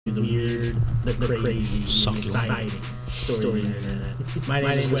the weird, the crazy, exciting stories of the internet. My name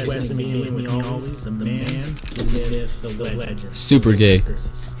is Wes, and being with me always, the man, the myth, the legend. Super gay.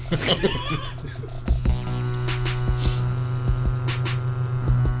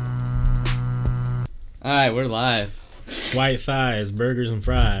 Alright, we're live. White thighs, burgers and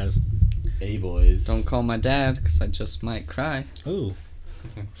fries. Hey, boys. Don't call my dad, because I just might cry. Ooh.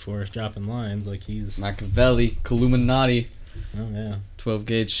 Forrest dropping lines like he's... Machiavelli, Illuminati. Oh, yeah. 12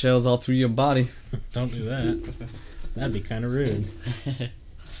 gauge shells all through your body. Don't do that. That'd be kind of rude. I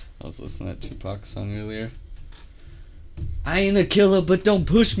was listening to that Tupac song earlier. I ain't a killer, but don't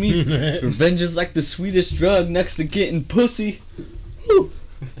push me. Revenge is like the sweetest drug next to getting pussy. Woo.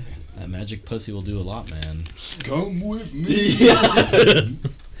 That magic pussy will do a lot, man. Come with me. Yeah.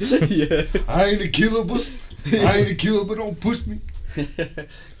 Yeah. I ain't a killer, but don't push me.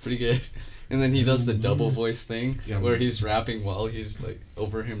 Pretty good. And then he does the double voice thing, Yeah, where man. he's rapping while he's like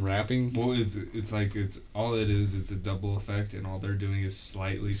over him rapping. Well, it's all it is. It's a double effect, and all they're doing is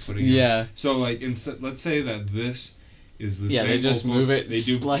slightly putting. Yeah. So like, let's say that this is the Yeah, same. they just vocals, move it. They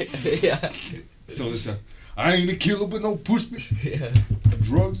do. Yeah. So it's I ain't a killer, but don't push me. Yeah.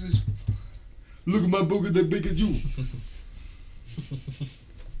 Drugs is. Look at my booger, that big as you.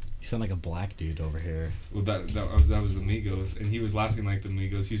 You sound like a black dude over here. Well, that was the Migos, and he was laughing like the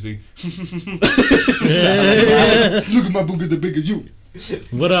Migos. He's like, look at my booger, that big as you.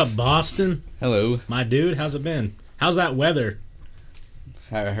 What up, Boston? Hello. My dude, how's it been? How's that weather?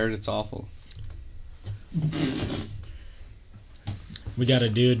 I heard it's awful. We got a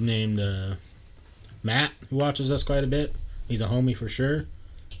dude named Matt who watches us quite a bit. He's a homie for sure.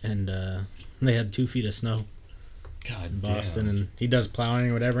 And they had 2 feet of snow God in Boston. And he does plowing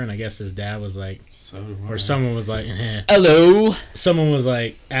or whatever. And I guess his dad was like, So or someone was like, Hello. someone was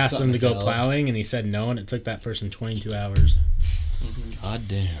like, asked him to go Something plowing. And he said no. And it took that person 22 hours. God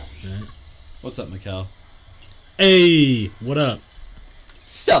damn. Right. What's up, Mikkel? Hey, what up?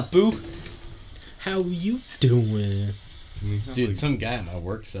 Sup, boo? How you doing? Dude, some guy at my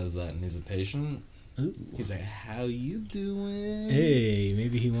work says that, and he's a patient. Ooh. He's like, "How you doing?" Hey,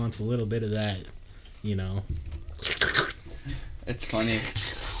 maybe he wants a little bit of that, you know. It's funny.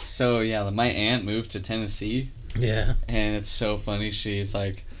 So yeah, my aunt moved to Tennessee, Yeah. and it's so funny. She's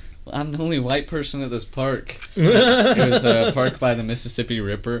like, I'm the only white person at this park. It was a park by the Mississippi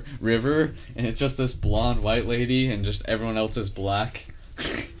River, and it's just this blonde white lady, and just everyone else is black.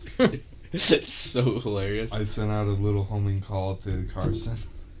 It's so hilarious. I sent out a little homing call to Carson.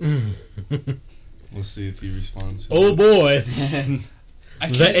 We'll see if he responds. To Oh it. boy,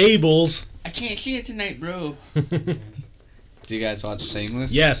 And the Ables. I can't see it tonight, bro. Do you guys watch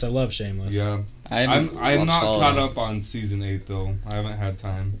Shameless? Yes, I love Shameless. Yeah, I'm not caught up on season 8 though. I haven't had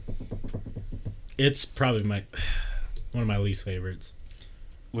time. It's probably one of my least favorites.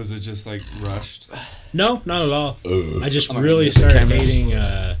 Was it just like rushed? No, not at all. I just I'm really gonna started camera hating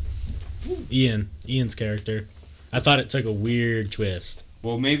Ian's character. I thought it took a weird twist.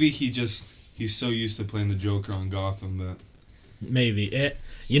 Well, maybe he's so used to playing the Joker on Gotham that. Maybe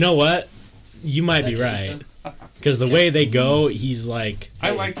you know what? You might be right because the way they go, he's like.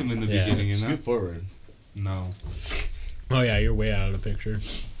 I liked him in the Yeah. beginning, and Scoot that. forward. No, Oh yeah, you're way out of the picture.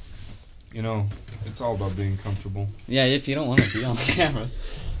 you know, it's all about being comfortable. Yeah, if you don't want to be on camera.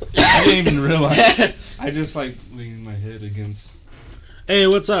 I didn't even realize. I just like leaning my head against. Hey,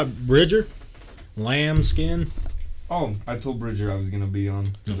 what's up, Bridger? Lambskin. Oh, I told Bridger I was gonna be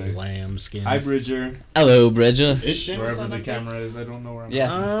on today. Lambskin. Hi, Bridger. Hello, Bridger. Is Shameless Wherever on the Netflix? camera is, I don't know where I'm.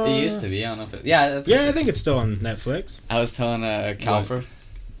 Yeah, Uh, it used to be. I don't know if it. Yeah. Yeah, I think it's still on Netflix. I was telling Calford.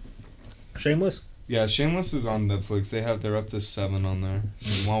 Shameless. Yeah, Shameless is on Netflix. They're up to 7 on there.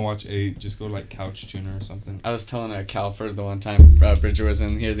 If you want to watch 8, just go to like Couch Tuner or something. I was telling Calford the one time Bridger was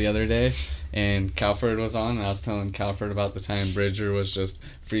in here the other day, and Calford was on, and I was telling Calford about the time Bridger was just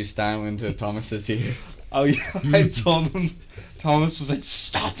freestyling to Thomas's ear. Oh yeah, I told him. Thomas was like,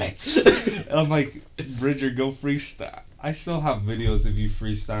 "Stop it!" And I'm like, "Bridger, go freestyle." I still have videos of you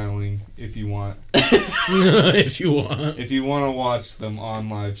freestyling if you want. If you want. If you want to watch them on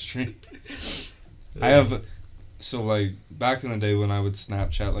live stream. I have, so like back in the day when I would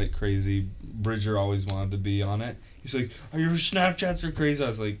Snapchat like crazy, Bridger always wanted to be on it. He's like, "Are your Snapchats are crazy?"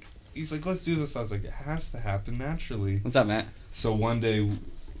 He's like, "Let's do this." I was like, "It has to happen naturally." What's up, Matt? So one day,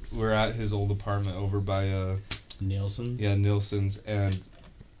 we're at his old apartment over by Nielsen's? Nilsson's, and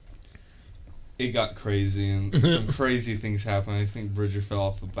it got crazy and some crazy things happened. I think Bridger fell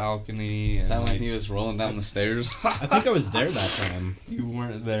off the balcony. Is that and when like, he was rolling down the stairs? I think I was there that time. you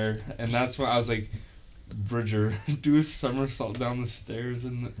weren't there, and that's when I was like, Bridger, do a somersault down the stairs,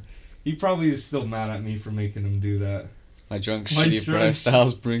 and he probably is still mad at me for making him do that. My drunk My shitty drunk-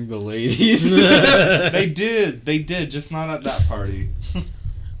 styles bring the ladies. They did, just not at that party.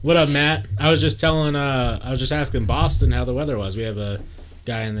 What up, Matt? I was just asking Boston how the weather was. We have a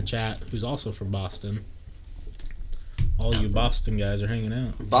guy in the chat who's also from Boston. All you Boston guys are hanging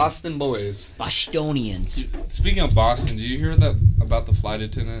out. Boston boys. Bostonians. Speaking of Boston, did you hear that about the flight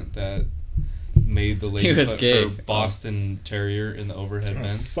attendant that made the lady He was put gay. her Boston Terrier in the overhead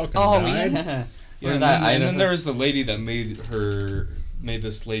bin? Fucking Oh died. yeah. Yeah, Or and, that then, and then Idaho- there was the lady that made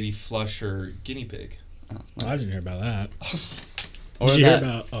this lady flush her guinea pig. Oh, I didn't hear about that. Or Did you hear that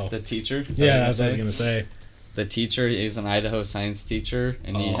about? Oh, the teacher. Is that yeah, what that's what I was you're gonna say. The teacher is an Idaho science teacher,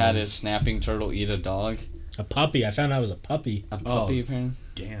 and he had his snapping turtle eat a dog. A puppy. I found out it was a puppy. A puppy, apparently.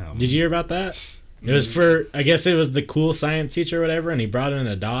 Damn. Did you hear about that? It was for, I guess it was the cool science teacher or whatever, and he brought in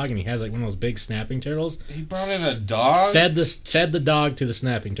a dog, and he has like one of those big snapping turtles. He brought in a dog? Fed the dog to the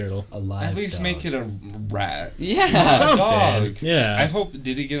snapping turtle. A live At least dog. make it a rat. Yeah. Something. dog. Yeah. I hope,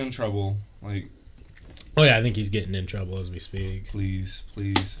 did he get in trouble? Like, Oh yeah, I think he's getting in trouble as we speak. please.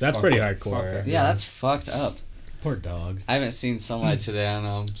 That's Fuck pretty that- hardcore. fuck that Yeah, guy. that's fucked up. Poor dog. I haven't seen sunlight today. I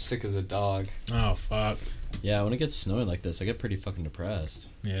know I'm sick as a dog. Oh fuck. Yeah, when it gets snowing like this, I get pretty fucking depressed.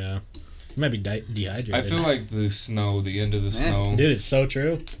 Yeah. You might be dehydrated. I feel like the snow, the end of the Man. snow. Dude, it's so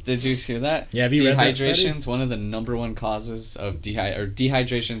true. Did you hear that? Yeah, have you read that study? Dehydration's one of the number one causes of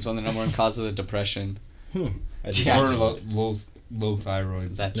dehydration's one of the number one causes of depression. I Yeah. Or low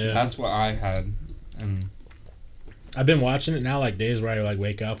thyroid. Is that true? Yeah. That's what I had. And I've been watching it now, like days where I like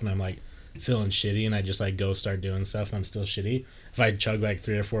wake up and I'm like feeling shitty, and I just like go start doing stuff, and I'm still shitty. If I chug like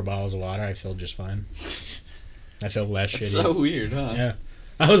 3 or 4 bottles of water, I feel just fine. I feel less It's shitty. so weird, huh? Yeah.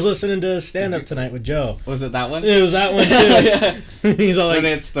 I was listening to stand up tonight with Joe. Was it that one? It was that one too. He's all When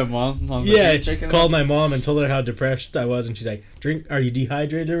like, it's the mom's yeah, like, "Drinking called that?" my mom and told her how depressed I was, and she's like, "Are you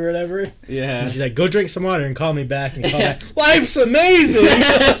dehydrated or whatever?" Yeah. And she's like, "Go drink some water and call me back." And he called back, "Life's amazing."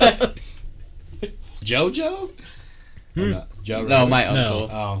 JoJo? Hmm. Or not? Joe No, Rogan? my No. uncle.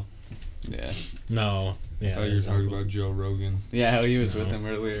 Oh. Yeah. No. I Yeah, thought you were talking about Joe Rogan. Yeah, how he was No. with him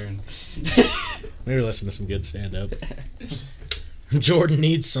earlier. And We were listening to some good stand up. Jordan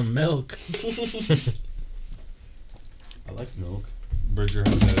needs some milk. I like milk. Bridger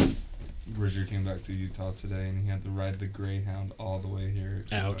came back to Utah today, and he had to ride the Greyhound all the way here.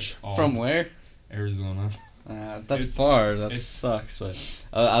 to, Ouch. all from where? Arizona. That's It's- far. That it's- sucks. But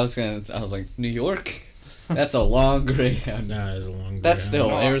I was like, New York. That's a long Greyhound. Nah, it's a long. That's still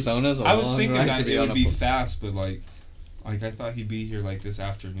No, Arizona's a I long was thinking ride that to be it on would a. be fast, but like I thought he'd be here like this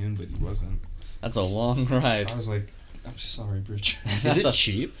afternoon, but he wasn't. That's a long ride. I was like, I'm sorry, Bridger. Is That's it a-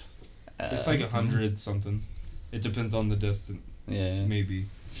 cheap? It's like 100 something. It depends on the distance, Yeah. maybe.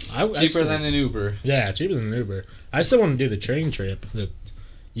 I Cheaper still- than an Uber. Yeah, cheaper than an Uber. I still want to do the train trip that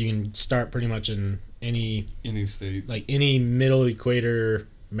you can start pretty much in any Any state. any middle equator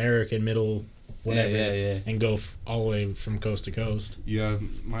American middle whatever, Yeah. and go all the way from coast to coast. Yeah,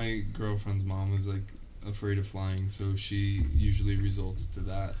 my girlfriend's mom is like afraid of flying, so she usually resorts to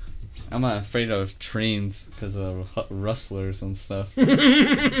that. I'm not afraid of trains because of rustlers and stuff.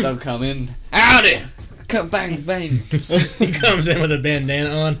 They'll come in. Howdy! Come bang bang. He comes in with a bandana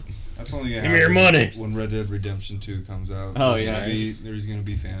on. That's only gonna Give me your happen money. when Red Dead Redemption 2 comes out. Oh, There's yeah. gonna there's gonna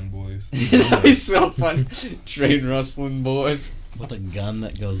be fanboys. That'd be so fun. Train rustling boys. With a gun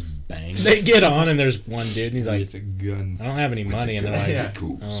that goes bang. They get on, and there's one dude, and he's like, It's a gun. "I don't have any money," and they're like, Yeah.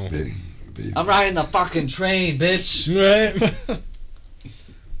 "Oh." I'm riding the fucking train, bitch. Right?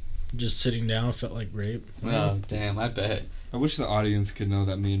 Just sitting down felt like rape. Oh, damn, I bet. I wish the audience could know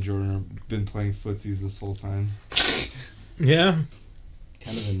that me and Jordan have been playing footsies this whole time. Yeah,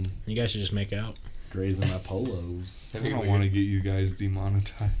 Kind of in you guys should just make out. grazing my polos. I don't want to get you guys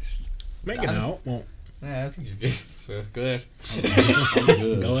demonetized. Make it I'm- out. Well, Yeah, I think you're good. So, good. I'm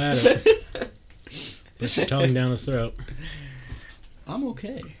good. go at it. Put your tongue down his throat. I'm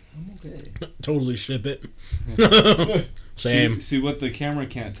okay. I'm okay. Totally ship it. Same. See, what the camera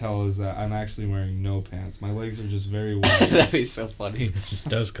can't tell is that I'm actually wearing no pants. My legs are just very wide. That'd be so funny. It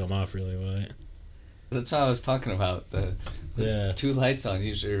does come off really white. That's what I was talking about. The Yeah. two lights on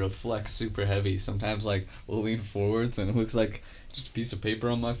usually reflect super heavy. Sometimes, like, we'll lean forwards and it looks like just a piece of paper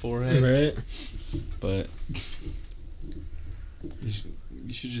on my forehead. Right? But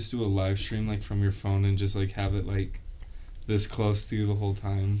You should just do a live stream like from your phone and just like have it like this close to you the whole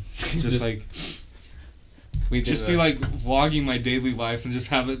time. Just like we did just a- be like vlogging my daily life and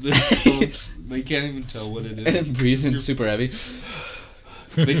just have it this close. They can't even tell what it is. and then breathing Just super heavy.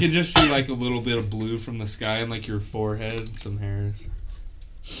 they can just see like a little bit of blue from the sky and like your forehead and some hairs.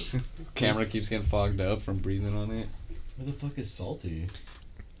 Camera keeps getting fogged up from breathing on it. Where the fuck is Salty?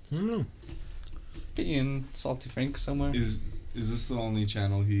 I don't know. be in Salty Frank somewhere. Is this the only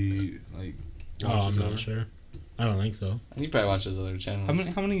channel he like? Oh, I'm watches not over? sure. I don't think so. He probably watches other channels.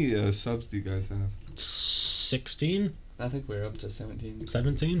 How many subs do you guys have? 16? I think we're up to 17.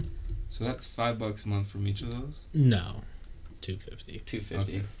 17? So that's $5 a month from each of those. No. 250.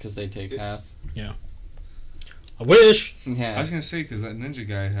 250 Okay. because they take half. I wish! Yeah. I was gonna say because that ninja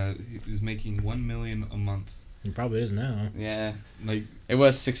guy is making $1 million a month. He probably is now. Yeah. Like, It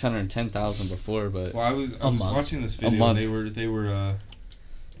was 610,000 before, but well, I was month. watching this A video. month. And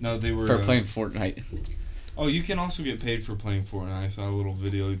they were for playing Fortnite. Oh, you can also get paid for playing Fortnite. I saw a little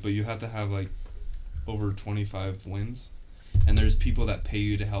video, but you have to have like over 25 wins, and there's people that pay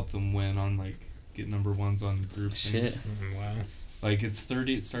you to help them win on like get number ones on group Shit. things. Wow. Like it's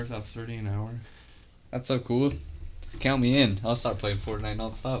 30. It starts out 30 an hour. That's so cool. Count me in. I'll start playing Fortnite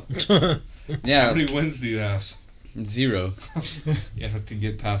nonstop. How Yeah, many wins do you have? 0. You have to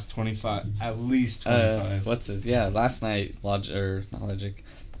get past 25. At least 25. What's this? Yeah, last night, not Logic,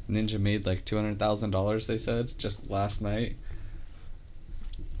 Ninja made like $200,000. They said just last night,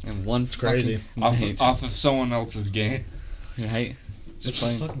 and one crazy. fucking night, off of someone else's game. right? It's Just just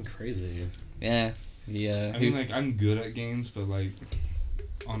playing. fucking crazy. Yeah, yeah. I mean, like I'm good at games, but like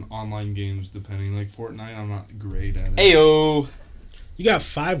on online games, depending like Fortnite, I'm not great at it. Ayo. You got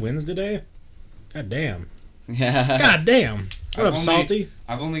 5 wins today? God damn. Yeah. God damn. What up, I've Salty?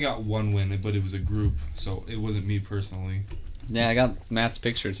 I've only got one win, but it was a group, so it wasn't me personally. Yeah, I got Matt's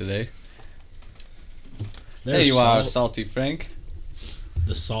picture today. There There's you are, salt. Salty Frank.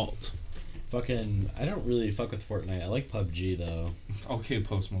 The salt. Fucking, I don't really fuck with Fortnite. I like PUBG though. Okay,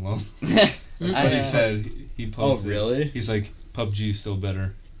 Post Malone. That's what he said. He posted. Oh, really? He's like, PUBG's still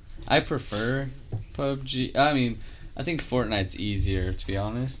better. I prefer PUBG. I mean, I think Fortnite's easier, to be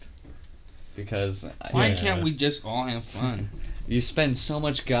honest. Because Why Yeah. can't we just all have fun? you spend so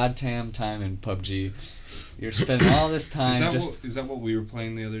much goddamn time in PUBG. You're spending all this time Is that what we were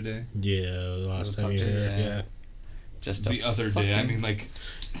playing the other day? Yeah, the last The time you PUBG, were here. yeah. Yeah. just The other day. I fucking- mean, like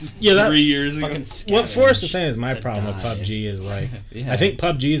Yeah, that, 3 years ago. Fucking what Forrest is scavenge saying is my to problem with die. PUBG is like, Yeah. I think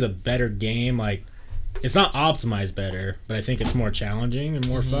PUBG is a better game. Like, it's not optimized better, but I think it's more challenging and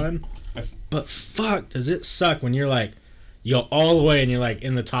more fun. But fuck, does it suck when you're like, you go all the way and you're like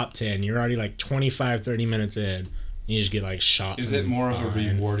in the top 10. You're already like 25, 30 minutes in. And you just get like shot. Is from it more of a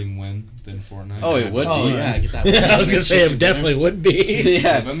behind. rewarding win than Fortnite? Oh, it would Oh be. yeah, get that. I was gonna say it definitely would be.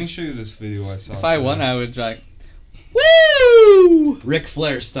 Yeah. Let me show you this video I saw. If I today. won, I would like, Woo! Ric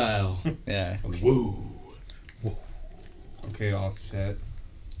Flair style. yeah. Woo. Okay, offset.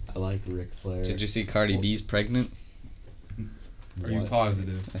 I like Ric Flair. Did you see Cardi B's pregnant? Are you What?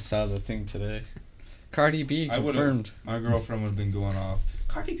 positive? I saw the thing today. Cardi B I would've- confirmed. My girlfriend would have been going off.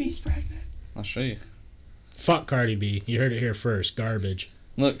 Cardi B's pregnant. I'll show you. Fuck Cardi B. You heard it here first. Garbage.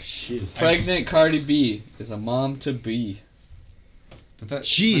 Look, She is pregnant Cardi B is a mom to be. But that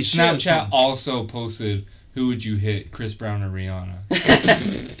Jeez, but she has Snapchat some- also posted, "Who would you hit, Chris Brown or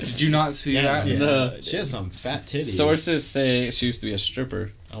Rihanna?" Did you not see that? Yeah. No. She has some fat titties. Sources say she used to be a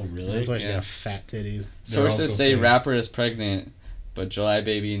stripper. Oh really? That's why she Yeah. got fat titties. Sources also say fake. rapper is pregnant, but July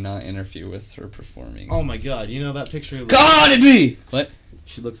Baby not interfere with her performing. Oh my god, you know that picture? Cardi B! What?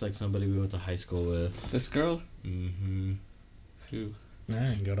 She looks like somebody we went to high school with. This girl? Mm-hmm. Who? I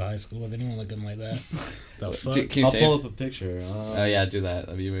didn't go to high school with anyone looking like that. The fuck? Can you I'll say pull it? up a picture. Oh yeah, do that.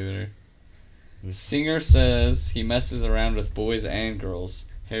 That'd be way better. Singer says he messes around with boys and girls.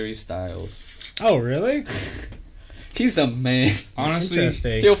 Harry Styles. Oh, really? He's a man. Honestly,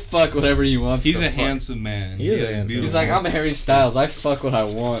 Interesting. He'll fuck whatever he wants. he's to a fuck. handsome man. He is a has handsome beautiful- He's like, I'm Harry Styles. I fuck what I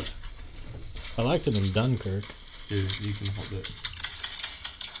want. I liked him in Dunkirk. Here, you can hold it.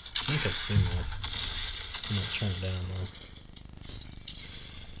 I think I've seen this. I'm gonna turn it down though.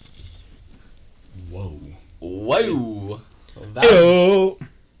 Whoa. Whoa. That- Ew.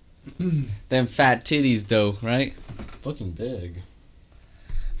 Them fat titties, though, right? Fucking big.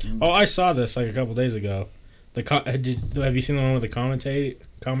 Oh, I saw this like a couple days ago. Have you seen the one with the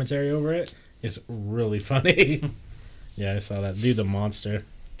commentary over it? It's really funny. Yeah, I saw that. Dude's a monster.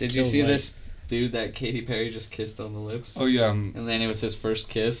 Did you Feels see like- this dude that Katy Perry just kissed on the lips? Oh yeah, And then it was his first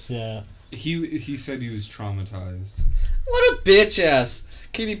kiss? Yeah. he said he was traumatized. What a bitch ass!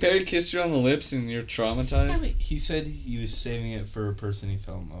 Katy Perry kissed you on the lips and you're traumatized? He said he was saving it for a person he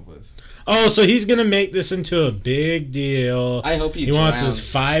fell in love with. Oh, so he's gonna make this into a big deal. I hope he wants drowns.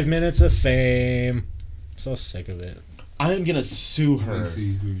 his 5 minutes of fame. I'm so sick of it. I am gonna sue her. Let's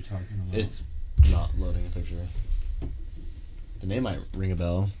see who you're talking about. It's not loading a picture. The name might ring a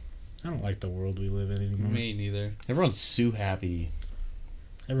bell. I don't like the world we live in anymore. Me neither. Everyone's Sue happy.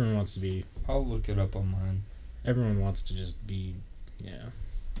 Everyone wants to be. I'll look it up online. Everyone wants to just be. Yeah.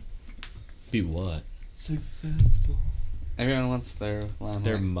 Be what? Successful. Everyone wants their limelight.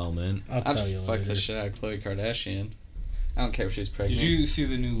 Their moment. I'll I'd tell you fuck later. the shit out of Khloe Kardashian. I don't care if she's pregnant. Did you see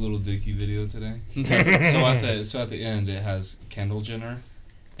the new Little Dicky video today? So at the end, it has Kendall Jenner,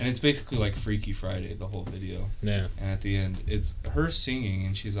 and it's basically like Freaky Friday, the whole video. Yeah. And at the end, it's her singing,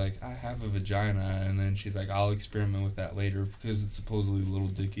 and she's like, "I have a vagina," and then she's like, "I'll experiment with that later," because it's supposedly Little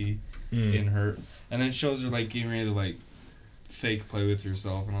Dicky in her, and then it shows her like getting ready to like fake play with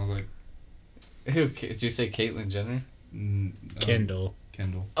herself, and I was like, Did you say Caitlyn Jenner? Kendall.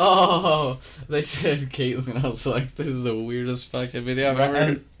 Kendall. Oh, they said Caitlyn. I was like, this is the weirdest fucking video I've ever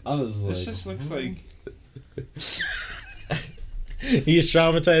heard. I was like, This just looks like He's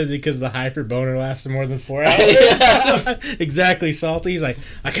traumatized because the hyper boner lasted more than 4 hours. Yeah. Exactly, Salty. He's like,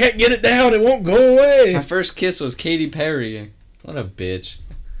 I can't get it down. It won't go away. My first kiss was Katy Perry. What a bitch.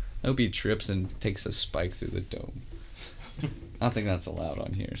 I hope he trips and takes a spike through the dome. I don't think that's allowed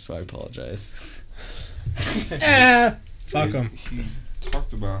on here, so I apologize. Fuck him. He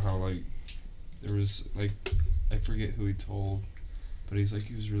talked about how like there was like I forget who he told, but he's like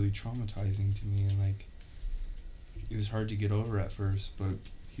he was really traumatizing to me, and like it was hard to get over at first, but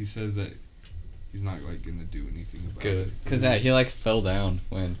he said that he's not like gonna do anything about Good. it. Because he like fell down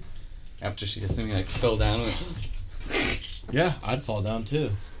when, after she kissed him, he like fell down. And went, yeah, I'd fall down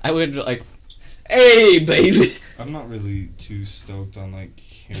too. I would like, hey, baby. I'm not really too stoked on like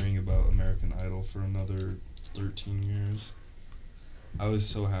hearing about American Idol for another 13 years. I was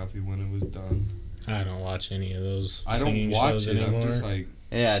so happy when it was done. I don't watch any of those I don't singing watch shows it. anymore. I'm just like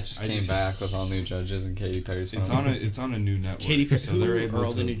Yeah, it just I came just- back with all new judges and Katy Perry's phone. it's on a new network. Katy Perry, so they're able are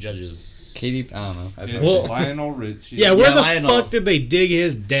all to. the new judges? Katy, I don't know. It's Well- Lionel Richie. Yeah, where Yeah, the Lionel. fuck did they dig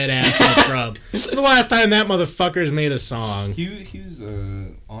his dead ass up from? When's the last time that motherfucker's made a song? He was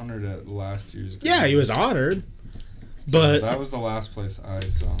honored at last year's. Yeah, he Grammys. was honored. So But that was the last place I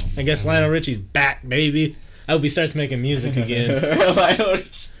saw him. I guess And Lionel Richie's back, baby. I hope he starts making music again.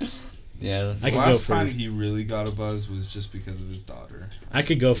 Yeah. I The could go last for time he really got a buzz was just because of his daughter. I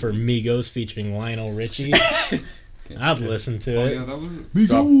could go for Migos featuring Lionel Richie. I'd listen to Oh it. yeah, that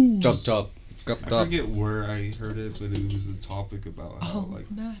was. Drop. I forget where I heard it, but it was a topic about how like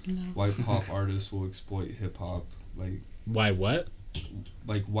white pop artists will exploit hip hop, Why what?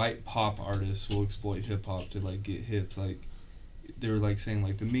 like white pop artists will exploit hip hop to like get hits. Like they were like saying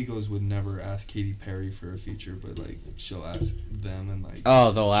like the Migos would never ask Katy Perry for a feature, but like she'll ask them and like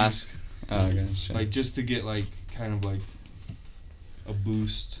Oh, they'll ask. Oh, gosh. like just to get like kind of like a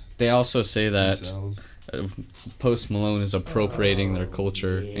boost. They also say in that sales. Post Malone is appropriating their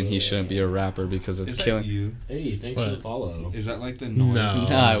culture, and he shouldn't be a rapper because it's Is that killing. you? Hey, thanks for the What? follow. Is that like the noise? No.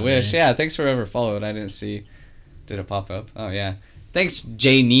 I wish. man. Yeah, thanks for whoever followed. I didn't see. Did it pop up? Oh yeah. Thanks,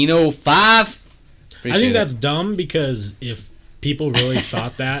 J Nino 5. I think that's dumb because if people really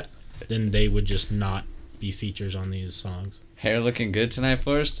thought that, then they would just not be features on these songs. Hair looking good tonight,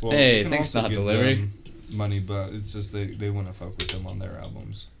 Forrest. Well, you Hey, can thanks, also not give delivery. them money, but it's just they want to fuck with them on their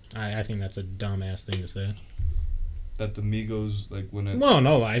albums. I think that's a dumbass thing to say. That the Migos like when it Well,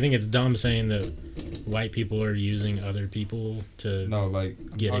 no, I think it's dumb saying that white people are using other people to. no like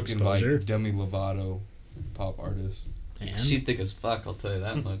I'm Get talking exposure. like Demi Lovato, pop artist. And She thick as fuck. I'll tell you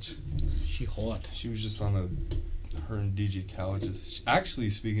that much. She hot. She was just on her and DJ Khaled just actually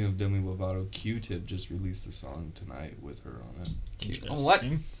speaking of Demi Lovato, Q-Tip just released a song tonight with her on it. Cute. Oh, what?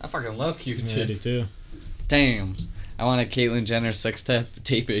 Interesting. I fucking love Yeah, I do Q-Tip. too. Damn. I want a Caitlyn Jenner sex tape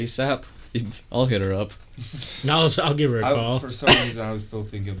ASAP. I'll hit her up. No, I'll give her a call. For some reason, I was still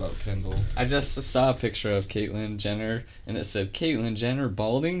thinking about Kendall. I just saw a picture of Caitlyn Jenner, and it said Caitlyn Jenner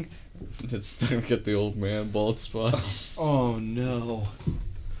balding. It's starting to get the old man bald spot. Oh no.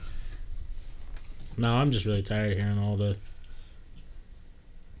 No, I'm just really tired of hearing all the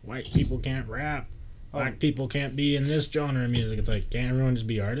white people can't rap. Black people can't be in this genre of music. It's like, can't everyone just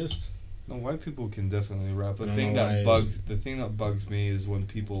be artists? No, white people can definitely rap. I don't know The thing that bugs me is when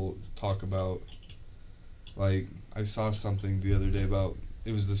people talk about, like, I saw something the other day about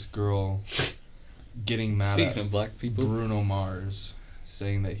it was this girl getting mad Speaking at of black people, Bruno Mars,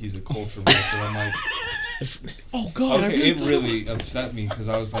 saying that he's a culture vulture. I'm like, Oh god. okay, it really upset me because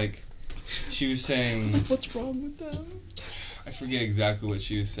I was like, she was saying, What's wrong with that? I forget exactly what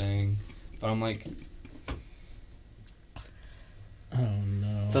she was saying, but I'm like, Oh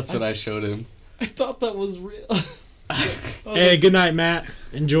no. that's what I showed him. I thought that was real. Hey, good night, Matt.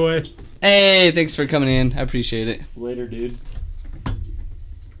 Enjoy. Hey, thanks for coming in. I appreciate it. Later, dude.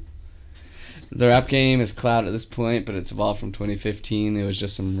 The rap game is cloud at this point, but it's evolved from 2015. It was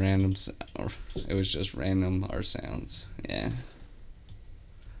just some random, it was just random art sounds. Yeah.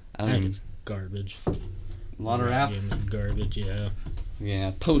 I think it's garbage. A lot of rap. games are garbage. Yeah.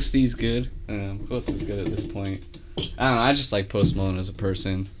 Yeah, Posty's good. Who else is good at this point? I don't know. I just like Post Malone as a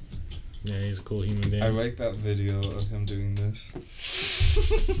person. Yeah, he's a cool human being. I like that video of him doing this.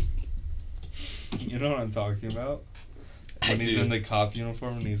 You know what I'm talking about? When he's in the cop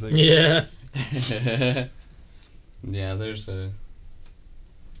uniform and he's like, Yeah. Yeah, there's a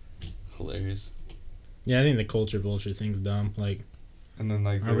hilarious. Yeah, I think the culture vulture thing's dumb. Like, and then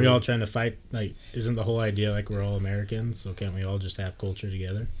like, are we all trying to fight? Like, isn't the whole idea like we're all Americans? So can't we all just have culture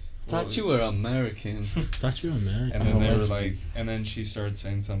together? Thought you were American. Thought you were American. And then they were lesbian. like, and then she started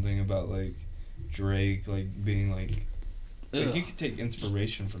saying something about like Drake, like being like you could take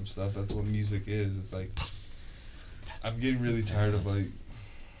inspiration from stuff. That's what music is. It's like, I'm getting really tired of like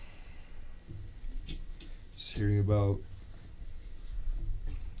just hearing about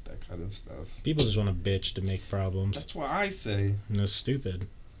that kind of stuff. People just want to bitch to make problems. That's what I say. And it's stupid.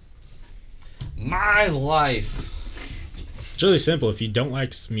 My life. It's really simple. If you don't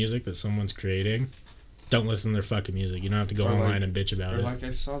like music that someone's creating, don't listen to their fucking music. You don't have to go Or online like- and bitch about Or it. like I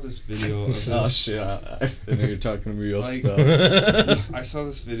saw this video of Oh this. shit! I know you're talking real Like- stuff. I saw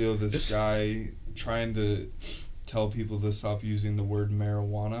this video of this guy trying to tell people to stop using the word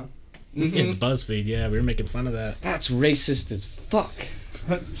marijuana. It's BuzzFeed. Yeah, we were making fun of that. That's racist as fuck.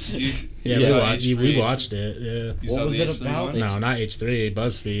 Yeah, we watched it. Yeah. You What saw was the it H3 about? one? No, not H3.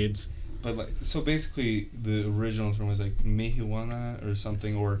 BuzzFeed's. But like, so basically, the original term was like marijuana or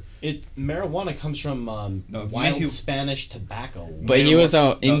something, or Marijuana comes from No, wild mehu- Spanish tobacco. But he was an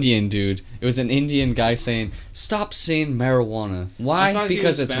No. Indian dude. It was an Indian guy saying, "Stop saying marijuana." I Why? thought he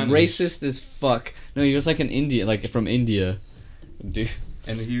Because was it's Spanish. racist as fuck. No, he was like an Indian, like from India, dude.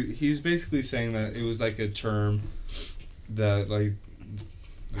 and he's basically saying that it was like a term that like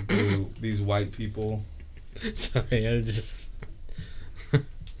these white people. Sorry, I just.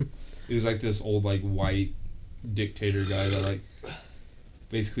 It was like this old like white dictator guy that like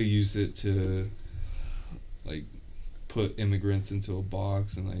basically used it to like put immigrants into a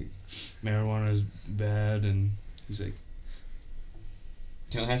box and like marijuana is bad, and he's like,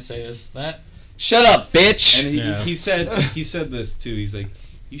 Can I say that? Shut up, bitch. and Yeah. he said this too. He's like,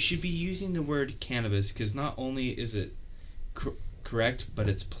 you should be using the word cannabis because not only is it correct, but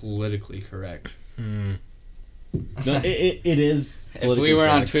it's politically correct. Hmm. No, it is. If we were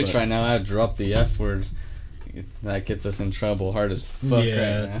on correct, Twitch but- right now, I'd drop the F word. That gets us in trouble hard as fuck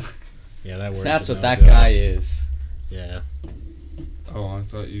Yeah. right now. Yeah, that works. That's a what that no-go. guy is. Yeah. Oh, I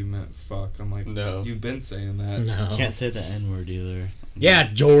thought you meant fuck. I'm like, No. you've been saying that. No. Can't say the N word either. Yeah,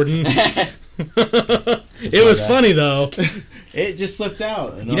 Jordan. It was bad. funny though. It just slipped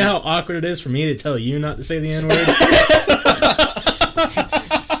out. You know how awkward it is for me to tell you not to say the N word?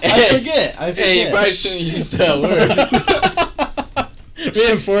 I forget. Hey, you probably shouldn't use that word.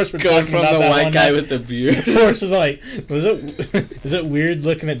 Reinforced. We're Going talking from about the that white one guy night. with the beard. Forrest is like, is it weird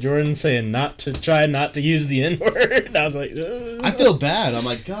looking at Jordan saying not to use the N word? I was like, I feel bad. I'm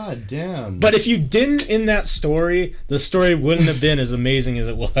like, God damn. But if you didn't in that story, the story wouldn't have been as amazing as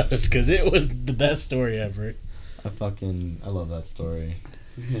it was, because it was the best story ever. I love that story.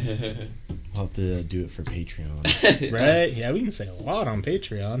 I'll have to do it for Patreon. Right? Yeah, we can say a lot on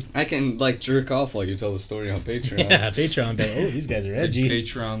Patreon. I can like jerk off while you tell the story on Patreon. Yeah, Patreon. But, oh, these guys are Like edgy.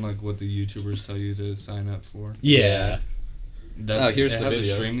 Patreon, like what the YouTubers tell you to sign up for. Yeah. That, Oh, here's it the has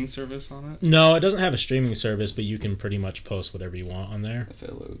video. a streaming service on it. No, it doesn't have a streaming service, but you can pretty much post whatever you want on there, If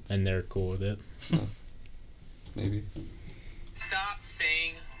it loads, and they're cool with it. maybe. Stop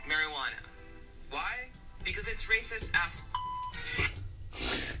saying marijuana. Why? Because it's racist as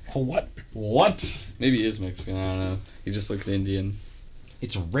Oh, what? What? Maybe he is Mexican. I don't know. He just looked Indian.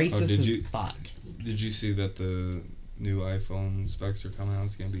 It's racist did as you- fuck. Did you see that the new iPhone specs are coming out?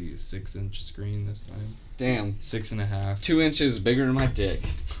 It's gonna be a 6-inch screen this time. Damn. 6.5. 2 inches bigger than my dick.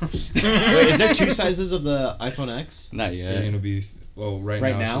 Wait, is there two sizes of the iPhone X? Not It's yet. gonna be right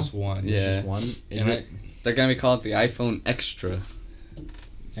Right now, now? it's just one. Yeah. Just one? Is And it? They're gonna be called the iPhone Extra.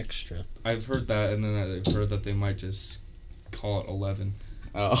 Extra. I've heard that, and then I've heard that they might just call it 11.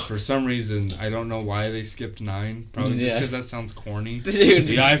 Oh, For some reason, I don't know why they skipped 9. Probably just Yeah. because that sounds corny. dude.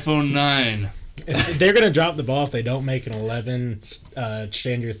 The iPhone 9. If they're gonna drop the ball if they don't make an 11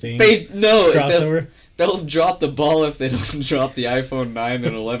 Stranger Things No, crossover. they'll drop the ball if they don't drop the iPhone 9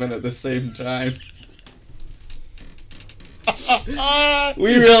 and 11 at the same time.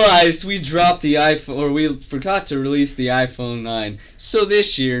 We realized we dropped the iPhone, or we forgot to release the iPhone 9. So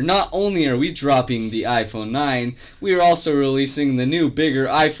this year, not only are we dropping the iPhone 9, we are also releasing the new, bigger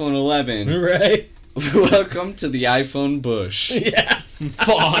iPhone 11. Right? Welcome to the iPhone Bush. Yeah.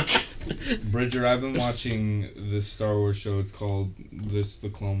 Fuck! Bridger, I've been watching this Star Wars show. It's called the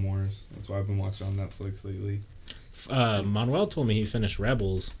Clone Wars. That's why I've been watching on Netflix lately. Manuel told me he finished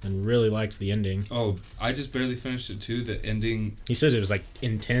Rebels and really liked the ending. Oh, I just barely finished it too. The ending, He said it was like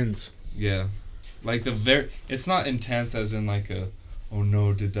intense. yeah, like it's not intense as in like a, oh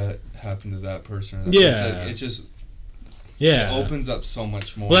no, did that happen to that person? Yeah. It's just Yeah. it opens up so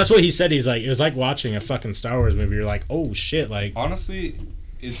much more. Well, that's what he said. He's like, it was like watching a fucking Star Wars movie. You're like, oh shit, like. Honestly,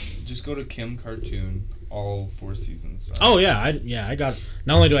 it's just go to Kim Cartoon, all 4 seasons. Oh yeah, I got.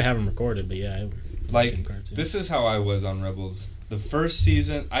 Not only do I have them recorded, but yeah, Like, Kim Cartoon. this is how I was on Rebels. The first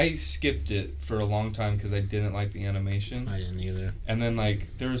season, I skipped it for a long time because I didn't like the animation. I didn't either. And then,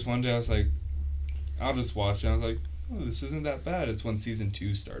 like, there was one day I was like, I'll just watch it. I was like, oh, this isn't that bad. It's when season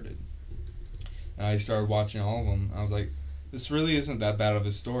 2 started. And I started watching all of them. I was like, this really isn't that bad of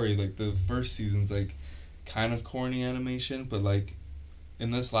a story. Like, the first season's, like, kind of corny animation, but, like,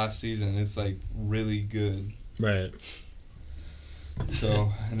 in this last season, it's, like, really good. Right.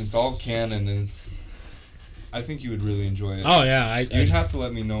 So, and it's all canon, and I think you would really enjoy it. Oh yeah, You'd have to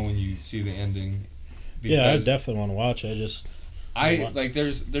let me know when you see the ending. yeah, I Because definitely want to watch it. I just. like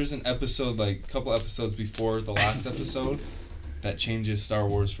there's an episode, like a couple episodes before the last episode that changes Star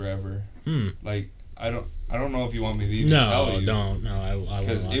Wars forever. Like I don't know if you want me to even tell No, you. don't. No, I won't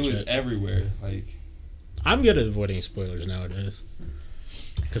Because watch it was it. everywhere. Like I'm good at avoiding spoilers nowadays.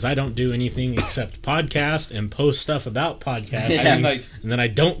 Because I don't do anything except podcast and post stuff about podcasting. I mean, like and then I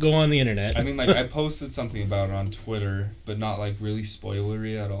don't go on the internet. I posted something about it on Twitter, but not like really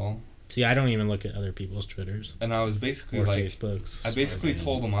spoilery at all. See, I don't even look at other people's Twitters And I was basically or like, Facebooks. I basically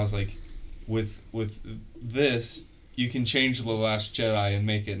told them, I was like, with this, you can change The Last Jedi and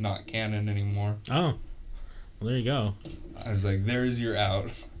make it not canon anymore. Oh, well, there you go. I was like, there's your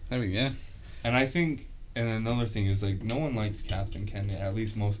out. There we go. And I think, and another thing is like, no one likes Kathleen Kennedy. At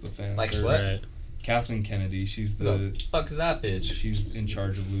least most of the fans. Likes Or- what? Right. Kathleen Kennedy. She's Who the the fuck is that bitch? she's in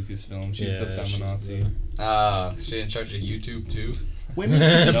charge of Lucasfilm. She's the Yeah, she's feminazi. She in charge of YouTube too? Women No,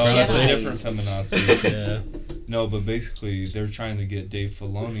 can be No, that's a Jedis. different feminazi. Yeah. No, but basically, they're trying to get Dave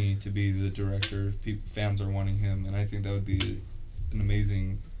Filoni to be the director. Fans are wanting him, and I think that would be an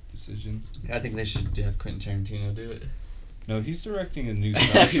amazing decision. I think they should have Quentin Tarantino do it. No, he's directing a new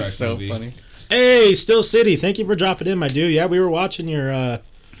Star Trek He's so movie. funny. Hey, Still City, thank you for dropping in, my dude. Yeah, we were watching your we were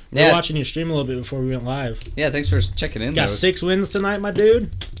Yeah. watching your stream a little bit before we went live. Yeah, thanks for checking in. Got though. 6 wins tonight, my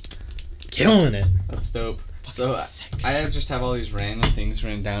dude. Killing it. That's dope. So I just have all these random things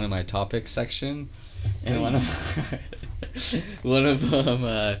written down in my topics section, and one of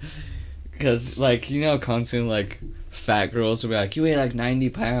them, because like you know, constantly like fat girls will be like, you weigh like 90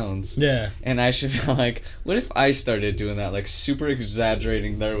 pounds. Yeah. And I should be like, what if I started doing that, like super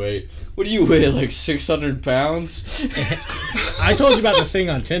exaggerating their weight? What do you weigh, like 600 pounds? I told you about the thing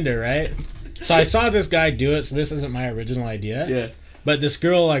on Tinder, right? So I saw this guy do it, so this isn't my original idea. Yeah. But this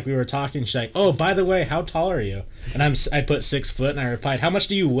girl, like, we were talking, she's like, oh, by the way, how tall are you? And I put 6 foot, and I replied, how much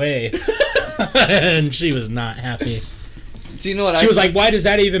do you weigh? And she was not happy. Do you know what She I was said? like, why does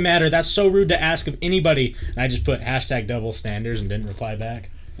that even matter? That's so rude to ask of anybody. And I just put hashtag double standards and didn't reply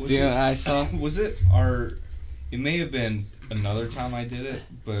back. Do you know what I saw? Was it it may have been another time I did it,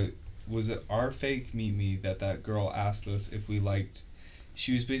 but was it our fake Meet Me that girl asked us if we liked?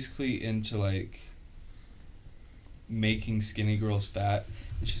 She was basically into like making skinny girls fat,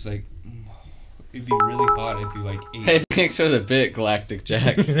 and she's like, it'd be really hot if you like ate. Hey, thanks for the bit, Galactic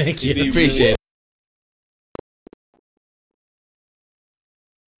Jax. Thank you. It'd be Appreciate really- it.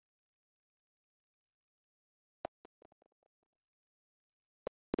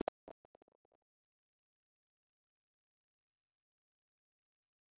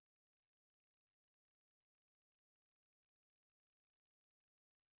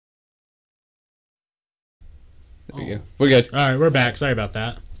 There we go. We're good. All right, we're back. Sorry about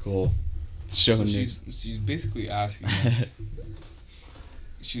that. Cool. It's showing So you. she's basically asking us.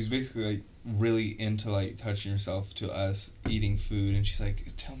 She's basically like really into like touching herself to us eating food, and she's like,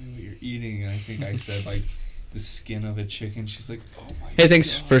 "Tell me what you're eating." And I think I said like the skin of a chicken. She's like, "Oh my." Hey,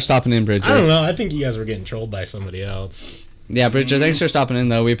 thanks God. for stopping in, Bridger. I don't know. I think you guys were getting trolled by somebody else. Yeah, Bridger, thanks for stopping in,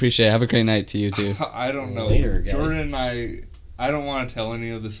 though. We appreciate it. Have a great night to you, too. I don't know. Later, guy. Jordan and I don't want to tell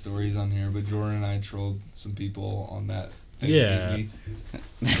any of the stories on here, but Jordan and I trolled some people on that thing. Yeah.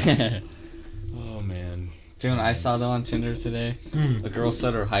 Dude, Oh man. I saw though on Tinder today. Hmm. A girl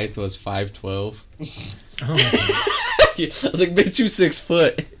said her height was 5'12". Oh. I was like, bitch, you 6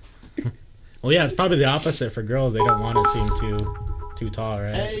 foot. Well, yeah, it's probably the opposite for girls. They don't want to seem too tall, right?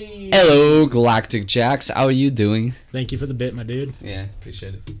 Hey. Hello, Galactic Jax. How are you doing? Thank you for the bit, my dude. Yeah,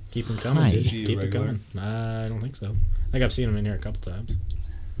 appreciate it. Keep them coming, Hi. dude. See you Keep it regular? coming. I don't think so. I think I've seen him in here a couple times.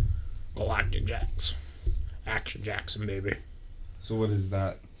 Galactic Jax. Action Jackson, baby. So what is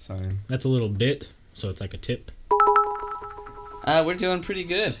that sign? That's a little bit, so it's like a tip. We're doing pretty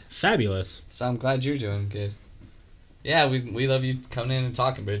good. Fabulous. So I'm glad you're doing good. Yeah, we love you coming in and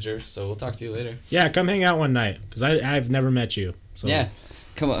talking, Bridger. So we'll talk to you later. Yeah, come hang out one night, because I've never met you. So. Yeah,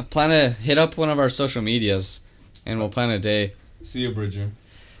 come on. Plan to hit up one of our social medias, and we'll plan a day. See you, Bridger.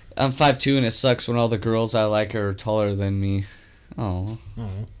 I'm 5'2", and it sucks when all the girls I like are taller than me. Oh. Oh,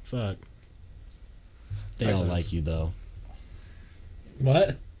 fuck. They all like you though.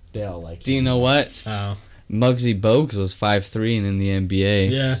 What? They all like Do you know what? Oh. Muggsy Bogues was 5'3" and in the NBA.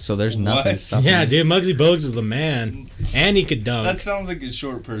 Yeah. So there's nothing What? stopping Yeah, me. dude, Muggsy Bogues is the man. And he could dunk. That sounds like a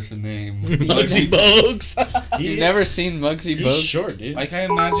short person name. Muggsy Bogues. You've never seen Muggsy He's Bogues? short, dude. Like, I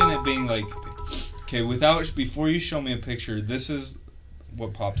imagine it being like, okay, before you show me a picture, this is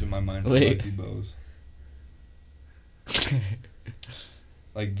what popped in my mind for Wait. Muggsy Bogues.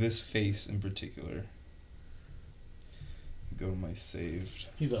 Like this face in particular. Go to my saved.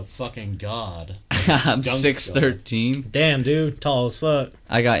 He's a fucking god. I'm Dunk 6'13". Damn, dude. Tall as fuck.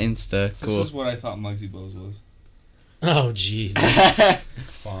 I got Insta. This Cool. is what I thought Muggsy Bogues was. Oh, Jesus.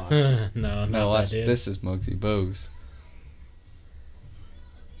 Fuck. no, not No, watch. that, dude. This is Muggsy Bogues.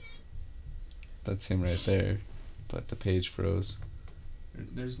 That's him right there. But the page froze.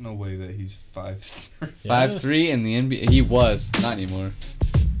 There's no way that he's 5'3". Yeah. 5'3" in the NBA. He was. Not anymore.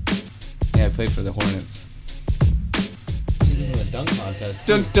 Yeah, I played for the Hornets. He was in the dunk contest.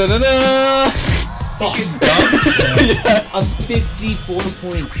 Dun, dun, dun, dun. Fucking dumb. A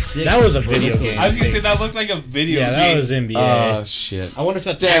 54.6. That was a video game. I was gonna say that looked like a video Yeah, game. that was NBA. Oh, shit. I wonder if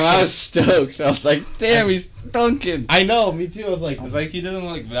that's Damn, I actually- was stoked. I was like, damn, he's dunking. I know, me too. I was like, I was like, he doesn't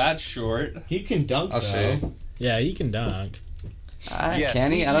look that short. he can dunk I'll though. show you. Yeah, he can dunk.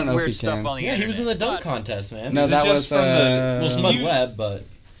 Can he? I don't know if he can. Yeah, he was in the dunk contest, man. No, Is it that just was from the- Well, Can Smud you- Webb, but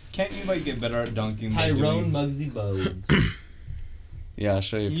Can't you like get better at dunking? by Tyrone doing- Muggsy Bogues. Yeah, I'll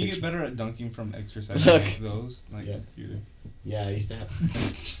show you a Can you get picture. better at dunking from exercising Look. like those? Like Yeah. you're- Yeah, I used to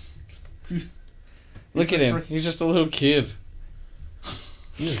have. Look at him. He's just a little kid.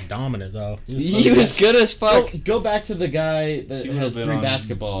 He was dominant, though. was so He good. was good as fuck. Go back to the guy that He would've has been 3 on-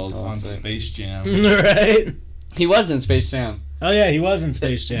 basketballs. on sick. Space Jam. right? He was in Space Jam. Oh, yeah, he was in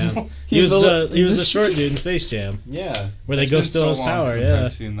Space Jam. He He's was the- the short dude in Space Jam. Yeah. Where they It's go been steal so his long power, since yeah.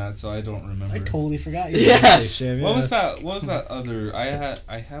 I've seen that, so I don't remember. I totally forgot you Yeah. were in Space Jam, yeah. What was that? What was that other? I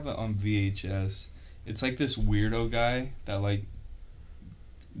have it on VHS. It's like this weirdo guy that like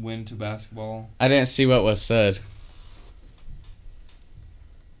went to basketball. I didn't see what was said.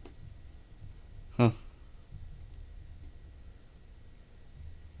 Huh.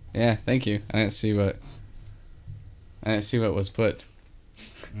 Yeah, thank you. I didn't see what was put.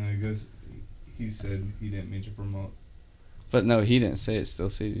 And I guess he said he didn't mean to promote. But no, he didn't say it. Still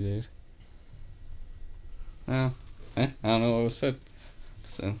City did. Oh, I don't know what was said.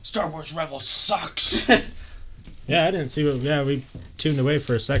 So Star Wars Rebels sucks. Yeah, I didn't see what. Yeah, we tuned away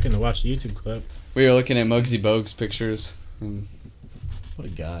for a second to watch the YouTube clip. we were looking at Muggsy Bogues pictures. And What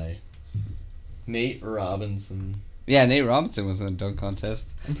a guy. Nate Robinson. yeah, Nate Robinson was in a dunk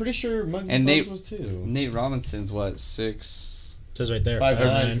contest. I'm pretty sure Muggsy And Bogues Nate- was too. Nate Robinson's what, 6'9", It says right there.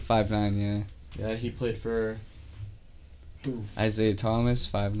 5'9". 5'9". yeah. Yeah, he played for. Who? Isaiah Thomas,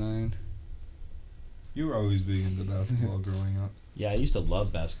 5'9". You were always big into basketball growing up. Yeah, I used to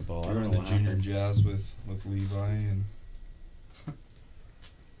love basketball. I You were don't in know the what junior happened. jazz with Levi and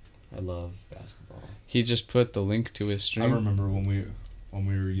I love basketball. He just put the link to his I stream. remember when we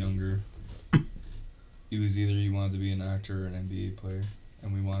were younger. It was either you wanted to be an actor or an NBA player,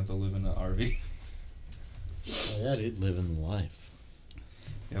 and we wanted to live in an RV. Oh yeah, dude, living the life.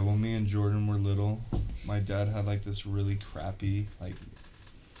 Yeah, when me and Jordan were little, my dad had like this really crappy, like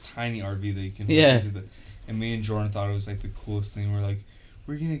tiny RV that you can hook Yeah. into the, and me and Jordan thought it was like the coolest thing. We're like,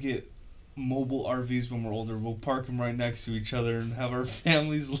 we're gonna get mobile RVs when we're older. We'll park them right next to each other and have our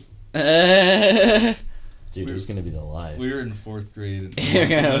families. Dude, it was gonna be the life. We were in 4th grade and You're we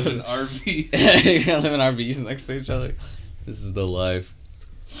gonna lived in RVs. You're gonna live in RVs next to each other. This is the life.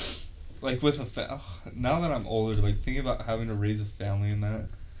 Like with a now that I'm older, like thinking about having to raise a family in that.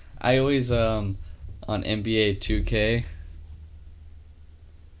 I always on NBA 2K.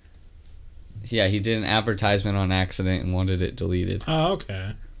 Yeah, he did an advertisement on accident and wanted it deleted. Oh,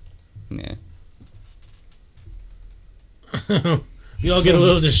 okay. Yeah. We all get a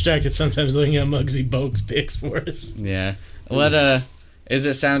little distracted sometimes looking at Muggsy Bogues pics for us. Yeah. What is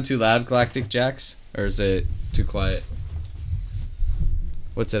it sound too loud, Galactic Jacks? Or is it too quiet?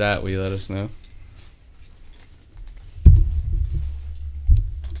 What's it at? Will you let us know?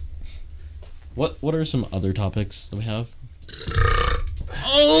 What are some other topics that we have?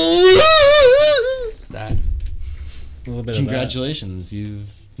 Oh! That. A little little bit Congratulations,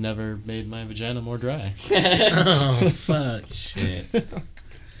 you've never made my vagina more dry. of that. Oh, fuck. Shit.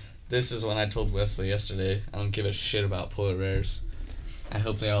 This is when I told Wesley yesterday, I don't give a shit about polar bears. I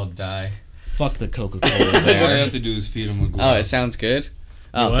hope they all die. Fuck the Coca-Cola All you bear. have to do is feed him a glove. Oh, it sounds good?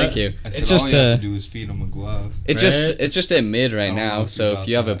 Oh, What? thank you. I said It's all just you have to do is feed him a glove. it's just at mid right I don't know now, if so you if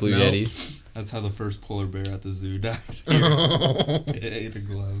you have a got Blue that. Yeti. That's how the first polar bear at the zoo died. It ate a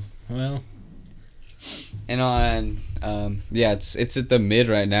glove. Well, And on it's at the mid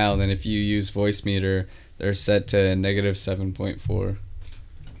right now. Then if you use voice meter, they're set to -7.4.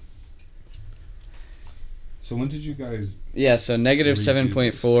 So when did you guys? Yeah, so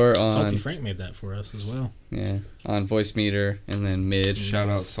 -7.4 Salty on Frank made that for us as well. on voice meter, and then mid. Shout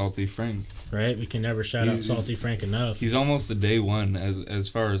out Salty Frank. Right? We can never shout out He's- Salty Frank enough. He's almost the day one, as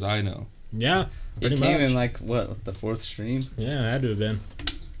far as I know. Yeah, It pretty came much. in like what, the 4th stream? Yeah, it had to have been.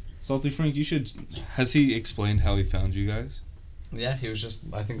 Salty Frank, you should. Has he explained how he found you guys? Yeah, he was just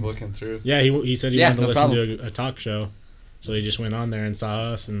I think looking through. Yeah, he said he Yeah, wanted to no listen problem. to a talk show. So he just went on there and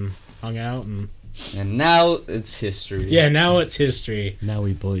saw us and hung out. And And now it's history. yeah, now it's history. Now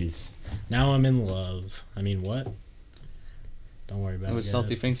we boys. Now I'm in love. I mean, what? Don't worry about it. It was guys.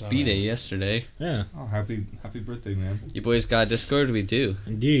 Salty Frank's B-Day yesterday. Yeah, Oh, happy birthday, man! You boys got Discord? We do.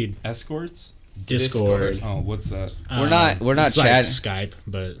 indeed. Escorts? Discord. Oh, what's that? We're not it's like chat- Skype,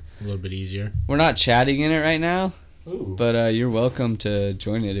 but a little bit easier. We're not chatting in it right now, Ooh. but you're welcome to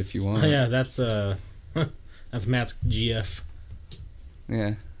join it if you want. Oh, yeah, that's that's Matt's GF.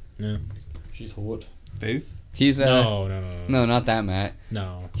 Yeah. She's hot. Faith? He's No, no, not that Matt.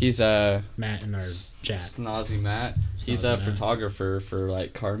 no. He's Matt in our chat. Snazzy Matt. He's a Snazzy Matt. photographer for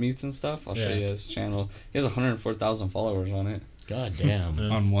like car meets and stuff. I'll show Yeah. you his channel. He has 104,000 followers on it. God damn. Yeah.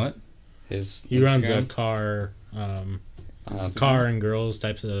 On what? His He runs a Instagram. car and girls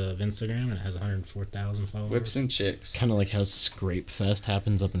types of Instagram, and it has 104,000 followers. Whips and chicks. Kind of like how Scrape Fest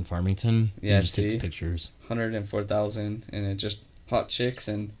happens up in Farmington. Yeah, You just see? take pictures. 104,000, and it just hot chicks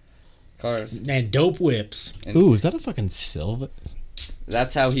and cars. And dope whips. And Ooh, is that a fucking Silva?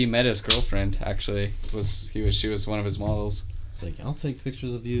 that's how he met his girlfriend. Actually, she was one of his models. It's like, I'll take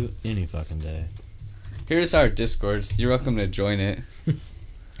pictures of you any fucking day. Here's our Discord. You're welcome to join it.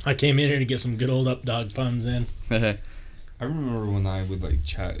 I came in here to get some good old up dog puns in. I remember when I would like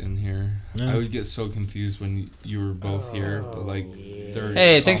chat in here. Yeah. I would get so confused when you were both here, but like, they're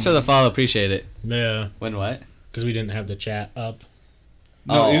Hey, thanks for the follow. Appreciate it. Yeah, When what? because we didn't have the chat up.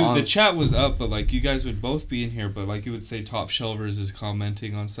 No, Oh, the chat was up, but like you guys would both be in here, but like it would say Top Shelvers is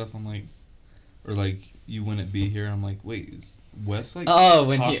commenting on stuff. I'm like, or like you wouldn't be here. I'm like, wait, is Wes like? Oh,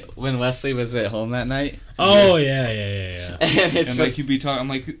 top- when Wesley was at home that night. Oh yeah. And it's and just like you'd be talking. I'm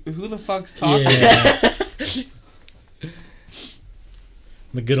like, who the fuck's talking? Yeah.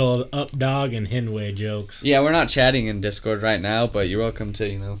 The good old up dog and Hinway jokes. yeah, we're not chatting in Discord right now, but you're welcome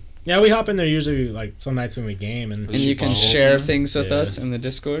to Yeah, we hop in there usually like some nights when we game and and you can follow share them? things with Yeah. us in the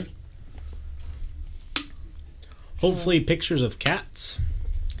Discord. hopefully pictures of cats.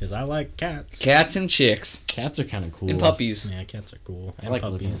 Because I like cats. Cats and chicks Cats are kind of cool. and puppies. Yeah, cats are cool. I And like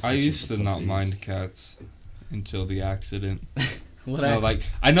puppies. looking at I pictures used of to not pussies. mind cats until the accident. What No, accident? like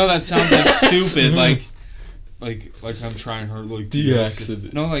I know that sounds like stupid, like I'm trying hard, like The the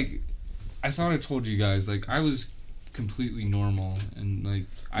accident. No, like I thought I told you guys, like I was completely normal and like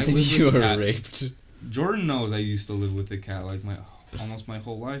I lived you with a were cat. raped. Jordan knows I used to live with a cat like almost my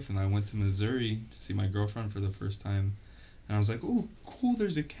whole life, and I went to Missouri to see my girlfriend for the first time, and I was like, "Oh, cool,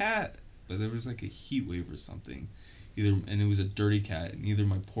 there's a cat," but there was like a heat wave or something, and it was a dirty cat, and either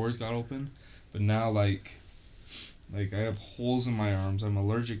my pores got open, but now like I have holes in my arms. I'm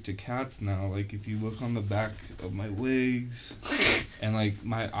allergic to cats now. Like if you look on the back of my legs, and like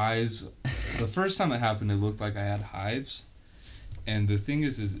my eyes, the first time it happened, it looked like I had hives. And the thing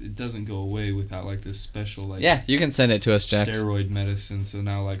is it doesn't go away without like this special like Yeah, you can send it to us, Jax. steroid medicine. So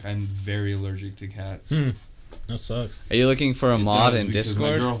now like I'm very allergic to cats. That sucks. Are you looking for a It mod does in because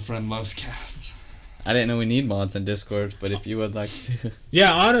Discord? My girlfriend loves cats. I didn't know we need mods in Discord, but if you would like to.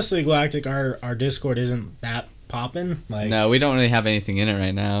 Yeah, honestly, Galactic, our Discord isn't that popping. Like, No, we don't really have anything in it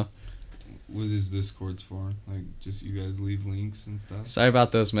right now. What is Discord's for? Like just you guys leave links and stuff. Sorry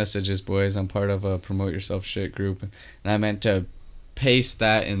about those messages, boys. I'm part of a promote yourself shit group, and I meant to paste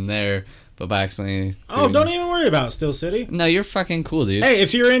that in there, but by accidentally. don't even worry about it, Steel City. No, you're fucking cool, dude. Hey,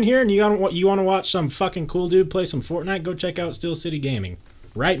 if you're in here and you want to watch some fucking cool dude play some Fortnite, go check out Steel City Gaming.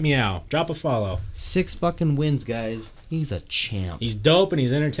 Right meow. Drop a follow. 6 fucking wins, guys. He's a champ. He's dope and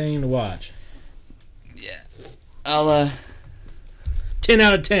he's entertaining to watch. I'll 10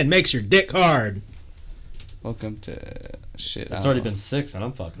 out of 10 makes your dick hard. welcome to shit. It's already been 6 and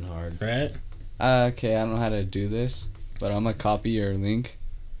I'm fucking hard. Right? Okay, I don't know how to do this. But I'm gonna copy your link.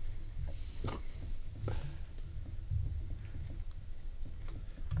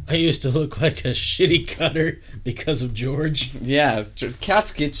 I used to look like a shitty cutter because of George. Yeah,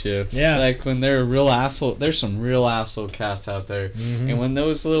 cats get you. Yeah. Like when they're a real asshole. There's some real asshole cats out there, and when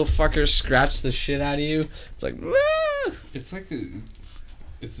those little fuckers scratch the shit out of you, it's like, ah! It's like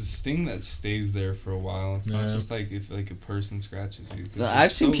it's a sting that stays there for a while. It's not Yeah. just like if like a person scratches you. 'Cause I've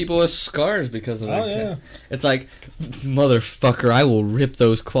it's seen so- people with scars because of Oh, that. yeah. It's like, motherfucker, I will rip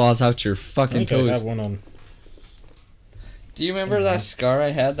those claws out your I fucking think I toes. have one on. Do you remember that scar I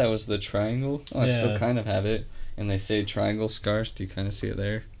had that was the triangle? Oh, I still Yeah. kind of have it. And they say triangle scars. Do you kind of see it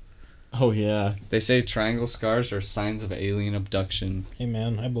there? Oh yeah. They say triangle scars are signs of alien abduction. Hey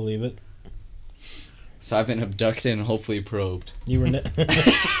man, I believe it. So I've been abducted and hopefully probed. You were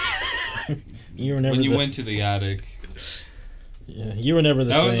you were never When you the, went to the attic, yeah, you were never the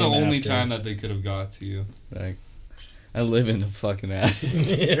that same. was the only after. time that they could have got to you. Like, I live in the fucking attic.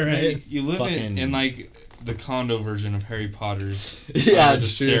 Yeah, right. You live Fucking- in like the condo version of Harry Potter's. Yeah, or the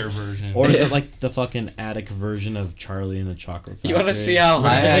it's true. stair version. Or is Yeah. it like the fucking attic version of Charlie and the Chocolate Factory? You want to see how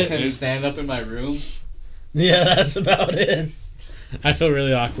high I Right. can It's- stand up in my room? Yeah, that's about it. I feel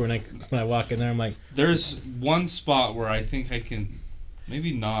really awkward when I walk in there. I'm like, There's one spot where I think I can,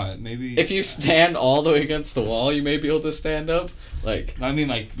 maybe not, maybe. If you stand all the way against the wall, you may be able to stand up. Like, I mean,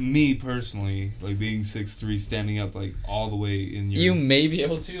 like me personally, like being 6'3", standing up like all the way in your. you may be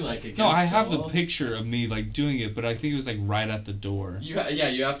able to, like, against No, I have the wall. picture of me like doing it, but I think it was like right at the door. You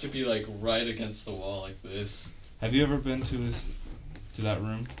have to be, like, right against the wall like this. Have you ever been to that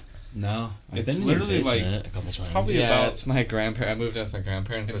room? No, I've It's been literally, in your like, basement a couple times. probably Yeah, about- it's my grandparents. I moved out with my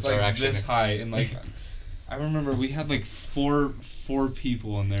grandparents, It's which are like actually this next- high, and like I remember we had like four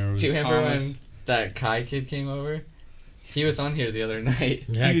people in there. It was Do you remember Thomas. when that Kai kid came over? He was on here the other night.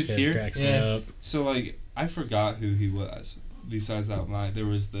 that was kid here? cracks Yeah. me up. So like I forgot who he was. Besides that night, there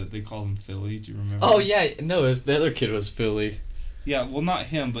was they called him Philly. Do you remember? Oh yeah, no, it was, the other kid was Philly. Yeah, well not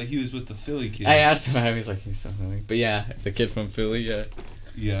him, but he was with the Philly kid. I asked him about him. He's like, he's so annoying. But yeah, the kid from Philly. Yeah.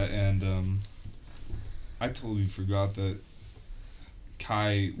 Yeah, and I totally forgot that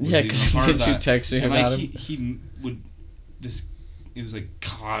Kai was Yeah, even because a part of did you that. text me And about like him? he would this it was like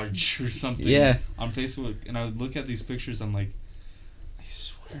Kaj or something Yeah. on Facebook, and I would look at these pictures. I'm like, I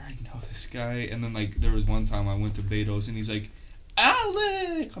swear I know this guy. And then like there was one time I went to Beto's and he's like,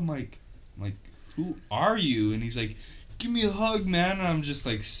 Alec. I'm like, who are you? And he's like, give me a hug, man. And I'm just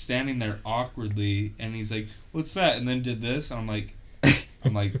like standing there awkwardly, and he's like, what's that? And then did this, and I'm like,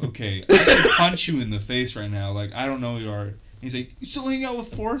 okay, I can punch you in the face right now. Like, I don't know who you are. And he's like, you still hang out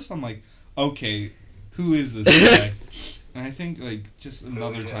with Forrest? I'm like, okay, who is this guy? And I think like just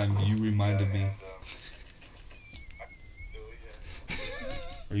another time you reminded me.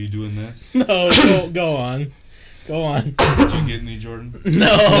 Are you doing this? No, go on. Go on. Did you get me, Jordan?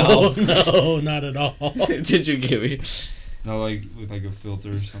 No, not at all. Did you get me? No, like with like a filter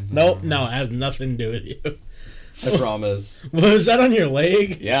or something. Nope, no, it has nothing to do with you. I promise. Was that on your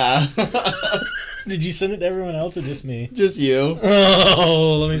leg? Yeah. Did you send it to everyone else or just me? Just you.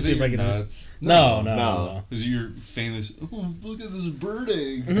 Oh, let me Is see it if I your can. nuts? No. Is it your famous? Oh, look at this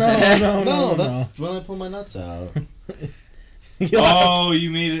birding. No, That's when I pull my nuts out. Oh, you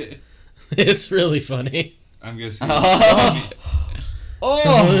made it. It's really funny. I'm guessing. Oh.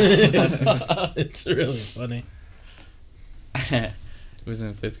 Oh! It's really funny. It was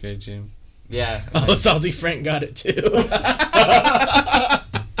in 5th grade gym. Yeah. Oh, Salty Frank got it too.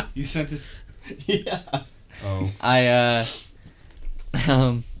 You sent it. Yeah. Oh.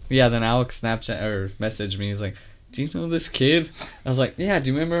 Yeah, then Alex Snapchat or messaged me. He's like, do you know this kid? I was like, yeah,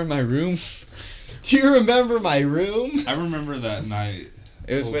 do you remember my room? Do you remember my room? I remember that night.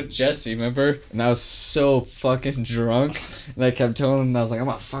 It was with Jesse, remember? And I was so fucking drunk. And I kept telling him, I was like, I'm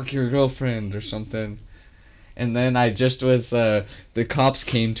gonna fuck your girlfriend or something. And then I just was, the cops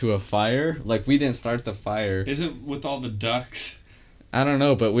came to a fire. Like, we didn't start the fire. Is it with all the ducks? I don't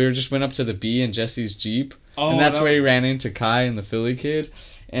know, but we just went up to the B in Jesse's Jeep. Oh, and that's that- where he ran into Kai and the Philly kid.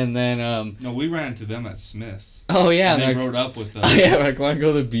 And then, No, we ran into them at Smith's. oh yeah, And they and they're rode up with the. oh yeah, we're like, wanna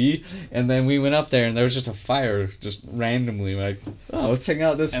go to the B? And then we went up there and there was just a fire, just randomly. We're like, oh, let's hang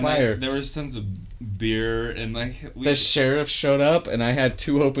out at this And fire. there was tons of beer and like The sheriff showed up and I had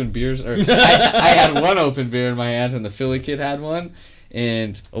 2 open beers, or I had 1 open beer in my hand and the Philly kid had one,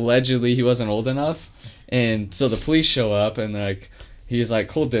 and allegedly he wasn't old enough, and so the police show up and like, he's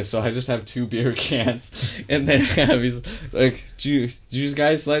like, hold this, so I just have 2 beer cans, and then he's like, did you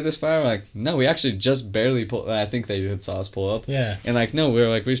guys light this fire? I'm like, no, we actually just barely pulled, I think they had saw us pull up, Yeah. and like, no, we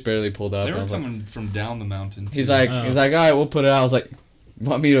just barely pulled up. They And I were was like, coming from down the mountain. he's too. like, Oh. all right, we'll put it out. I was like,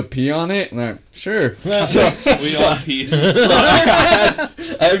 want me to pee on it? And I'm sure. We all pee. So I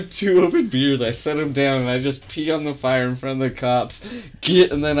have 2 open beers. I set them down and I just pee on the fire in front of the cops.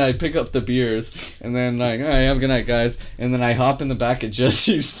 And then I pick up the beers and then like, all right, have a good night, guys. And then I hop in the back of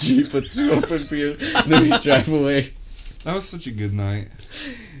Jesse's Jeep with 2 open beers. And then we drive away. That was such a good night.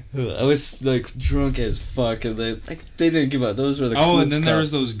 I was like drunk as fuck, and they didn't give up. Those were the Oh, and coolest then there cops.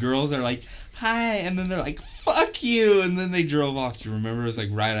 was those girls that are like, hi, and then they're like, fuck you, and then they drove off. Do you remember? It was like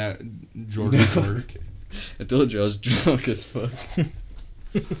right at Jordan's work. I told you I was drunk as fuck.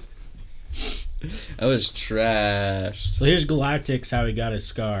 I was trashed. So here's Galactic's how he got his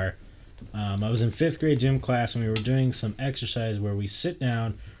scar. I was in 5th grade gym class and we were doing some exercise where we sit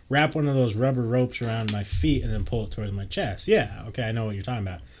down, wrap one of those rubber ropes around my feet, and then pull it towards my chest. Yeah, okay, I know what you're talking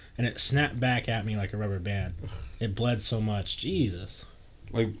about. And it snapped back at me like a rubber band. It bled so much. Jesus.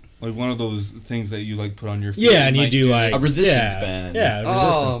 Like one of those things that you like put on your feet. Yeah, and you do like a resistance yeah, band. Yeah, a Oh,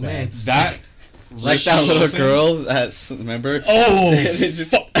 resistance man. band. that. Like that little girl that's, remember? Oh, They just-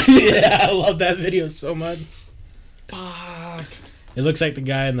 fuck. Yeah, I love that video so much. Fuck. It looks like the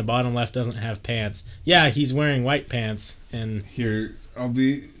guy in the bottom left doesn't have pants. Yeah, he's wearing white pants, and Here,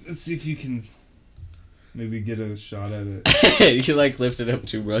 let's see if you can maybe get a shot at it. You like lifted up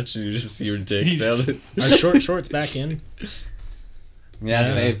too much and you just see your dick He down just- it. are short shorts back in?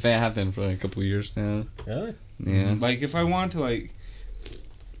 Yeah, Yeah. they have been for like a couple years now. Really? Yeah. Like if I want to like.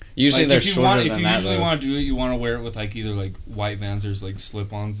 Usually Like, they're if you shorter want, than if you that, usually though. want to do it, you want to wear it with like either like white Vans or like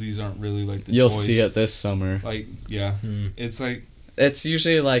slip-ons. These aren't really like the You'll choice. see it this summer. Like yeah, Hmm. it's like It's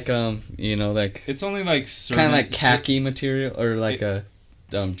usually like like it's only like kind of like khaki material or like a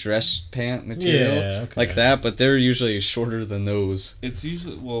dress pant material, Yeah, okay. like that. But they're usually shorter than those. It's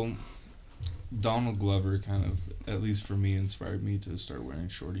usually Donald Glover kind of, at least for me, inspired me to start wearing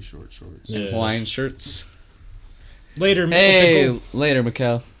short shorts. Yeah. Hawaiian shirts. Later, Mickle Hey, Pickle. later,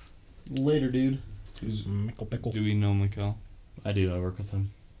 Mikkel. Later, dude. Mickle Pickle. Do we know Mikkel? I do. I work with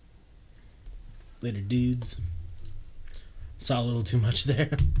him. Later, dudes. Saw a little too much there.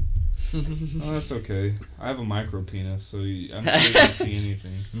 Oh, that's okay. I have a micro penis, so I'm sure you can see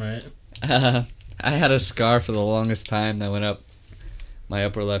anything. Right. I had a scar for the longest time that went up my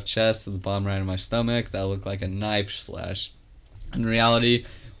upper left chest to the bottom right of my stomach that looked like a knife slash. In reality,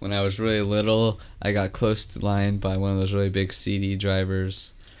 when I was really little, I got close to line by one of those really big CD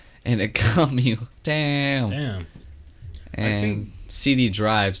drivers, and it got me. Damn. Damn. And think- CD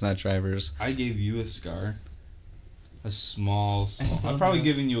drives, not drivers. I gave you a scar. A small. still I've probably have-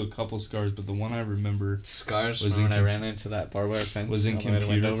 given you a couple scars, but the one I remember Scars Was from when in I com- ran into that barbed wire fence. was in on the way to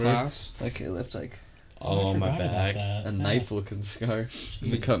computer Wendover. class. Like it left like Oh, I my forgot about back. that. a Yeah. knife-looking scar.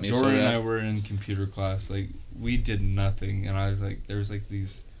 It cut me so Jordan and I bad. were in computer class. Like we did nothing, and I was like, there was like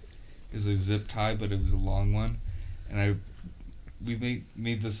these. It was a zip tie, but it was a long one, and we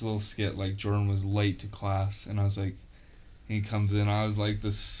made this little skit. Like Jordan was late to class, and I was like, he comes in. I was like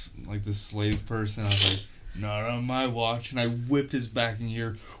this slave person. I was like, not on my watch, and I whipped his back in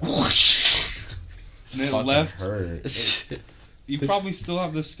here. And it Fucking left. hurt. You probably still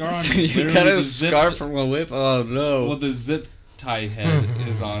have the scar on. So you Literally got a the zip scar t- from a whip? Oh no. Well, the zip tie head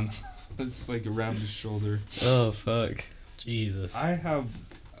is on. It's like around his shoulder. Oh fuck. Jesus. I have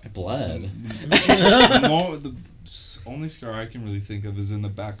I bled. the only scar I can really think of is in the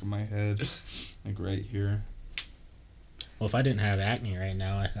back of my head, like right here. Well, if I didn't have acne right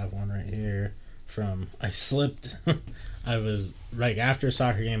now, I have one right here from I slipped. I was like after a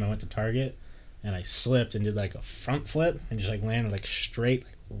soccer game, I went to Target and I slipped and did like a front flip and just like landed like straight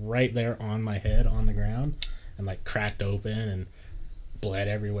like, right there on my head on the ground and like cracked open and bled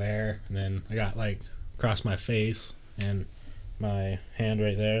everywhere. And then I got like across my face and my hand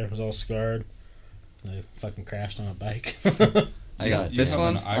right there was all scarred. I fucking crashed on a bike. I got You this have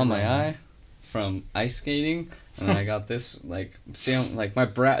one an on my eyebrow. eye from ice skating, and then I got this like like my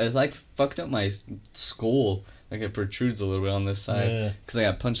it like fucked up my skull. Like it protrudes a little bit on this Yeah. side because I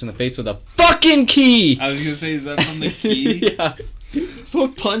got punched in the face with a fucking key. I was gonna say, is that from the key? Yeah.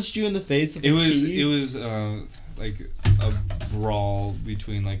 Someone punched you in the face with It a was key? like a brawl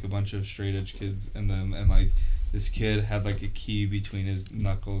between like a bunch of straight edge kids and them, and like this kid had like a key between his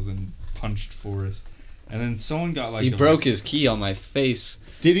knuckles and punched Forrest, and then someone got like He broke his key on my face.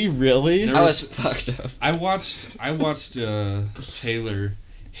 Did he really? There I was- was fucked up. I watched Taylor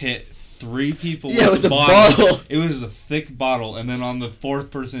hit 3 people Yeah, with with the the bottle. bottle. It was a thick bottle, and then on the 4th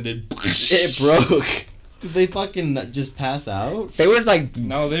person did. It broke. Did they fucking just pass out? They were like,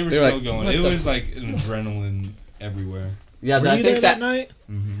 No, they were They're still like, going. what It the was like an adrenaline everywhere. yeah. Were I you think there that that. night?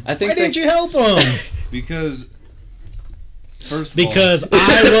 Mm-hmm. I think Why didn't you help him? Because First of all, because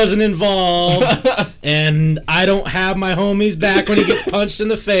I wasn't involved, and I don't have my homie's back when he gets punched in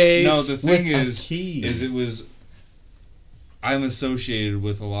the face. no, the thing With a is key. it was. I'm associated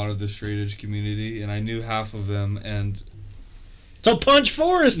with a lot of the straight edge community, and I knew half of them, and So punch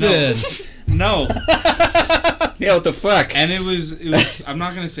Forrest No. then. no, Yeah, what the fuck? and it was. I'm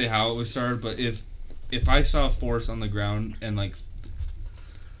not gonna say how it was started, but if I saw Forrest on the ground and like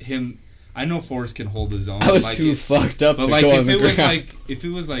him, I know Forrest can hold his own. I was like, too fucked up But to like go on if the it was ground. like if it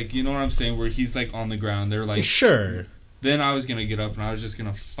was like you know what I'm saying, where he's like on the ground, they're like, Sure. then I was gonna get up and I was just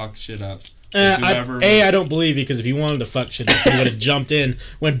gonna fuck shit up. Like, whoever I don't believe you, because if you wanted to fuck shit up, you would have jumped in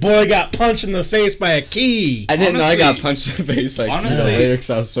when boy got punched in the face by a key. I didn't know I got honestly- punched in the face by honestly- later because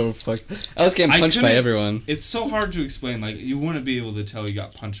I was so fucked. I was getting I punched by couldn't- everyone. It's so hard to explain. Like you wouldn't be able to tell you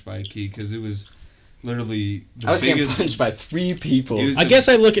got punched by a key because it was literally the I was getting biggest. punched by 3 people. It was I the- guess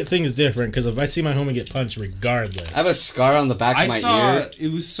I look at things different, because if I see my homie get punched, regardless. I have a scar on the back I of my saw ear.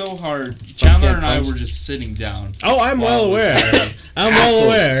 it was so hard. Chandler getting and I punched. were just sitting down. Oh, I'm well Wow, it was aware. bad. I'm well Assholes.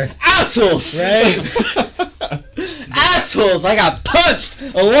 aware. Assholes! Right? Assholes! I got punched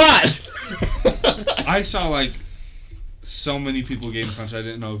a lot! I saw like so many people getting punched. I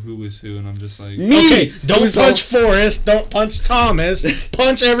didn't know who was who, and I'm just like, Me! Okay, don't Who's punch Forrest. Don't punch Thomas.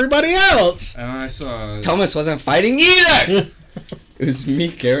 Punch everybody else. and I saw. Thomas wasn't fighting either! It was me,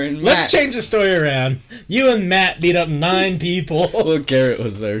 Garrett, and Matt. Let's change the story around. You and Matt beat up 9 people. Well, Garrett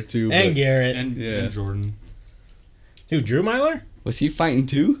was there too. And but- Garrett. Yeah. and Jordan. Who, Drew Myler? Was he fighting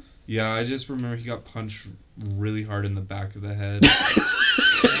too? Yeah, I just remember he got punched really hard in the back of the head.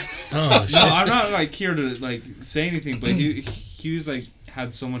 Oh, shit. No, I'm not like here to like say anything, but he was like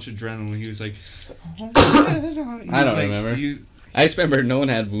had so much adrenaline. He was like, I don't remember. I just remember no one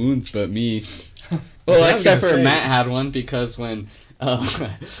had wounds but me. Well, I was except gonna for say- Matt had one because when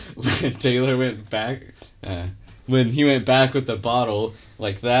when Taylor went back, when he went back with the bottle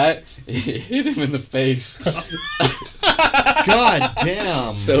like that, it hit him in the face. God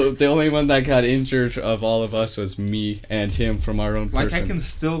damn. So the only one that got injured of all of us was me and him from our own Like person. I can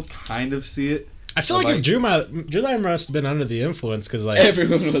still kind of see it. I feel like, Like- if Drew Myler must have been under the influence, because like,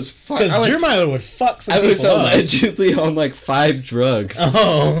 Everyone was fucked. because Drew Myler would fuck some I people was up. allegedly on like 5 drugs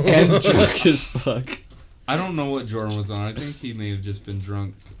Oh. and drunk as fuck. I don't know what Jordan was on. I think he may have just been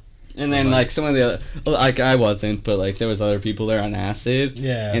drunk. And then like some of the other, like I wasn't, but like there was other people there on acid.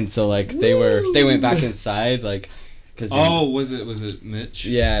 Yeah. And so like they went back inside like, cause Oh, was it Mitch?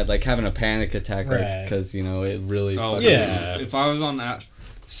 yeah, like having a panic attack, like Right. because you know it really. Oh fucking- yeah. If I was on that,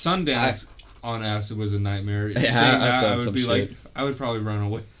 Sundance on acid was a nightmare. Yeah, Saying I've that, done I would some be like, shit. I would probably run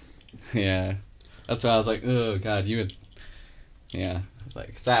away. Yeah, that's why I was like, oh god, you would. Yeah, like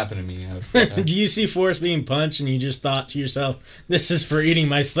if that happened to me, I would. Do you see Forrest being punched and you just thought to yourself, this is for eating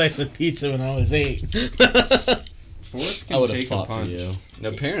my slice of pizza when I was 8? Forrest I can would have take a fought for punch. you.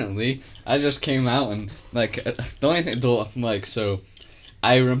 Apparently, I just came out and like the only thing, like so,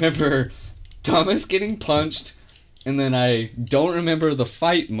 I remember Thomas getting punched, and then I don't remember the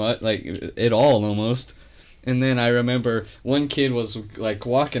fight much, like at all almost. And then I remember one kid was like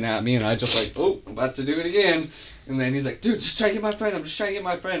walking at me, and I just like, oh, I'm about to do it again. And then he's like, dude, just try to get my friend. I'm just trying to get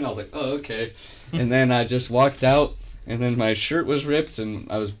my friend. And I was like, oh, okay. And then I just walked out, and then my shirt was ripped,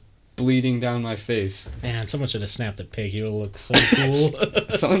 and I was bleeding down my face. Man, someone should have snapped a pic. It would look so cool.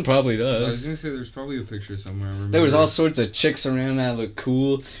 Someone probably I was does. gonna say there's probably a picture somewhere. I remember. There was all sorts of chicks around that looked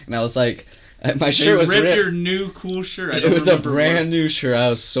cool, and I was like, my They shirt was ripped ripped. your new cool shirt. I It don't was a remember brand new shirt. I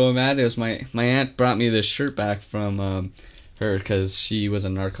was so mad. It was my aunt brought me this shirt back from her because she was a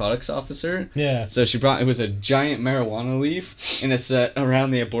narcotics officer. Yeah. So she brought, it was a giant marijuana leaf, and it said around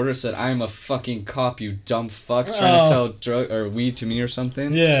the border said, "I am a fucking cop, you dumb fuck, trying to Oh. sell drug or weed to me or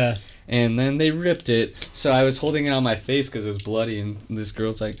something." Yeah. And then they ripped it, so I was holding it on my face because it was bloody, and this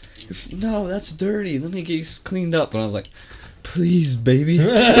girl's like, "No, that's dirty. Let me get you cleaned up." And I was like, "Please, baby."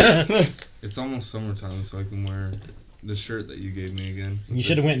 It's almost summertime, so I can wear the shirt that you gave me again. You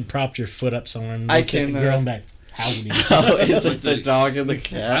should have went and propped your foot up somewhere and I looked at can, the girl and back, howdy. Oh, is it the dog and the I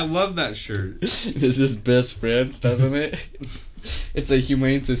cat? love that shirt. This is best friends, doesn't it? It's a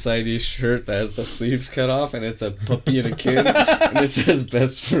Humane Society shirt that has the sleeves cut off, and it's a puppy and a kid, and it says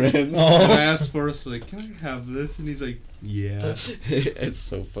best friends. Oh. And I asked Forrest, like, can I have this? And he's like, yeah. It's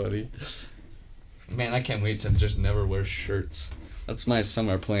so funny. Man, I can't wait to just never wear shirts. That's my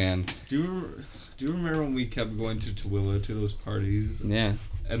summer plan. Do you remember when we kept going to Tooele to those parties? Yeah.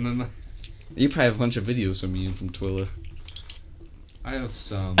 And then You probably have a bunch of videos of me from Twilla. I have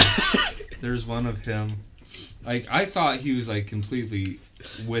some. There's one of him. Like, I thought he was, like, completely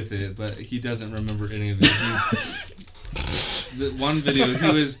with it, but he doesn't remember any of it. The one video,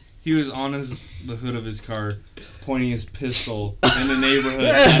 He was on the hood of his car, pointing his pistol in the neighborhood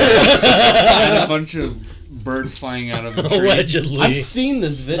at a bunch of birds flying out of a tree. Allegedly. I've seen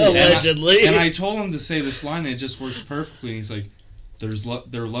this video. Allegedly. And I told him to say this line, and it just works perfectly. And he's like,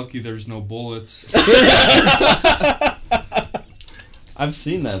 they're lucky there's no bullets. I've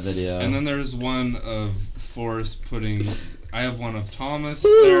seen that video. And then there's one of Forrest I have one of Thomas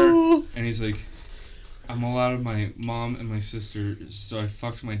there, and he's like, I'm all out of my mom and my sister, so I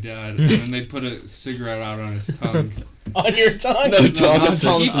fucked my dad. And then they put a cigarette out on his tongue. On your tongue? No, Thomas.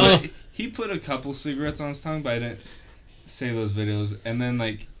 He put a couple cigarettes on his tongue, but I didn't save those videos. And then,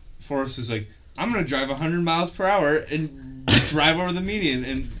 like, Forrest is like, I'm going to drive 100 miles per hour and drive over the median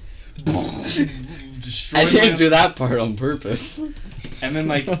and destroy I my... didn't do that part on purpose. And then,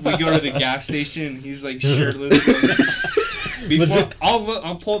 like, we go to the gas station, he's, like, shirtless.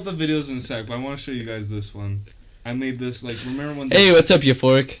 I'll pull up the videos in a sec, but I want to show you guys this one. I made this, like, remember when... Hey, what's up, you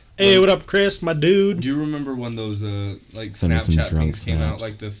fork? Hey, what up, Chris, my dude? Do you remember when those, like, Send me some Snapchat drunk things came out, snaps.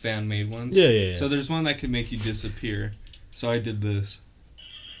 like the fan-made ones? Yeah. So there's one that could make you disappear. So I did this.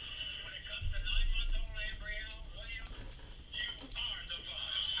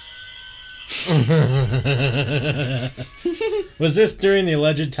 Was this during the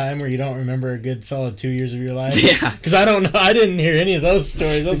alleged time where you don't remember a good solid 2 years of your life? Yeah. Because I don't know. I didn't hear any of those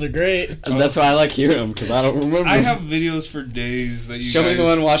stories. Those are great. And that's why I like hearing them, because I don't remember. I have videos for days that you Show guys... me the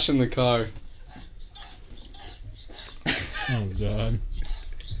one washing the car. Oh, God.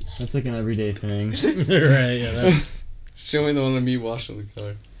 That's like an everyday thing. Right, yeah. That's... Show me the one of me washing the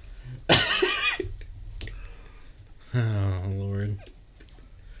car. Oh, Lord.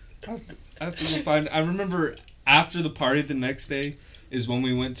 I have to go find... I remember after the party the next day is when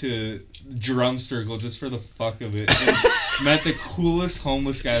we went to Drum Circle just for the fuck of it. And met the coolest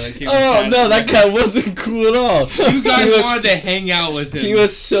homeless guy that came and Oh, sat no, with that me. guy wasn't cool at all. You guys He was- wanted to hang out with him. He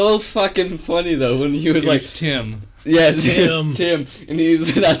was so fucking funny, though, when he was It like... was Tim. Yeah, it Tim. was Tim. And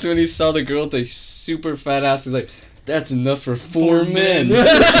that's when he saw the girl with the super fat ass. He's like, that's enough for four men.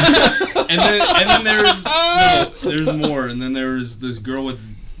 And then there's more. And then there was this girl with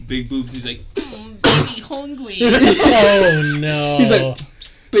big boobs. He's like, baby hungry. Oh, no. He's like,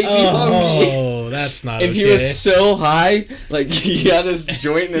 baby hungry. Oh, that's not And okay. he was so high, like he had his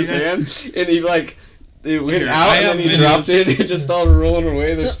joint in his hand, and he like it went Here, out, I and have then he videos. dropped it, and it just started rolling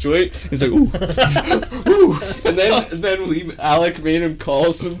away this joint. He's like, ooh, ooh, and then Alec made him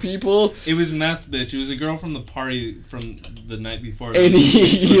call some people, It was meth, bitch. It was a girl from the party from the night before. and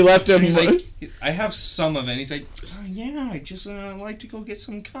he left him. And he's like, I have some of it. And he's like, oh, yeah, I just like to go get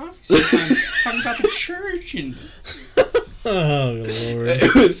some coffee sometimes. Talking about the church and... Oh, Lord.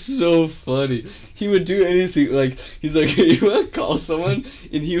 it was so funny. He would do anything. Like he's like, you want to call someone,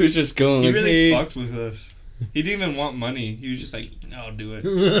 and he was just going. He like, really hey. fucked with us. He didn't even want money. He was just like, no, I'll do it.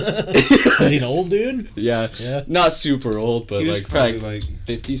 Is he an old dude? Yeah, Yeah. not super old, but He was like probably like,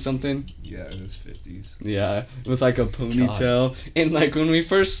 50 something. yeah, in his 50s. Yeah, with like a ponytail. And like when we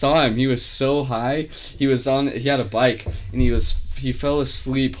first saw him, he was so high. He had a bike, and he fell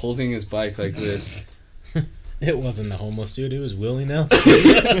asleep holding his bike like this. It wasn't the homeless dude. It was Willie Nelson.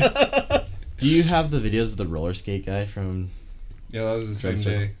 Do you have the videos of the roller skate guy from... Yeah, that was the same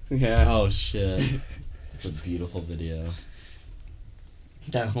Drum day. Yeah. Oh, shit. It's a beautiful video.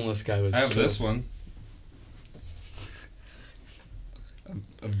 That homeless guy was I have so this one.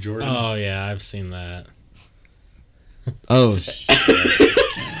 Of Jordan. Oh, yeah. I've seen that. Oh, shit.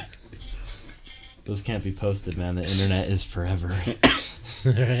 Those can't be posted, man. The internet is forever.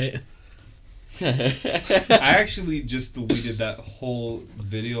 Right? I actually just deleted that whole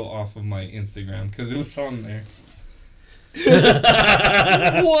video off of my Instagram because it was on there.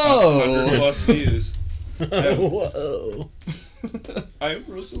 Whoa! 100 plus views. Whoa. I'm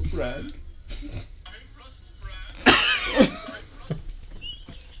Russell Brand.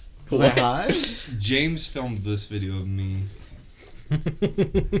 Was I high? James filmed this video of me. This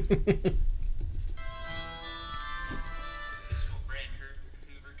is what Brad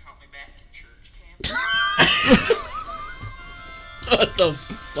Hoover taught me back in church camp. What the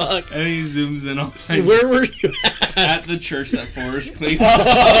fuck? And he zooms in on Where were you at the church that Forrest cleans.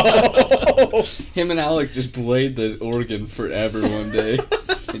 Him and Alec just played the organ forever one day.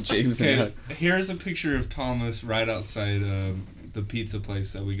 And James and Okay, here's a picture of Thomas right outside the pizza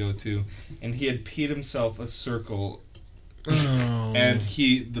place that we go to, and he had peed himself a circle, Oh. and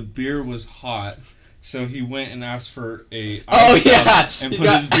the beer was hot, so he went and asked for a Oh, ice yeah! cup and He put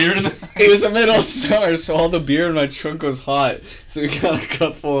his beer in the it was the ice. middle of summer, so all the beer in my trunk was hot. So we got a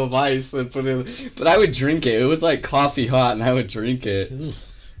cup full of ice and put it in. But I would drink it. It was like coffee hot, and I would drink it.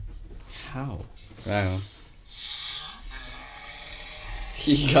 How? I don't know.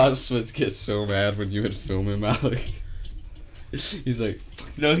 He would get so mad when you would film him, Alec. He's like,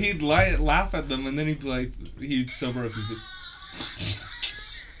 No, he'd laugh at them, and then he'd be like, he'd sober up.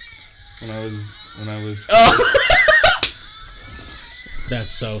 When I was. oh.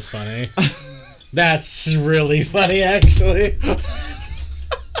 That's so funny. That's really funny, actually.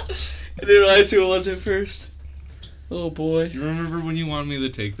 I didn't realize who it was at first. Oh boy. Do you remember when you wanted me to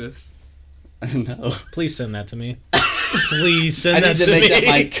take this? No. Please send that to me. Please I send need that to to make me. that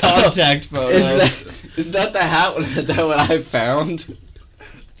my contact photo. Is that the hat that what I found?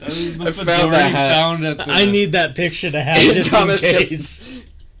 That was the I fedora found that he hat. found at the. I need that picture to have And just Thomas in kept- case.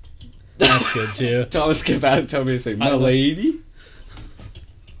 That's good too. Thomas kept out and telling me to say, my lady.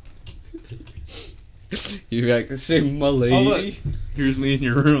 You like to say, my Oh, look. lady? Here's me in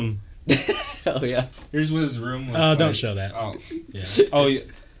your room. Hell yeah. Here's what his room was. Oh, don't like. show that. Oh, Yeah. oh yeah.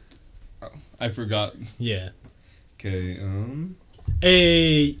 Oh, I forgot. Yeah. Okay.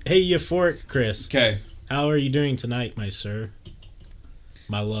 Hey, euphoric Chris. Okay. How are you doing tonight, my sir?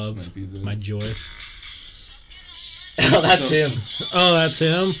 My love, might be the- my joy. Oh, that's So- him. Oh, that's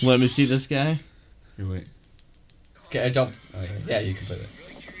him. Let me see this guy. Here, wait. Okay, I don't. Oh, yeah, you can put it.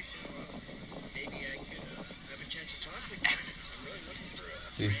 Maybe I could have a chance to talk with you. I'm really looking for a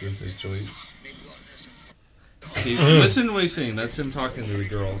See, this is Joy. maybe go out and have some. See, listen to what he's saying. That's him talking to the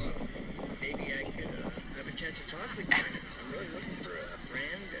girls. Maybe I could have a chance to talk with you. I'm really looking for a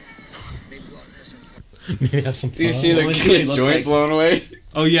friend and maybe go out and have some. Maybe have some fun. Do you see the Only thing he kid's looks joint like- blown away?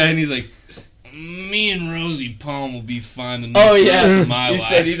 Oh yeah, and he's like, me and Rosie Palm will be fine. The Oh next yeah, rest of my he life.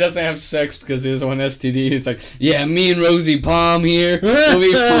 said he doesn't have sex because he has one STD. He's like, yeah, me and Rosie Palm here, we'll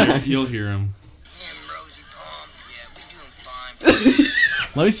be fine. You'll hear him. Me and Rosie Palm, yeah, we doing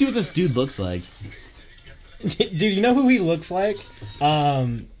fine. Let me see what this dude looks like. Dude, you know who he looks like?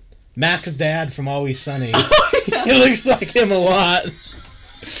 Mac's dad from Always Sunny. He looks like him a lot.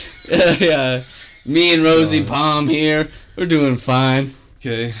 Yeah, me and Rosie Palm here, we're doing fine.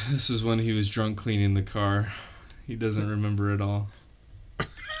 Okay, this is when he was drunk cleaning the car. He doesn't remember it all.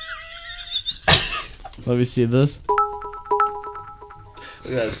 Let me see this. Look at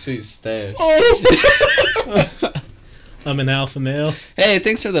that sweet stash. I'm an alpha male. Hey,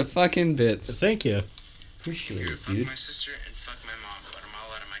 thanks for the fucking bits. Thank you. Appreciate it, Fuck dude. my sister and fuck my mom, but I'm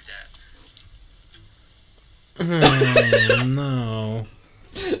all out of my dad. Oh, no.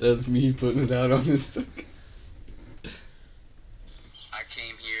 That's me putting it out on this stuff. I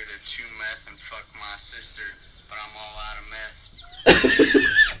came here to chew meth and fuck my sister, but I'm all out of meth.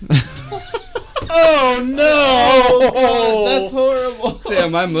 Oh, no. That's horrible.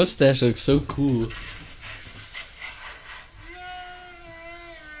 Damn, my mustache looks so cool.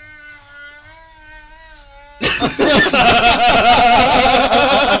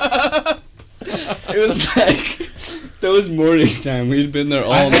 It was like that was morning time. We'd been there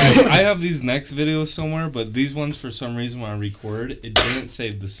all night. I have these next videos somewhere, but these ones for some reason when I record, it didn't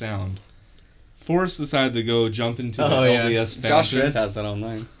save the sound. Forrest decided to go jump into the LDS fountain. Josh Red has that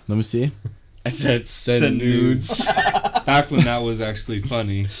online. Let me see. I said send Send nudes. Back when that was actually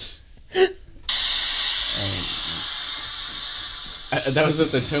funny. That was at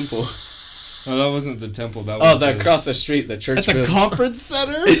the temple. No, that wasn't the temple. That Oh, was the across the street, the church. That's a building. conference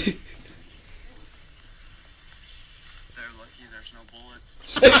center? They're lucky there's no bullets.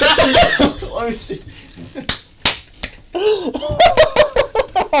 Let me see.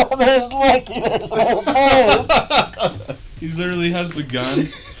 He literally has the gun.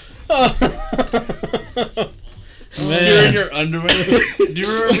 You're Man. in your underwear. Do you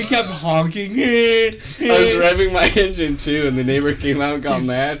remember we kept honking? I was revving my engine too, and the neighbor came out and got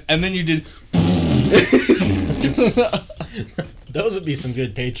mad. And then you did. Those would be some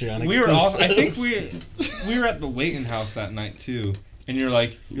good Patreon We were all. I think exclusives. we were at the Layton house that night too. And you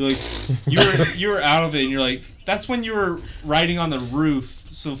were out of it, and you're like, that's when you were riding on the roof.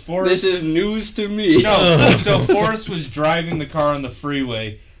 So Forrest. This is news to me. No, so Forrest was driving the car on the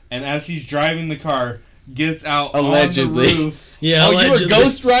freeway, and as he's driving the car, gets out Allegedly. on the roof. Yeah, Oh, you were allegedly.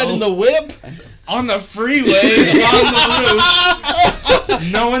 ghost riding the whip? On the freeway, on the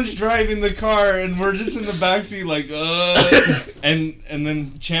roof. No one's driving the car, and we're just in the backseat like, and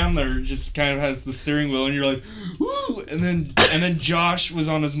then Chandler just kind of has the steering wheel, and you're like, woo, and then Josh was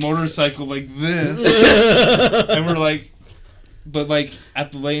on his motorcycle like this, and we're like, but like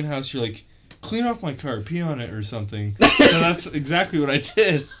at the Lane house, you're like, clean off my car, pee on it or something. So that's exactly what I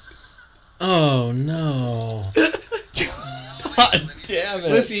did. Oh, no. God damn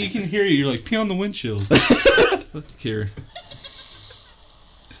it. Listen, you can hear you. You're like, pee on the windshield. Here.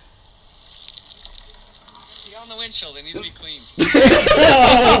 Pee on the windshield, it needs to be cleaned.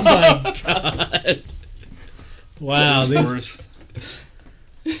 Oh, my God. Wow. That was These, Forrest.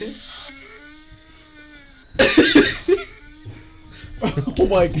 Oh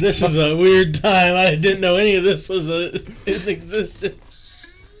my god. This is a weird time. I didn't know any of this was in existence.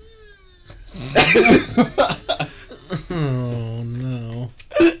 Oh no.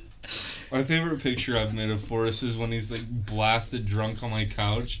 My favorite picture I've made of Forrest is when he's like blasted drunk on my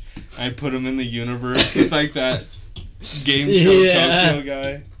couch. I put him in the universe with like that game show Yeah.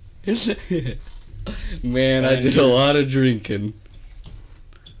 Tokyo guy. Man, I did a lot of drinking.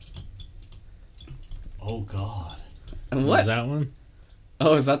 Oh god. And What what? was that one?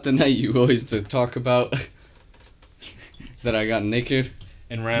 Oh, is that the night you always talk about? That I got naked?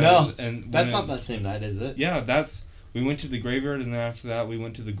 And ran No, and That's went not that same night, is it? Yeah, we went to the graveyard, and then after that we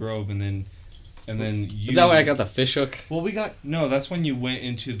went to the Grove, and then you. Is that why I got the fish hook? Well, we got. No, that's when you went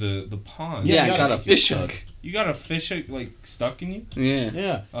into the pond. Yeah, Yeah, you I got a fish hook. You got a fish hook like stuck in you. Yeah.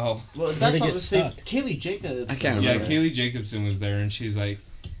 Yeah. Oh. Well, Where'd that's it not get the same. stuck? Kaylee Jacobs. I can't Yeah, remember. Kaylee Jacobson was there, and she's like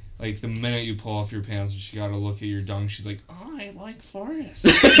the minute you pull off your pants and she got to look at your dong, she's like, oh, I like Forrest.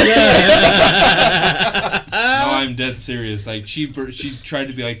 No, I'm dead serious. Like she tried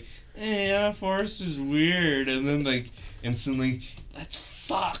to be like, yeah, Forrest is weird, and then like instantly, let's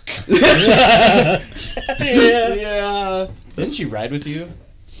fuck. Yeah. Didn't she ride with you?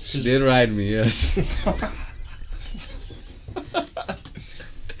 She did ride me, yes.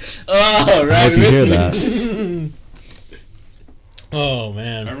 Oh, ride with me. Oh I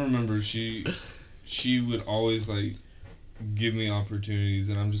man. remember she would always like give me opportunities,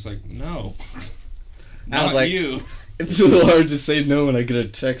 and I'm just like, no. I was Not like- you. It's a little hard to say no when I get a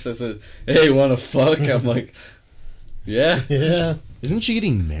text that says, hey, wanna fuck? I'm like, yeah. Yeah. Isn't she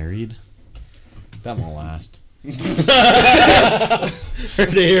getting married? That won't last. Heard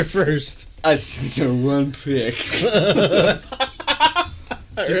it here first. I sent her one pic.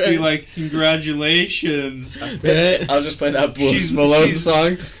 Just be like, congratulations. Right? I'll just play that She's- Post Malone she's-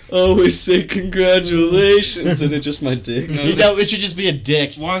 song. Always say congratulations, and it's just my dick. No, It should just be a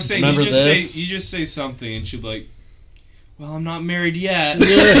dick. Well, I'm saying Remember you just this? say something, and she'll be like, well, I'm not married yet.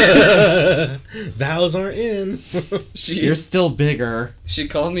 Vows aren't in. You're still bigger. She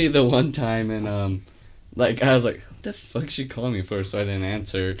called me the one time, and like I was like, what the fuck she called me for? So I didn't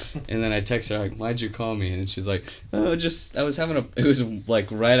answer, and then I text her like, why'd you call me? And she's like, oh, just I was having a. It was like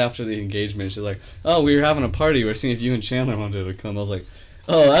right after the engagement. She's like, oh, we were having a party. We're seeing if you and Chandler wanted to come. I was like,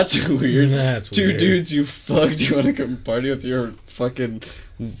 oh, that's weird. That's Two weird. dudes you fucked. You want to come party with your fucking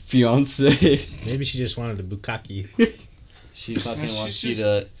fiance? Maybe she just wanted a bukkake. She fucking She's wants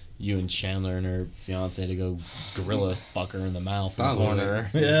just- you and Chandler and her fiance to go gorilla fuck her in the mouth in the Probably. corner.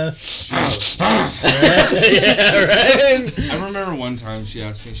 Yeah. Yeah, right. I remember one time she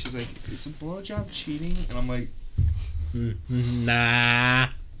asked me, she's like, is a blowjob cheating? And I'm like, Nah.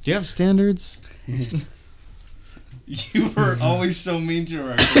 Do you have standards? you were always so mean to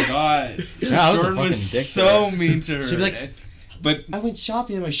her. I forgot. Yeah, I was a Jordan fucking was dick to so mean to her. She'd be like- but I went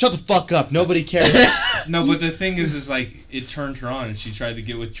shopping. I'm like, shut the fuck up. Nobody cares. no, but the thing is like, it turned her on, and she tried to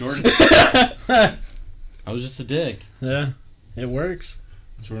get with Jordan. I was just a dick. Yeah. It works.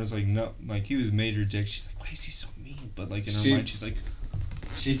 Jordan's like, no, like he was major dick. She's like, why is he so mean? But like in her She- mind, she's like,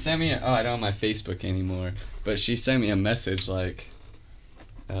 She sent me. I don't have my Facebook anymore, but she sent me a message like,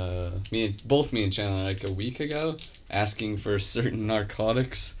 both me and Chandler like a week ago, asking for certain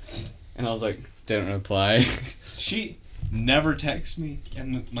narcotics, and I was like, didn't reply. she never texts me,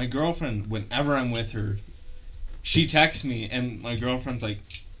 and my girlfriend, whenever I'm with her, she texts me, and my girlfriend's like,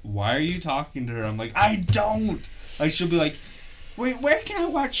 why are you talking to her? I'm like, I don't. Like she'll be like, wait, where can I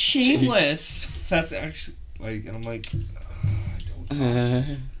watch Shameless? That's actually like, and I'm like, I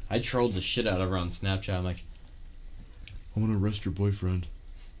don't. I trolled the shit out of her on Snapchat. I'm like, I'm gonna arrest your boyfriend.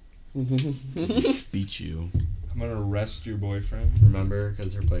 'Cause he beat you. I'm gonna arrest your boyfriend. Remember?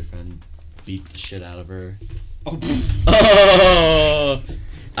 Because her boyfriend beat the shit out of her. Oh, Oh,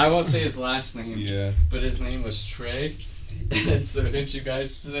 I won't say his last name, yeah. but his name was Trey. And so didn't you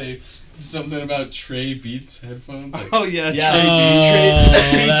guys say something about Trey Beats headphones? Like, Oh yeah. Yeah. Oh,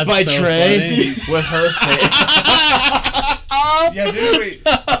 Beats that's by so Trey funny. with her face. Yeah, do you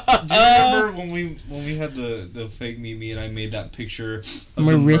remember when we had the fake me and I made that picture of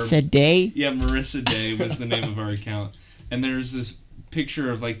the Day. Yeah, Marissa Day was the name of our account. And there's this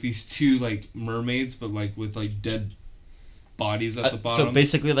picture of like these two like mermaids but like with like dead bodies at the bottom. So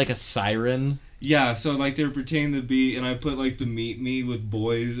basically like a siren. Yeah, so like they were pretending to be, and I put like the meet me with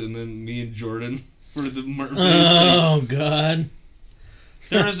boys and then me and Jordan for the mermaids. Oh God.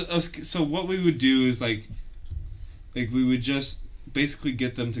 There was so what we would do is like we would just basically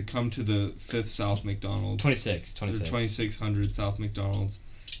get them to come to the 5th South McDonald's. 26. Or 2600 South McDonald's,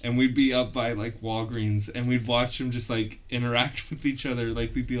 and we'd be up by like Walgreens, and we'd watch them just like interact with each other.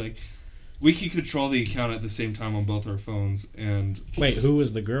 Like we'd be like, we could control the account at the same time on both our phones, and Wait, who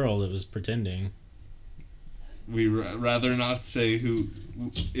was the girl that was pretending? we rather not say who.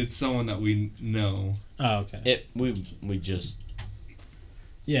 It's someone that we know. Oh, okay. We just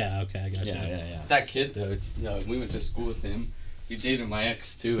Yeah, okay, I got you. yeah. That kid though, we went to school with him. He dated my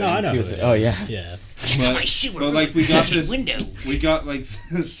ex too. No, and I know he was who like, it oh is. yeah. Yeah. But like we got this, Windows. we got like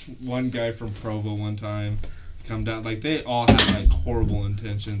this one guy from Provo one time come down. Like they all had like horrible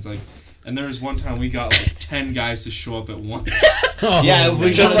intentions. Like, and there was one time we got like 10 guys to show up at once Oh, Yeah, we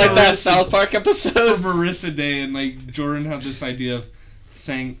man. Just got like that Marissa- South Park for episode. Marissa Day, and like Jordan had this idea of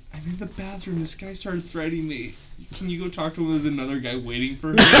saying, "I'm in the bathroom. This guy started threatening me. Can you go talk to him?" There's another guy waiting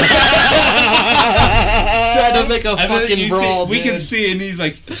for him. Trying to make a And then fucking you brawl, see, we can dude. see, and he's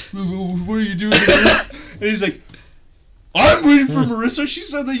like, "What are you doing?" And he's like, "I'm waiting for Marissa. She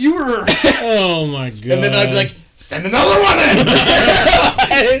said that you were." Oh my god. And then I'd be like, send another one in!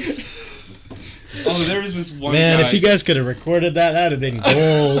 Oh, there was this one man, guy. if you guys could have recorded that, that'd have been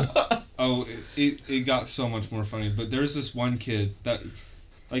gold. Oh, it got so much more funny. But there's this one kid that,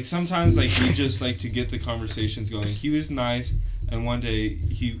 like, sometimes like we just like to get the conversations going. He was nice, and one day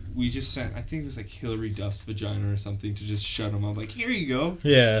we just sent, I think it was like Hillary Duff's vagina or something, to just shut him up. Like, here you go.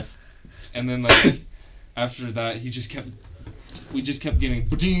 Yeah. And then like after that, we just kept getting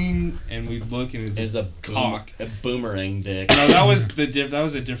ding, and we look and It's it's a cock. a boomerang dick. No, that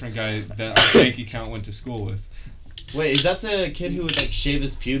was a different guy that our fake account went to school with. Wait, is that the kid who would like shave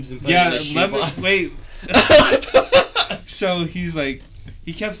his pubes and put Yeah, it in a sheep let me, on? wait. So he's like,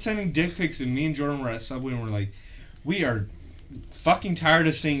 he kept sending dick pics, and me and Jordan were at Subway, and we're like, we are fucking tired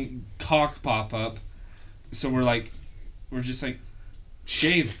of seeing cock pop up. So we're just like,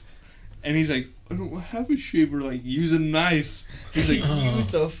 shave. And he's like, I don't have a shaver. Like, use a knife. He's like, Use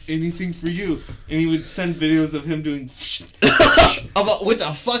the anything for you. And he would send videos of him doing. with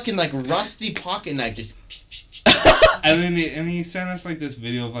a fucking like rusty pocket knife, just. And then he sent us like this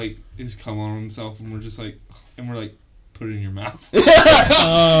video of like his cum on himself, and we're just like, put it in your mouth.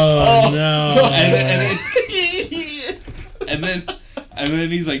 Oh, no. And then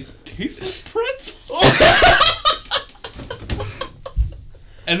he's like, tastes like pretzels.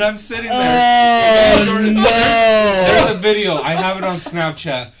 And I'm sitting there. Oh, Jordan, no. there's a video. I have it on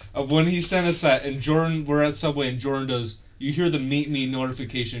Snapchat of when he sent us that, and Jordan, we're at Subway, and Jordan does. You hear the meet me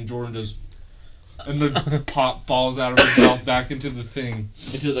notification. Jordan does, and the pop falls out of his mouth back into the thing.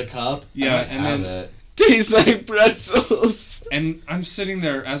 Into the cup. Yeah, I and have then. it. Tastes like pretzels. And I'm sitting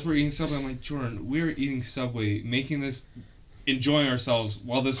there as we're eating Subway. I'm like, Jordan, we're eating Subway, making this, enjoying ourselves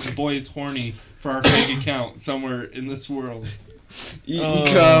while this boy is horny for our fake account somewhere in this world. Eating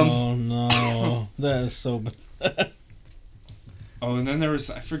cum. Oh, no. That is so bad. Oh, and then there was,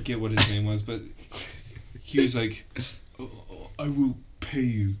 I forget what his name was, but he was like, I will pay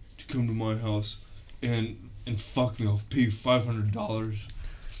you to come to my house and fuck me. I'll pay you $500.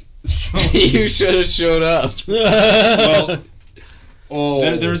 So, You should have showed up. well, Oh.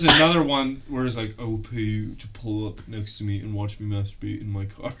 there's another one where it's like, I will pay you to pull up next to me and watch me masturbate in my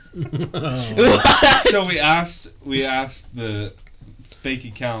car. So we asked the fake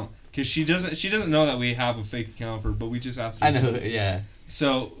account, because she doesn't know that we have a fake account for her, but we just asked her. I know, yeah.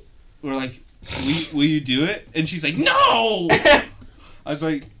 So we're like, will you do it? And she's like, no. I was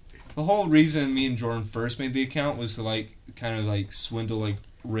like, the whole reason me and Jordan first made the account was to like kind of like swindle like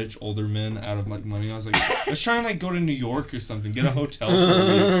rich older men out of like money. I was like, let's try and like go to New York or something, get a hotel for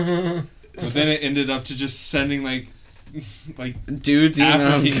a week. But then it ended up to just sending like Dudes eating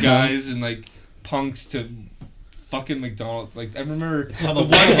African cum. guys and like punks to fucking McDonald's. Like I remember Have the a one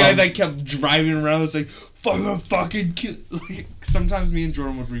bum. guy that kept driving around was like, fucking kill. Like sometimes me and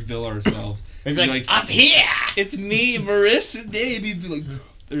Jordan would reveal ourselves. Maybe Be like, up here. it's me, Marissa Day. And he'd be like,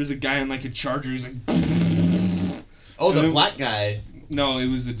 there's a guy in like a Charger. He's like, Oh, And the then- black guy. no, it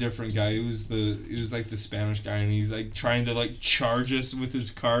was the different guy. It was like the Spanish guy, and he's like trying to like charge us with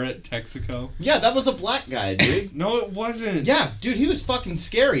his car at Texaco. Yeah, that was a black guy, dude. No, it wasn't. Yeah, dude, he was fucking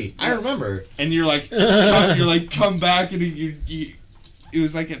scary. I remember. And you're like, come back, and you it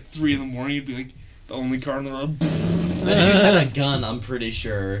was like at 3 a.m. You'd be like, the only car on the road. That dude had a gun, I'm pretty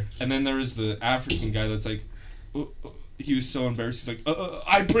sure. And then there was the African guy that's like, he was so embarrassed. He's like,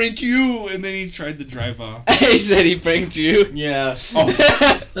 I prank you, and then he tried to drive off. He said he pranked you. Yeah.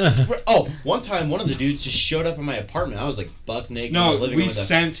 Oh, one time one of the dudes just showed up in my apartment. I was like buck naked. No, living we with a-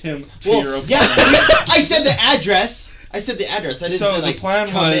 sent him to Well, your apartment. yeah, I said the address. I didn't So say like the plan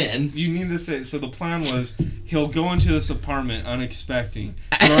come was, in. you need to say, so the plan was, he'll go into this apartment unexpecting,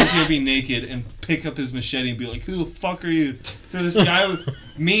 Jordan's gonna be naked, and pick up his machete and be like, who the fuck are you? So this guy,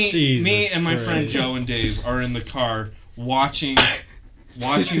 me Jesus and my friend Christ. Joe and Dave are in the car watching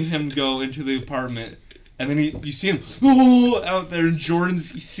watching him go into the apartment, and then you see him out there, and you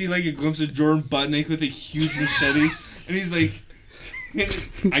see like a glimpse of Jordan butt naked with a huge machete, and he's like,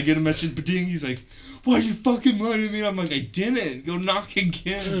 I get a message, ba-ding, he's like, why you fucking lying to me? I'm like, I didn't. Go knock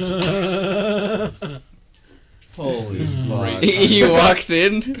again. Holy fuck. He walked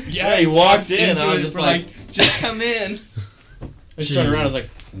in. Yeah, he walked in. Into I was it, just we're like, just come in. I just turned around. I was like,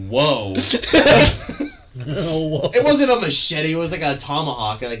 whoa. Whoa. It wasn't a machete. It was like a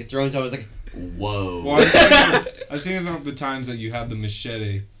tomahawk. Like throwing. I was like, whoa. Well, I was thinking about the times that you had the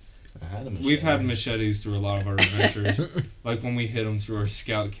machete. I had a machete. We've had machetes through a lot of our adventures. Like when we hit them through our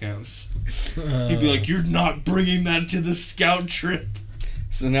scout camps. He'd be like, you're not bringing that to the scout trip.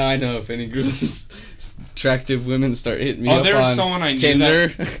 So now I know if any girls, attractive women start hitting me Oh, up there was on someone I knew Tinder,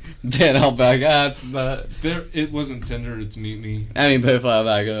 then I'll be like, it's not. It wasn't Tinder, it's Meet Me. I mean, but if I'm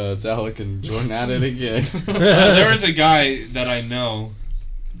like, it's Alec and Jordan at it again. There was a guy that I know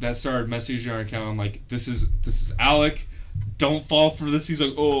that started messaging our account. I'm like, this is Alec. Don't fall for this. He's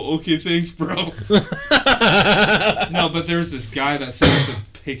like, oh, okay, thanks, bro. No, but there's this guy that sent us a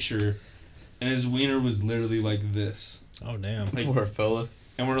picture, and his wiener was literally like this. Oh damn. Like, Poor fella.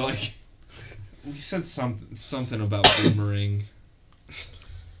 and we're like, we said something about boomerang.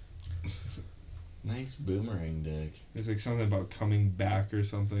 Nice boomerang dick. It's like something about coming back or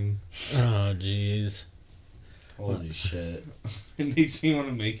something. Oh jeez. Holy shit. It makes me want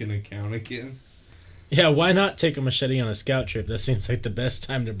to make an account again. Yeah, why not take a machete on a scout trip? That seems like the best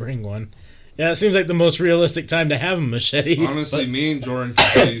time to bring one. Yeah, it seems like the most realistic time to have a machete. Honestly, me and Jordan can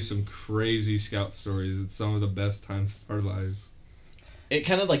tell you some crazy scout stories. It's some of the best times of our lives. It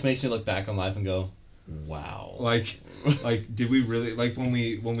kind of like makes me look back on life and go, wow. Like, did we really, like, when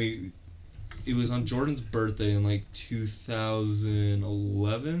we, it was on Jordan's birthday in, like,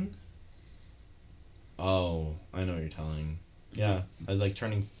 2011? Oh, I know what you're telling. Yeah, I was like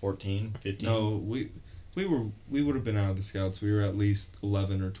turning 14, 15. No, we would have been out of the scouts. We were at least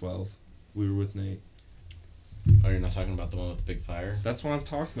 11 or 12. We were with Nate. Oh, you're not talking about the one with the big fire? That's what I'm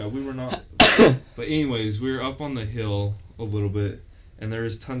talking about. We were not. But anyways, we were up on the hill a little bit, and there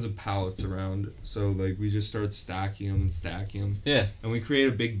was tons of pallets around. So, like, we just started stacking them. Yeah. And we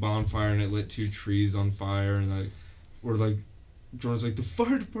created a big bonfire, and it lit 2 trees on fire, and, like, we're like, Jordan's like, the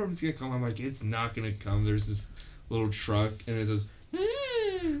fire department's gonna come. I'm like, it's not gonna come. There's this little truck, and it says,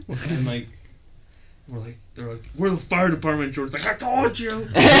 and, like, they're like, we're the fire department. Jordan's like, I told you.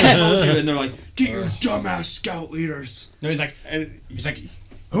 And they're like, get your dumbass scout leaders. No, he's like, And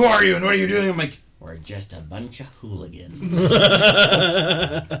who are you and what are you doing? I'm like, we're just a bunch of hooligans.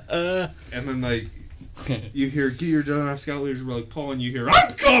 and then, like, you hear, get your dumbass scout leaders. We're like, Paul, and you hear,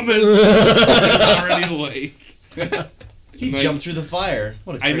 I'm coming. He's already awake. He Like, jumped through the fire.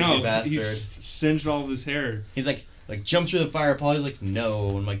 What a I crazy know. bastard. He singed all of his hair. He's like jump through the fire. Paul's like, no.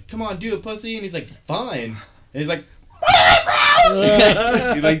 And I'm like, come on, do it, pussy. And he's like, fine. And he's like,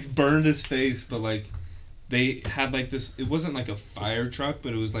 He, like, burned his face, but, like, they had, like, this, it wasn't like a fire truck,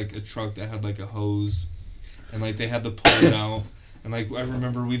 but it was like a truck that had, like, a hose, and, like, they had to pull it out. And, like, I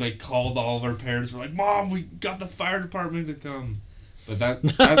remember we, like, called all of our parents. We're like, Mom, we got the fire department to come. But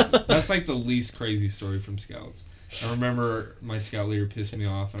that's like the least crazy story from Scouts. I remember my scout leader pissed me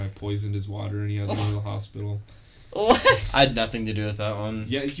off, and I poisoned his water, and he had to go to the hospital. What? I had nothing to do with that one.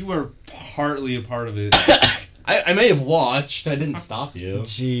 Yeah, you were partly a part of it. I may have watched. I didn't stop you.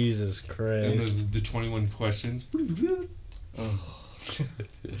 Jesus And Christ. the 21 questions.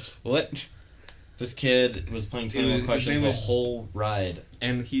 What? This kid was playing 21 His questions name the was- whole ride.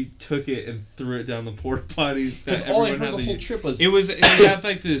 And he took it and threw it down the porta potty. Because all I heard the whole trip was... It was at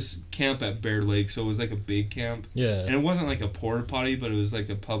like this camp at Bear Lake, so it was like a big camp. Yeah. And it wasn't like a porta potty, but it was like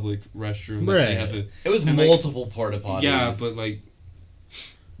a public restroom. That they had Right. to, It was and, like, multiple porta potties. yeah, but like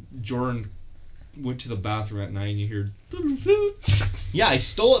Jordan went to the bathroom at night and you hear. Yeah, I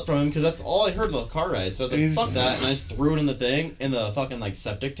stole it from him because that's all I heard of the car ride. So I was like, He's- fuck that. And I just threw it in the thing, in the fucking like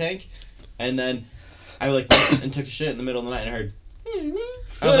septic tank. And then I like and took a shit in the middle of the night and I heard...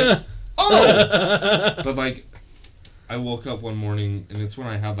 I was like, oh! But like, I woke up one morning and it's when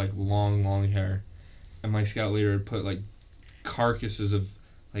I had like long hair, and my scout leader had put like carcasses of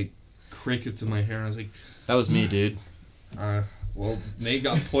like crickets in my hair. And I was like, That was me, dude. well, Nate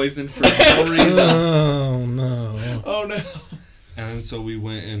got poisoned for no reason. Oh no. Oh no. And then so we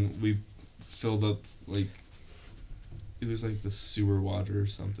went and we filled up like, it was like the sewer water or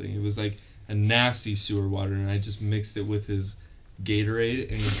something. It was like a nasty sewer water, and I just mixed it with his Gatorade,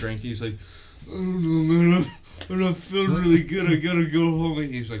 and he drank it. He's like, I don't know, man, I'm not feeling really good. I gotta go home. And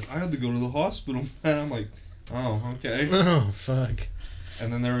he's like, I had to go to the hospital, man. I'm like, oh, okay. Oh fuck.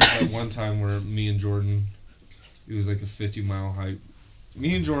 And then there was that one time where me and Jordan, it was like a 50-mile hike,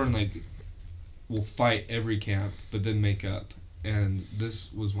 me and Jordan like will fight every camp, but then make up. And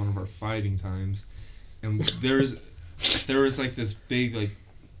this was one of our fighting times. And there was like this big like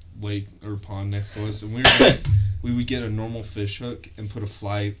lake or pond next to us, and we would get a normal fish hook and put a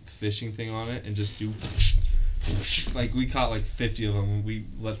fly fishing thing on it and just do like we caught like 50 of them and we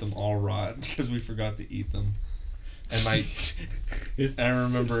let them all rot because we forgot to eat them. And like and I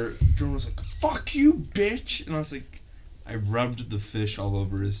remember Jordan was like, "Fuck you, bitch," and I was like, I rubbed the fish all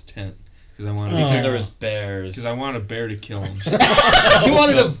over his tent because I wanted Because there was bears. because I wanted a bear to kill him. You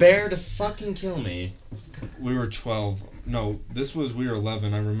wanted a bear to fucking kill me. We were 12. No, we were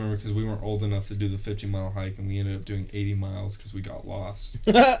 11. I remember because we weren't old enough to do the 50-mile hike, and we ended up doing 80 miles because we got lost.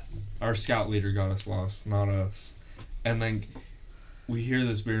 Our scout leader got us lost, not us. And then we hear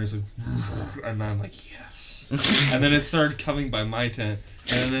this bear, and it's like, and I'm like, yes. And then it started coming by my tent.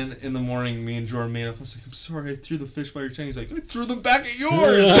 And then in the morning, me and Jordan made up. I was like, I'm sorry, I threw the fish by your tent. He's like, I threw them back at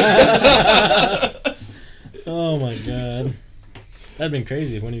yours. Oh my god. That'd been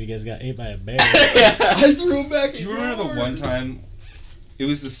crazy if one of you guys got ate by a bear. I threw him back at Do you remember yours. the one time? It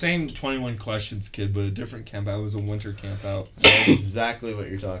was the same 21 Questions kid, but a different camp out. It was a winter camp out. That's exactly what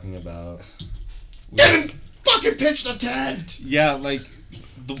you're talking about. Didn't fucking pitch the tent! Yeah, like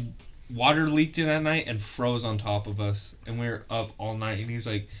the water leaked in at night and froze on top of us, and we were up all night.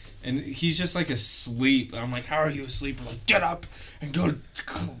 And he's just like asleep. I'm like, "How are you asleep?" We're like, "Get up and go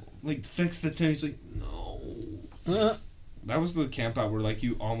like fix the tent." He's like, "No." That was the camp out where like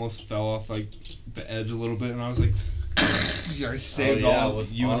you almost fell off like the edge a little bit, and I was like, I saved all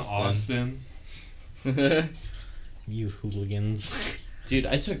with you Austin. and Austin. You hooligans. Dude,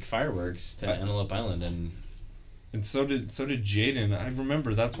 I took fireworks to Antelope Island And so did Jaden. I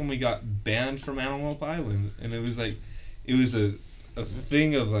remember that's when we got banned from Antelope Island, and it was a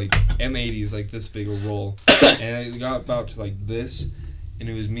thing of like M80s like this big a roll, and it got about to like this, and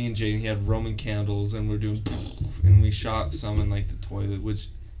it was me and Jaden. He had Roman candles, and we're doing, and we shot some in like the toilet, which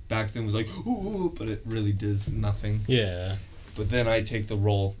back then was like ooh, but it really does nothing. Yeah. But then I take the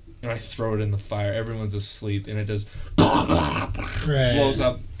roll and I throw it in the fire. Everyone's asleep, and it does Right. blows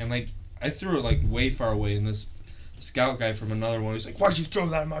up, and like I threw it like way far away, and this scout guy from another one, he's like, "Why'd you throw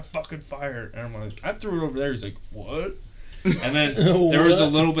that in my fucking fire?" And I'm like, "I threw it over there." He's like, "What?" And then there was a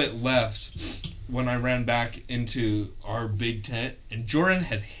little bit left when I ran back into our big tent, and Jordan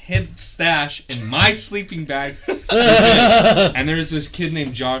had hid stash in my sleeping bag. And there was this kid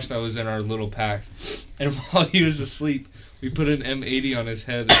named Josh that was in our little pack, and while he was asleep, we put an M80 on his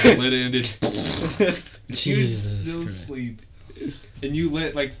head and lit it, and he was Jesus still Christ. asleep. And you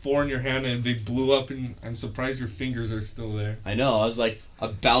lit like 4 in your hand, and they blew up, and I'm surprised your fingers are still there. I know, I was like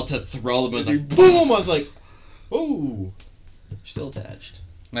about to throw them, I was like, boom! I was like, ooh. Still attached.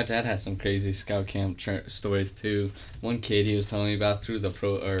 My dad has some crazy scout camp stories too. One kid he was telling me about threw one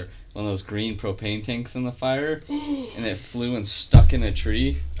of those green propane tanks in the fire, and it flew and stuck in a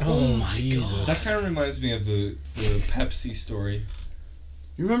tree. Oh my god. That kind of reminds me of the Pepsi story.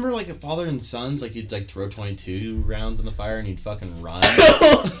 You remember like a father and sons, like you'd like throw 22 rounds in the fire and you'd fucking run?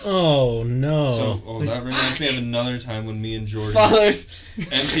 Oh no. So, that reminds me of another time when me and Jordan Father,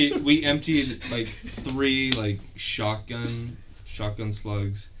 we emptied like 3 like shotgun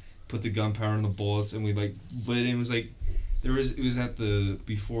slugs, put the gunpowder in the bullets, and we like lit it. It was like it was at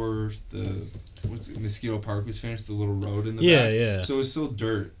before the Mosquito Park was finished, the little road in the back. Yeah. So it was still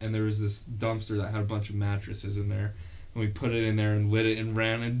dirt, and there was this dumpster that had a bunch of mattresses in there, and we put it in there and lit it and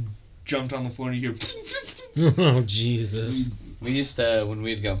ran and jumped on the floor, and you hear Oh Jesus. we used to, when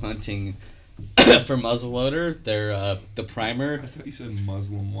we'd go hunting for muzzleloader, the primer. I thought you said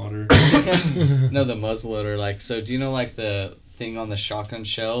Muslim water. No, the muzzleloader. Like, so do you know like the thing on the shotgun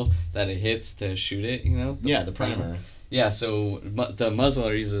shell that it hits to shoot it? You know? Yeah, the primer. Yeah. So the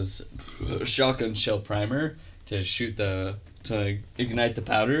muzzleloader uses shotgun shell primer to to ignite the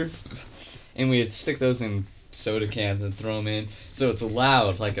powder, and we'd stick those in soda cans and throw them in, so it's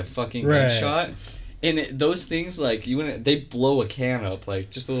loud like a fucking Right. gunshot. And those things, like, they blow a can up, like,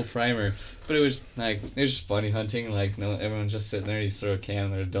 just a little primer. But it was just funny hunting, like, no, everyone's just sitting there, you throw a can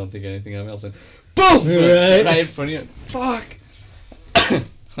in there, don't think anything of it, else, and boom! Right. Right in front of you. Fuck!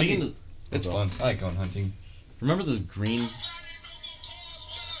 Speaking of, It's fun. I like going hunting. remember the green?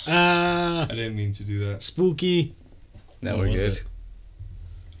 Ah, I didn't mean to do that. spooky. No, What we're was good. it?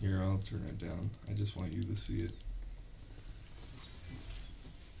 Here, I'll turn it down. I just want you to see it.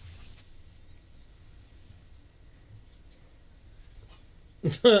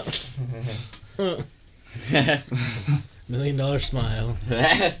 $1 million smile.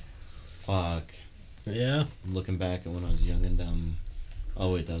 Fuck. Yeah. Looking back at when I was young and dumb.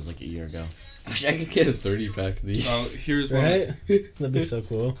 Oh wait, that was like a year ago. I wish I could get a 30-pack of these. Oh, here's one. Right? That'd be so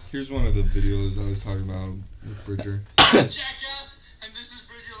cool. Here's one of the videos I was talking about with Bridger. Jackass, and this is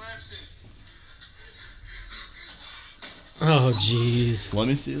Bridger Lapson. Oh, jeez. Let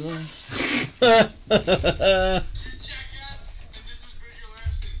me see this. This is Jackass, and this is Bridger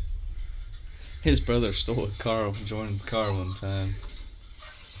Lapson. His brother stole a car, Jordan's car one time.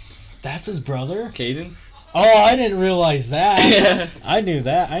 That's his brother? Caden? Oh, I didn't realize that. Yeah. I knew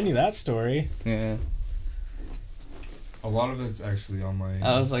that. I knew that story. Yeah. A lot of it's actually on my.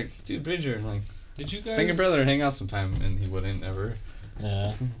 I was like, dude, Bridger, like, Did you guys? bring your brother hang out sometime, and he wouldn't ever.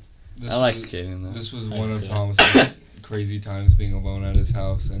 Yeah. This I like was- Caden though. This was I one of do. Thomas's crazy times being alone at his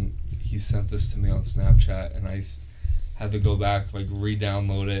house, and he sent this to me on Snapchat, and I had to go back, like,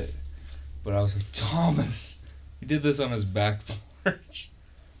 re-download it. But I was like, Thomas, he did this on his back porch.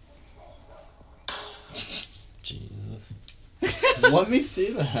 Jesus. Let me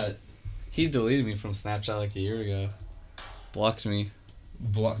see that. He deleted me from Snapchat like a year ago. Blocked me.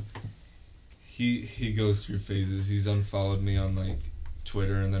 He goes through phases. He's unfollowed me on, like,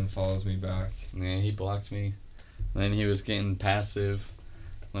 Twitter and then follows me back. Yeah, he blocked me. Then he was getting passive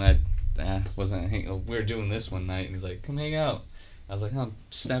when I wasn't we were doing this one night, and he's like, come hang out. I was like, oh,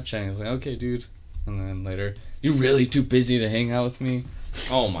 Snapchatting. I was like, okay, dude. And then later, you really too busy to hang out with me?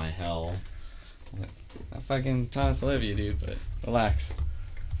 Oh my hell. I fucking Thomas, I love you, dude, but relax.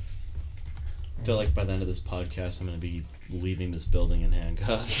 I feel like by the end of this podcast, I'm gonna be leaving this building in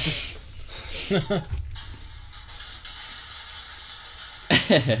handcuffs.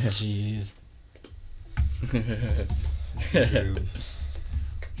 Jeez.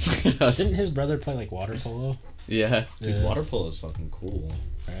 Us- Didn't his brother play like water polo? yeah. Dude, Yeah. water polo is fucking cool.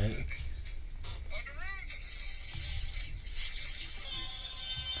 Right?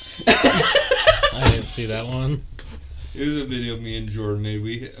 I didn't see that one. It was a video me and Jordan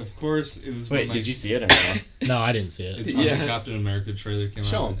made. Of course, it was. Wait, when, did you see it or not? No, I didn't see it. It's when Yeah. the Captain America trailer came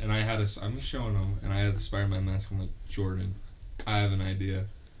Show out, 'em. and I'm showing him, and I had the Spider-Man mask. I'm like, Jordan, I have an idea.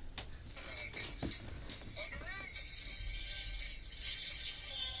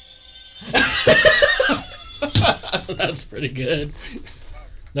 That's pretty good.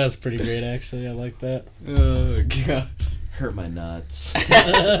 That's pretty great, actually. I like that. Oh, God. Hurt my nuts.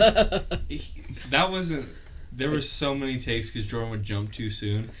 That wasn't. There were so many takes because Jordan would jump too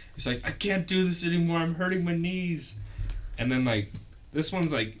soon. He's like, I can't do this anymore. I'm hurting my knees. And then like, this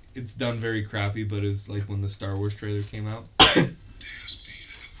one's like, it's done very crappy, but it's like when the Star Wars trailer came out. There's been an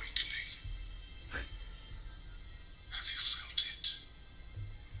awakening. Have you felt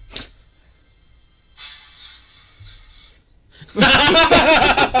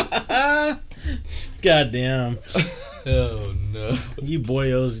it? God damn. Oh, no. You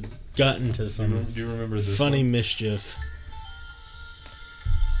boyos got into some Do you remember this? funny one? mischief.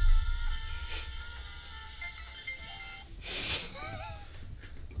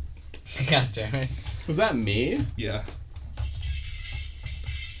 God damn it. Was that me? Yeah.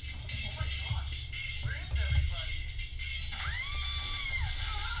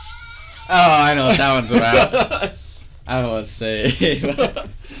 Oh, I know what that one's about. I don't know what to say. but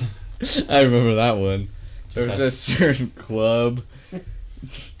I remember that one. There was a certain club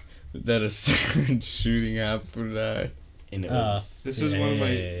that a certain shooting happened at. And it was. This is one of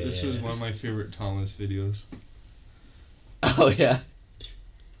my. Yeah. This was one of my favorite Thomas videos. Oh, yeah.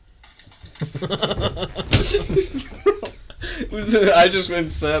 I just went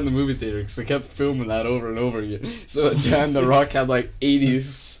and sat in the movie theater because I kept filming that over and over again. So at the time, The Rock had like 80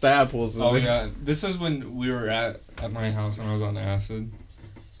 stab holes in Oh it. yeah, this is when we were at my house and I was on acid.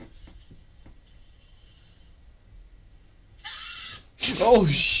 Oh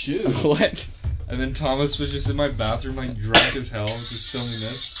shoot! What? And then Thomas was just in my bathroom, like drunk as hell, just filming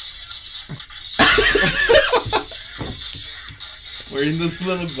this. Wearing those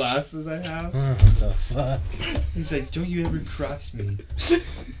little glasses I have. What the fuck? He's like, "Don't you ever cross me."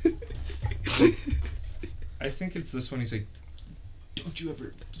 I think it's this one. He's like, "Don't you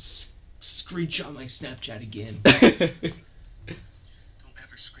ever screenshot my Snapchat again." Don't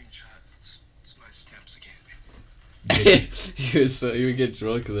ever screenshot my snaps again. He would get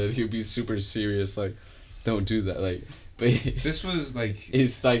drunk and then he would be super serious, like, don't do that, like, but This was like,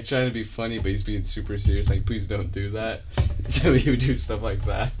 he's like trying to be funny, but he's being super serious, like, please don't do that. So he would do stuff like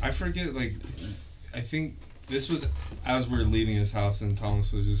that. I forget, like, I think this was as we were leaving his house and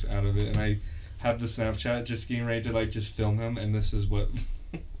Thomas was just out of it, and I had the Snapchat just getting ready to, like, just film him, and this is what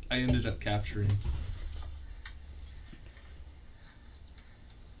I ended up capturing.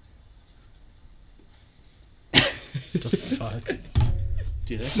 What the fuck?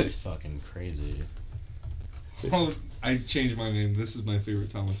 Dude, that shit's fucking crazy. Oh, I changed my name. This is my favorite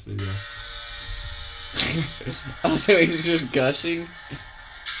Thomas video. Oh, so he's just gushing?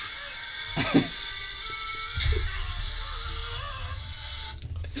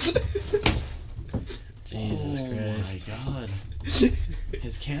 Jesus Christ. Oh my god.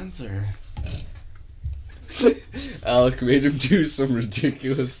 His cancer. Alec made him do some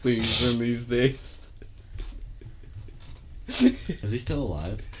ridiculous things in these days. Is he still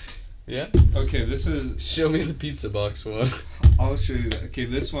alive? Yeah. Okay, this is. Show me the pizza box one. I'll show you that. Okay,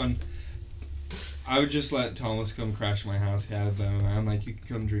 this one. I would just let Thomas come crash my house. He had them, and I'm like, you can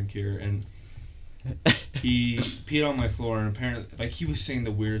come drink here. And he peed on my floor, and apparently, like, he was saying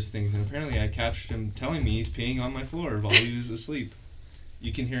the weirdest things. And apparently, I captured him telling me he's peeing on my floor while he was asleep.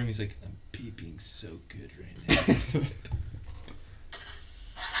 You can hear him. He's like, I'm peeping so good right now.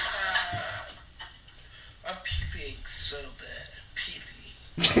 I'm peeping so bad.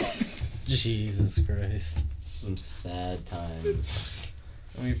 Peeping. Jesus Christ. Some sad times.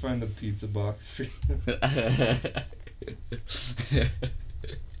 Let me find the pizza box for you. That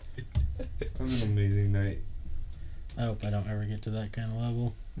was an amazing night. I hope I don't ever get to that kind of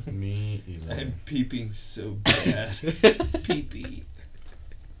level. Me either. I'm peeping so bad. Pee-pee.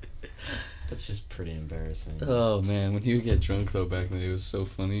 That's just pretty embarrassing. Oh man, when you would get drunk though back in the day, it was so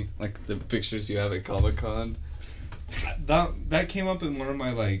funny. Like the pictures you have at Comic-Con. That came up in one of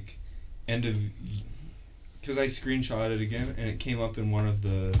my like end of, because I screenshot it again and it came up in one of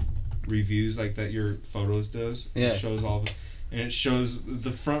the reviews like that your photos does. Yeah. It shows all the, and it shows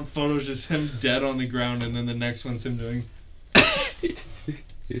the front photo's just him dead on the ground and then the next one's him doing.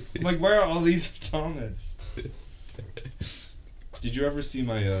 I'm like, where are all these Thomas? Did you ever see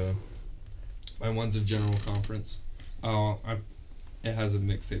my my Ones of General Conference? Oh, it has a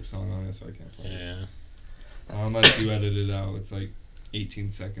mixtape song on it, so I can't play it. Yeah. Unless you edit it out, it's like 18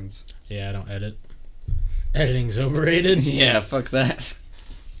 seconds. Yeah, I don't edit. Editing's overrated. Yeah, fuck that.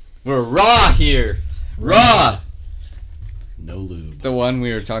 We're raw here. Raw. No lube. The one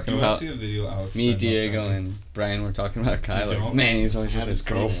we were talking Do you want about. to see a video, Alex? Me, Spence, Diego, outside? and Brian were talking about Kai. You Like, don't? man, he's always with his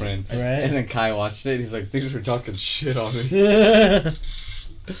Haven't seen it. girlfriend. Right. And then Kai watched it. And he's like, these were talking shit on me.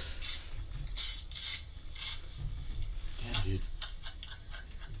 Damn, dude.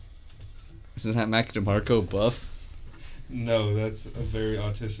 Isn't that Mac DeMarco buff? No, that's a very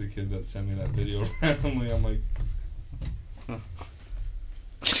autistic kid that sent me that video randomly. I'm like,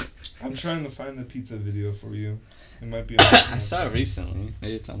 I'm trying to find the pizza video for you. It might be on I saw it recently.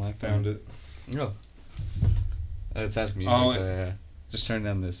 Maybe it's on my phone. Found it. Oh. It has music. Oh, but, yeah. Just turn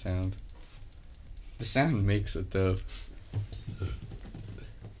down the sound. The sound makes it though.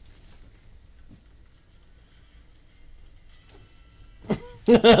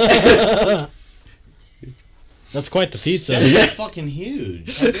 That's quite the pizza. That's fucking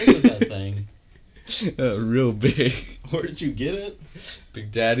huge. How big was that thing? Real big. Where did you get it?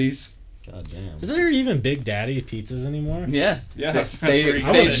 Big Daddies. God damn. Is there even Big Daddy pizzas anymore? Yeah. Yeah, They, that's where you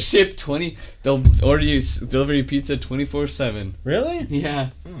I they wanna- ship 20. They'll order you delivery pizza 24/7. Really? Yeah.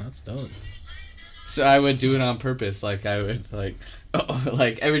 Oh, that's dope. So I would do it on purpose. Like I would like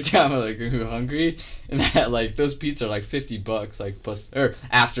every time I like hungry, and that like those pizzas are like $50 like plus or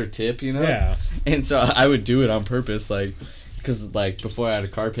after tip, you know. Yeah. And so I would do it on purpose, like because like before I had a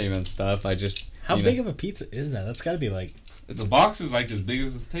car payment and stuff, I just How big of a pizza is that? That's got to be like, The box is like as big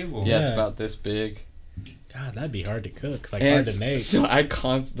as this table. yeah, it's Yeah. about this big. God, that'd be hard to cook. Like, And hard to make. so I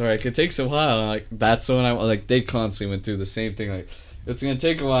like it takes a while. Like that's when I like they constantly went through the same thing. Like it's gonna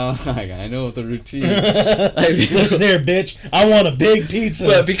take a while. Like I know the routine. Listen here, bitch. I want a big pizza.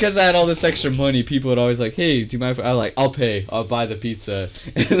 But because I had all this extra money, people would always like, "Hey, do you mind?" I'll pay. I'll buy the pizza.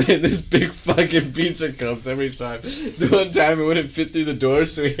 And then this big fucking pizza comes every time. The one time it wouldn't fit through the door,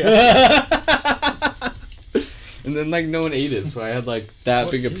 so we had and then like no one ate it, so I had like that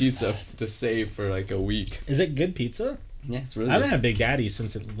What big a is pizza to save for like a week. Is it good pizza? Yeah, it's really I haven't good. had Big Daddy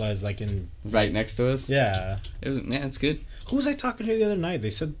since it was like in. Right next to us. Yeah. It was, man, it's good. Who was I talking to the other night? They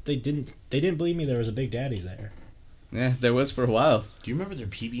said they didn't believe me there was a Big Daddy's there. Yeah, there was for a while. Do you remember their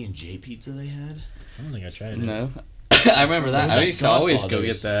PB&J pizza they had? I don't think I tried it. No. I remember that. Was I that used to always go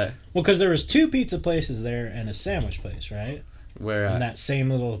Godfather's? get that. Well, because there was two pizza places there and a sandwich place, right? Where In that same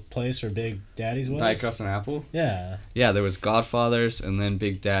little place where Big Daddy's was. Night Cross and Apple. Yeah. Yeah, there was Godfather's and then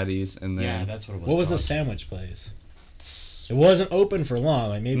Big Daddy's and then Yeah, that's what it was. What was the called. sandwich place? It wasn't open for long.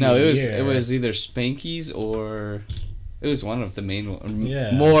 Like maybe. No, a it year. was either Spanky's or it was one of the main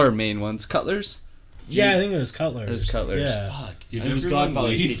Yeah. more main ones. Cutler's. Yeah, I think it was Cutler's. It was Cutler's. Yeah. Fuck. Did It was everyone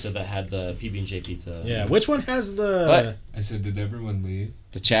Godfather's leave? Pizza that had the PB&J pizza. Yeah. Which one has the? What? I said, did everyone leave?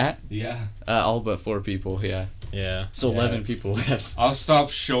 The chat. Yeah. All but 4 people. Yeah. Yeah. So Yeah. 11 people left. I'll stop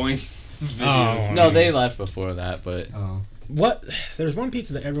showing videos. No, they left before that, but Oh. What? There's one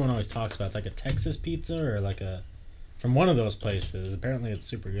pizza that everyone always talks about. It's like a Texas pizza or like a from one of those places. Apparently, it's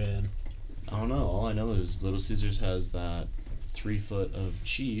super good. I don't know. All I know is Little Caesars has that 3 foot of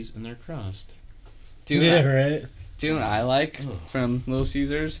cheese in their crust. dude, Yeah, right. do you know what I like Ugh. from Little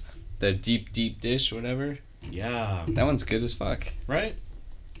Caesars? The deep dish, whatever. Yeah. That one's good as fuck. Right?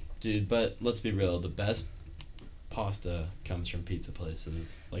 Dude, but let's be real. The best pasta comes from pizza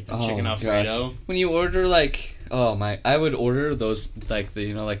places. Like the Oh, chicken God. Alfredo. When you order like, oh my, I would order those like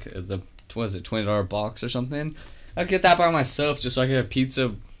the like the what was it $20 box or something. I'd get that by myself just so I get a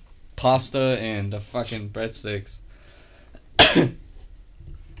pizza, pasta, and the fucking breadsticks.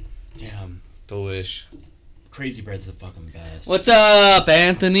 Damn. Delish. Crazy bread's the fucking best. What's up,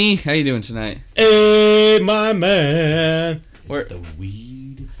 Anthony? How you doing tonight? Hey, my man. It's We're- the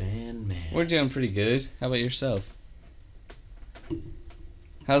Weed Van Man. We're doing pretty good. How about yourself?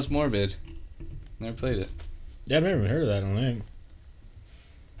 How's Morbid? Never played it. Yeah, I've never even heard of that. I don't think.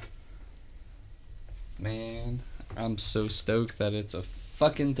 Man, I'm so stoked that it's a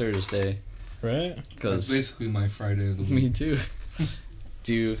fucking Thursday. Right? That's Cause basically my Friday of the me week. too.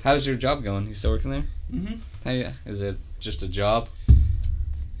 How's your job going? You still working there? Mm-hmm. Hey, is it just a job?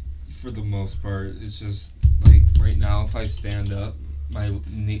 For the most part, it's just like right now, if I stand up, my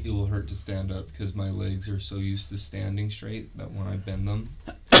knee, it will hurt to stand up because my legs are so used to standing straight that when I bend them,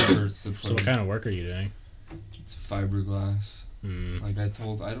 it hurts to So put what kind of work are you doing? It's fiberglass. Hmm. Like I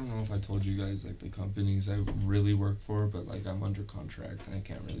don't know if I told you guys like the companies I really work for, but like I'm under contract and I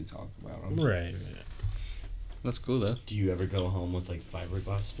can't really talk about them. Right. That's cool though. Do you ever go home with like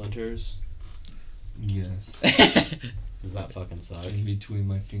fiberglass splinters? Yes. Does that fucking suck? In between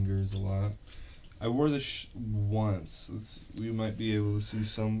my fingers a lot. I wore this once. We might be able to see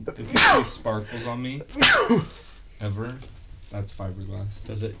some. If you see sparkles on me, ever, that's fiberglass.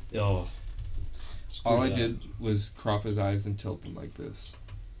 Does it? Oh. All Screw I that. did was crop his eyes and tilt them like this.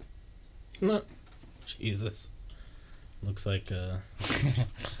 No. Jesus. Looks like a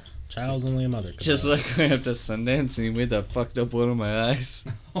child only a mother could Just love. like when I went to Sundance and he made that fucked up one of my eyes.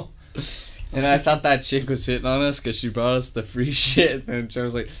 And I thought that chick was hitting on us because she brought us the free shit. And I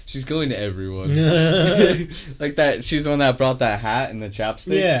was like, she's going to everyone. Like that, she's the one that brought that hat and the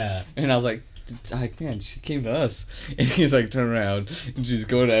chapstick. Yeah. And I was like, man, she came to us. And he's like, turn around. And she's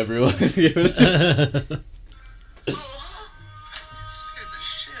going to everyone. Scared the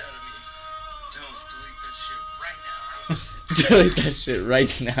shit out of me. Don't delete that shit right now. Delete that shit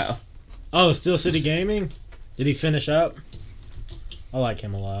right now. Oh, Steel City Gaming? Did he finish up? I like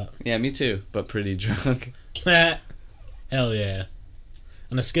him a lot. Yeah, me too, but pretty drunk. Hell yeah.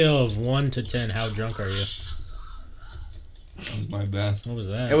 On a scale of 1 to 10, how drunk are you? That was my bad. What was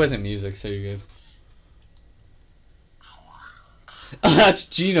that? It wasn't music, so you're good. Oh, that's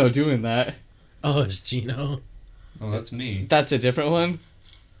Gino doing that. Oh, it's Gino. Oh, that's me. That's a different one?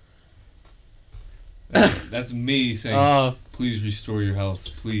 That's me saying, Oh. please restore your health,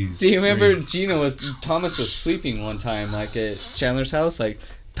 please. Do you remember Drink." Thomas was sleeping one time, like at Chandler's house, like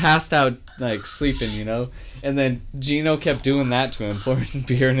passed out, like sleeping, you know? And then Gino kept doing that to him, pouring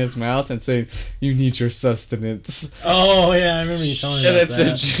beer in his mouth and saying, "You need your sustenance." Oh, yeah, I remember you telling me And about then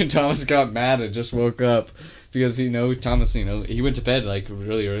that. so Thomas got mad and just woke up because, Thomas, he went to bed like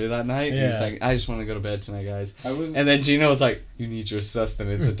really early that night. And Yeah. he's like, "I just want to go to bed tonight, guys." I was. And then Gino was like, "You need your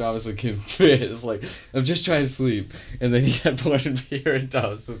sustenance." And Thomas like getting pissed, like, "I'm just trying to sleep." And then he had pouring beer in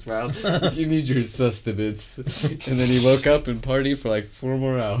Thomas's mouth. "You need your sustenance." And then he woke up and partied for like 4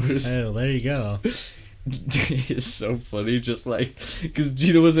 more hours. Hey, well, there you go. It's so funny, just like, because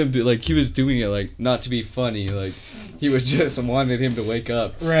Gino wasn't he was doing it like not to be funny, like he was just wanted him to wake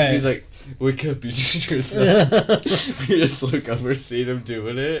up. Right. He's like, "Wake up, you need your sustenance." We just look over, see him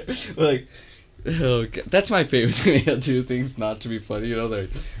doing it. We're like, oh, God. That's my favorite when he'll do things not to be funny.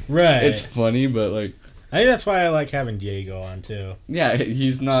 Like Right. it's funny, but like, I think that's why I like having Diego on, too. yeah,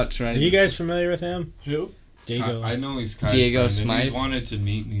 he's not trying. Are you guys familiar with him? Who? Diego. I know he's Kai's Diego friend, and he's Smythe? wanted to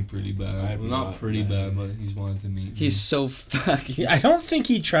meet me pretty bad. I have Well, not not pretty met bad, but he's wanted to meet me. He's so fucking. I don't think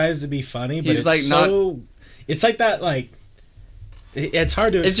he tries to be funny, but He's it's like so... It's like that, like... It's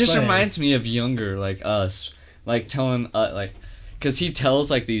hard to It just explain. reminds me of younger, like us, like telling, because he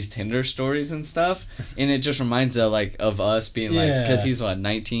tells like these Tinder stories and stuff, and it just reminds of us being like, Yeah. because he's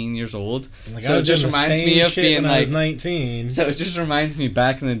 19 years old, Like, so I it was just doing the reminds same me of shit being when I was like, 19. so it just reminds me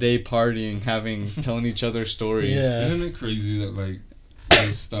back in the day partying, telling each other stories. Yeah. Isn't it crazy that like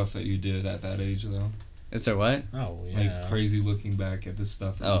the stuff that you did at that age though? Is there what? Oh, yeah. Like crazy looking back at the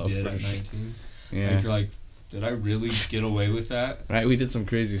stuff that Oh, you did for at sure. 19. Yeah. Like you're like, did I really get away with that? Right, we did some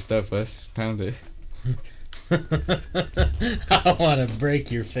crazy stuff, Wes. Found it. I want to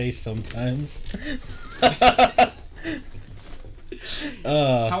break your face sometimes.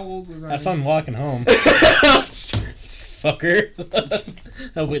 How old was I? Have fun walking home. Fucker.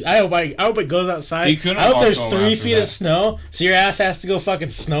 I hope it goes outside. He couldn't I hope walk there's home 3 after feet that. of snow, so your ass has to go fucking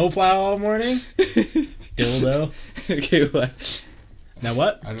snowplow all morning. Dildo. Okay, what? Now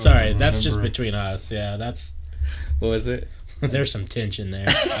what? I don't Sorry, that's just remember. between us. Yeah, that's What was it? there's some tension there.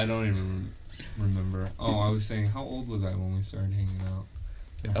 I don't even remember. Oh, I was saying, how old was I when we started hanging out?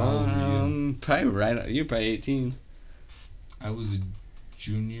 And how old were you? Probably right. You're probably 18. I was a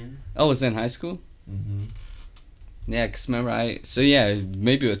junior. Oh, was it in high school? Mm-hmm. Yeah, cause remember so yeah,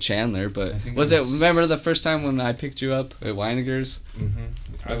 maybe with Chandler, but I think was it it, was remember the first time when I picked you up at Weiniger's?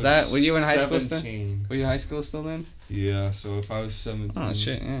 Mm-hmm. Was that- were you in high school still? 17. Were you high school still then? Yeah, so if I was 17. Oh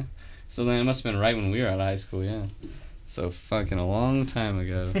shit, yeah. So then it must have been right when we were out of high school, yeah. So fucking a long time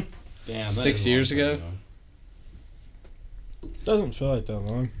ago. Damn, that 6 is a long years time ago? Doesn't feel like that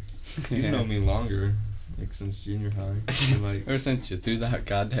long. You've known me longer, like since junior high. You're like, Ever since you threw that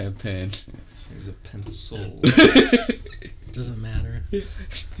goddamn pen. here's a pencil. Doesn't matter. The It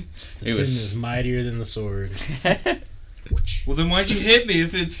pen was- is mightier than the sword. Well, then why'd you hit me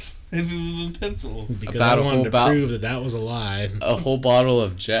if it was a pencil? Because About I a wanted whole to bout- prove that was a lie. A whole bottle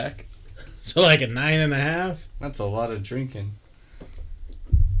of Jack? So like a 9.5. That's a lot of drinking,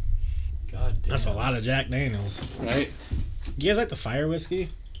 God damn. That's a lot of Jack Daniels. right? You guys like the fire whiskey?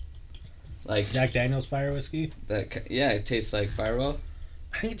 Like Jack Daniels fire whiskey? yeah, it tastes like Fireball.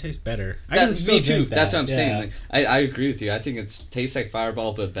 I think it tastes better. I That, can still me too. drink that. That's what I'm yeah. saying. Like, I agree with you. I think it tastes like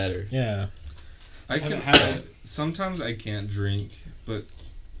Fireball, but better. Yeah. I can haven't had it. Sometimes I can't drink, but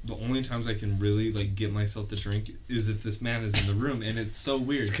the only times I can really like get myself to drink is if this man is in the room, and it's so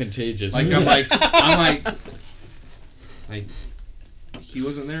weird. It's contagious. Like like he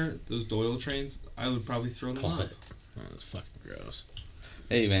wasn't there. Those Doyle trains, I would probably throw them. What? Oh, that's fucking gross.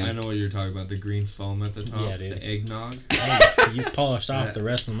 Hey man, I know what you're talking about. The green foam at the top, Yeah, dude. the eggnog. Hey, you polished off the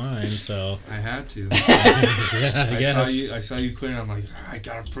rest of mine, so I had to. yeah, I guess. I saw you quit, and I'm like, I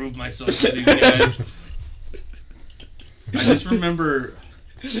gotta prove myself to these guys. I just remember.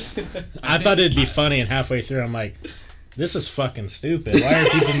 I thought it'd be funny, and halfway through, I'm like, "This is fucking stupid. Why are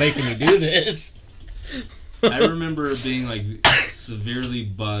people making me do this?" I remember being like severely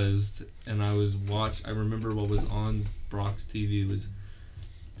buzzed, and I remember what was on Brock's TV was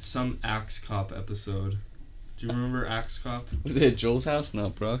some Axe Cop episode. Do you remember Axe Cop? was it at Joel's house? No,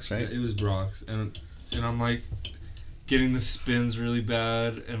 Brock's, right? It was Brock's, and I'm like getting the spins really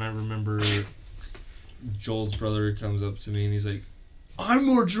bad, and I remember Joel's brother comes up to me and he's like, "I'm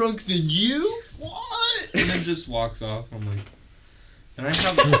more drunk than you? What?" And then just walks off. I'm like, and I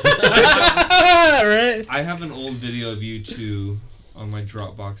Right? have an old video of you two on my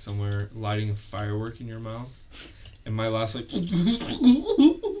Dropbox somewhere lighting a firework in your mouth, and my last like, and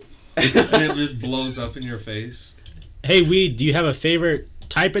it just blows up in your face. Hey, Weed, do you have a favorite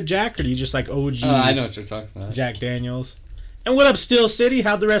type of Jack, or do you just like OG I know what you're talking about. Jack Daniels? And what up, Steel City?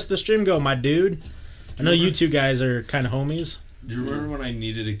 How'd the rest of the stream go, my dude? I know you two guys are kind of homies. Do you remember when I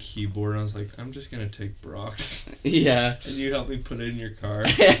needed a keyboard and I was like, I'm just gonna take Brock's, Yeah. and you helped me put it in your car?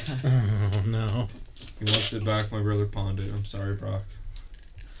 Oh, no. He wants it back. My brother pawned it. I'm sorry, Brock.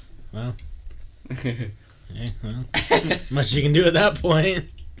 Well, hey, well, much you can do at that point.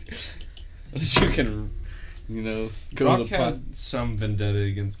 You can, go Brock to the pot. had some vendetta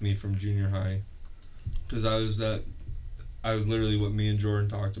against me from junior high, because I was literally what me and Jordan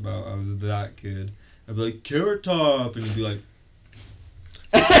talked about. I was that kid. I'd be like, Carrot Top, and he'd be like,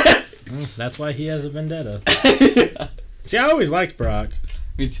 Well, that's why he has a vendetta. See, I always liked Brock.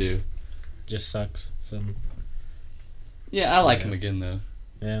 Me too. Just sucks. Some, Yeah, I like him again though.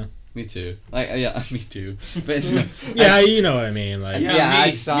 yeah. Me too. Like, yeah, me too. But Yeah, you know what I mean. Like, yeah, me- I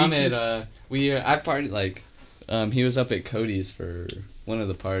saw me him too. at I partied like, he was up at Cody's for one of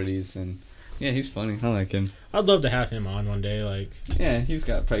the parties, and yeah, he's funny. I like him. I'd love to have him on one day. Like, Yeah, he's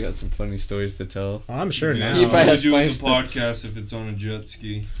probably got some funny stories to tell. well, I'm sure now. He probably has doing funny the podcast if it's on a jet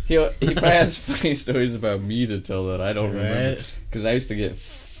ski. He probably has funny stories about me to tell that I don't remember, Right? because I used to get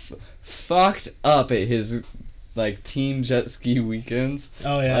fucked up at his like team jet ski weekends.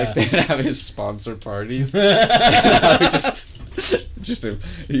 Oh yeah. Like they'd have his sponsor parties. And I would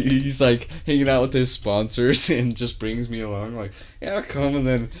he's like hanging out with his sponsors and just brings me along. Like, yeah, I'll come, and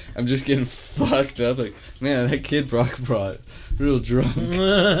then I'm just getting fucked up. Like, man, that kid Brock brought real drunk.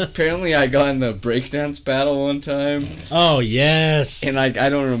 Apparently, I got in a breakdance battle one time, Oh yes. and I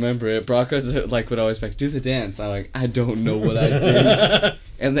don't remember it. Brock was like would always be like, do the dance. I don't know what I did.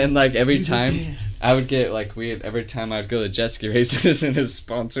 And then like every time I would get like every time I'd go to jet ski races and his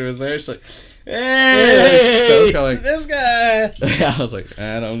sponsor was there, it's like, Hey, Stoke, I'm like, this guy. I was like,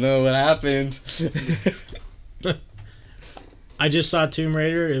 I don't know what happened. I just saw Tomb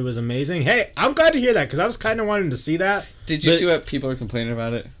Raider. It was amazing. Hey, I'm glad to hear that because I was kind of wanting to see that. Did you But- see what people are complaining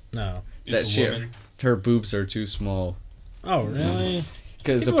about it? No. That It's a shit. woman. Her boobs are too small. Oh, really?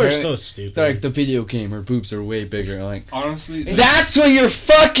 Because People are apparently, so stupid. they're like, the video game, her boobs are way bigger. I'm like, Honestly, that's what you're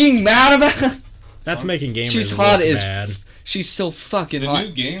fucking mad about? That's making gamers She's look hot as bad. She's so fucking the hot.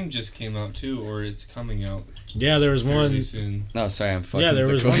 new game just came out too, or it's coming out Yeah, there was fairly one. soon. No, sorry, I'm fucking Yeah, there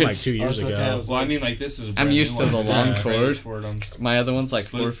with was the one like cords. 2 years Oh, it's okay, I ago. was Well, I like- mean, like this is. A brand used new to one. the long There's a trailer cord. for it on- My other one's like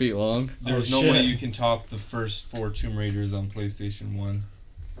 4 But- feet long. There's Oh, no way shit. you can top the first 4 Tomb Raiders on PlayStation 1.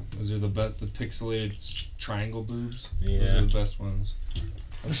 Those are the best. The pixelated triangle boobs. Those Yeah. are the best ones.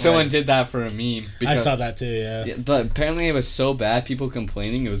 That's Someone why- did that for a meme. I because- saw that too, yeah. Yeah, but apparently it was so bad, people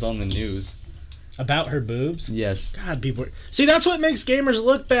complaining, it was on the news. About her boobs? Yes. God, people. See, that's what makes gamers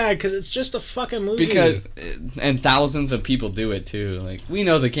look bad because it's just a fucking movie. Because, and thousands of people do it too. Like, we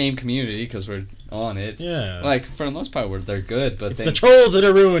know the game community because we're on it. Yeah. Like, for the most part, they're good, but It's the trolls that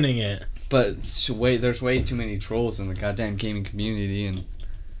are ruining it. there's way too many trolls in the goddamn gaming community, and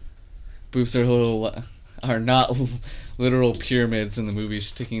boobs are not literal pyramids in the movie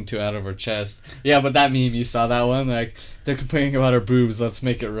sticking two out of her chest. Yeah, but that meme, you saw that one? Like, they're complaining about her boobs, let's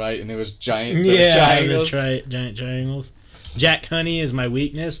make it right, and it was giant triangles. Giant triangles. Jack Honey is my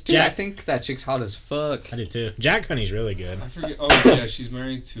weakness. Dude, I Jack, think that chick's hot as fuck. I do too. Jack Honey's really good. I forget. Oh yeah, she's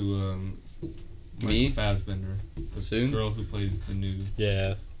married to Me? Michael Fassbender, the Soon? girl who plays the new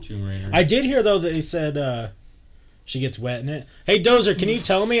Yeah. Tomb Raider. I did hear though that he said she gets wet in it. Hey Dozer, can you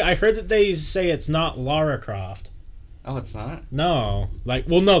tell me? I heard that they say it's not Lara Croft. Oh, it's not? No, like,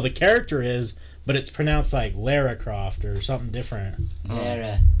 well, no, the character is, but it's pronounced like Lara Croft or something different.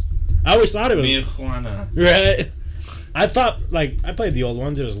 Lara. I always thought it was Mia Juana. right. I thought like I played the old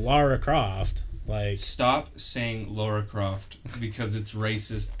ones. It was Lara Croft. Like, Stop saying Laura Croft because it's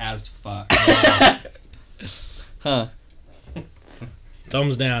racist as fuck. Huh.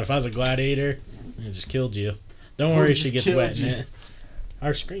 thumbs down. If I was a gladiator, I just killed you. Don't worry, she Just gets killed wet in you. it.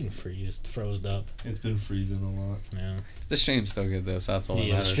 Our screen froze up. It's been freezing a lot. Yeah, The stream's still good, though, so that's all that yeah,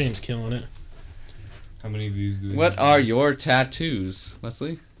 the matters. stream's killing it. How many views do we What have? are your tattoos?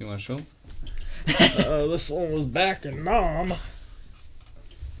 Wesley, you want to show 'em? This one was back in Nam.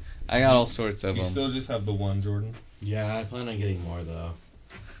 I got all sorts of You them. still just have the one, Jordan? Yeah, I plan on getting more though.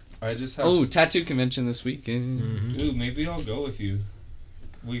 I just have. Oh, tattoo convention this weekend. Mm-hmm. Ooh, maybe I'll go with you.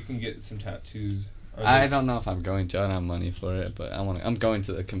 We can get some tattoos. Are I they- don't know if I'm going to. I don't have money for it, but I'm going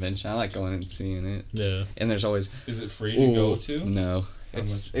to the convention. I like going and seeing it. Yeah. And there's always Is it free to go Ooh, to? No. How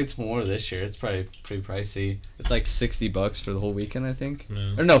It's more this year. It's probably pretty pricey. It's like $60 for the whole weekend, I think.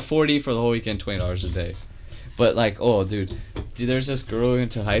 No. Or no, 40 for the whole weekend, $20 a day. But like, oh dude, there's this girl we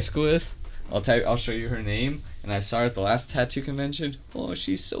went to high school with. I'll show you her name. And I saw her at the last tattoo convention. Oh,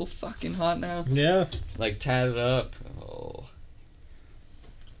 she's so fucking hot now. Yeah. Like tatted up. Oh.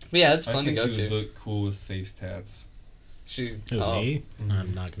 But yeah, it's I fun to think go you to. would look cool with face tats. She. Who, Oh. me?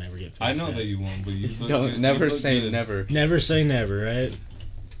 I'm not gonna ever get. I face know that tats. you won't, but you look Don't good. never You look say good. never. Never say never, right?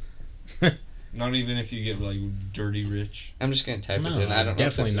 Not even if you get like dirty rich. I'm just gonna type No, it in. I don't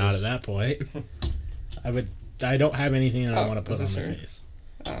definitely know. not if this at that point. I don't have anything that I Oh, want to put is on this my her? face.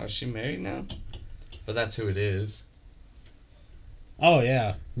 Oh, is she married now? But that's who it is. Oh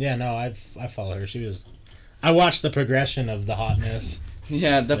yeah, yeah. No, I follow her. She was. I watched the progression of the hotness.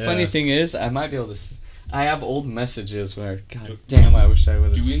 Yeah, the funny Yeah. thing is, I might be able to. I have old messages where, god damn, I wish I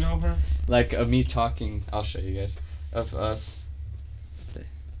would have. Do we know her? Like, of me talking. I'll show you guys. Of us.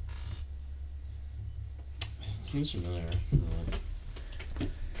 Seems familiar.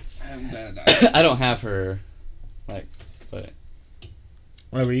 I don't have her. Like, but.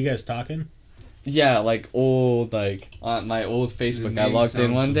 Why were you guys talking? Yeah, like old, like on my old Facebook, The I name logged in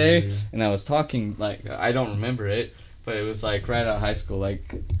sounds one day familiar. and I was talking, like, I don't remember it, but it was like right out of high school,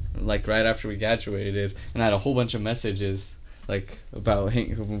 like right after we graduated, and I had a whole bunch of messages, like about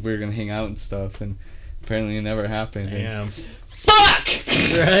we were gonna hang out and stuff, and apparently it never happened. and- Damn. Fuck!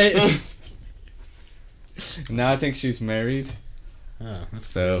 Right. Now I think she's married. Oh, that's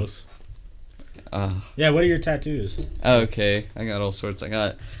So- gross. Uh, Yeah. What are your tattoos? okay, I got all sorts. I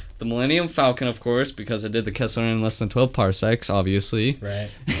got the Millennium Falcon, of course, because I did the Kessler in less than 12 parsecs, obviously. Right.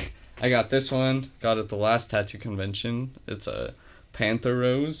 I got this one. Got it at the last tattoo convention. It's a panther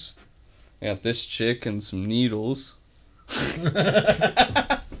rose. I got this chick and some needles.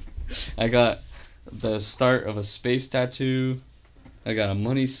 I got the start of a space tattoo. I got a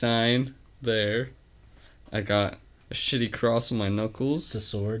money sign there. I got a shitty cross on my It's a knuckles.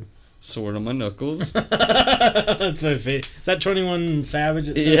 sword. Sword on my knuckles. That's my favorite. Is that 21 Savage?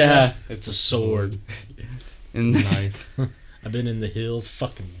 That said Yeah, that? it's a sword. And Knife. I've been in the hills,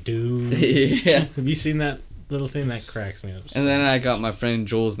 fucking dude. yeah. Have you seen that little thing that cracks me up? And then I got my friend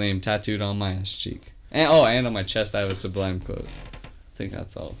Joel's name tattooed on my ass cheek. And on my chest I have a Sublime quote. I think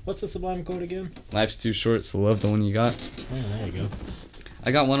that's all. What's the Sublime quote again? Life's too short, so love the one you got. Oh, there you go.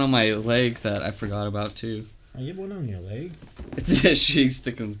 I got one on my leg that I forgot about too. Oh, you have one on your leg? It's a shitty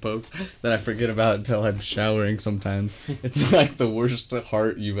stick and poke that I forget about until I'm showering sometimes. It's like the worst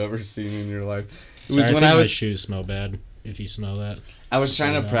heart you've ever seen in your life. It was Sorry, when think I my was shoes smell bad. If you smell that. I was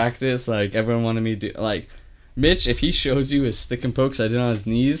trying to Yeah. practice, like, everyone wanted me to do, like, Mitch, if he shows you his stick and pokes I did on his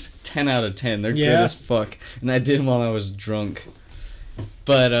knees, 10 out of 10. They're good Yeah. as fuck. And I did them while I was drunk.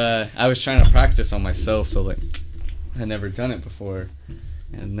 But, I was trying to practice on myself, so, like, I'd never done it before.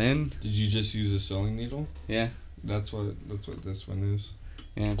 And then, Did you just use a sewing needle? yeah, That's what this one is.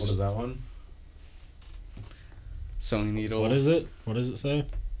 yeah, What is just that one? sewing needle. What is it? What does it say?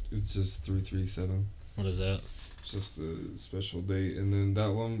 It's just 337. What is that? It's just a special date, and then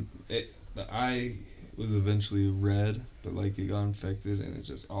that one, the eye was eventually red, but like it got infected, and it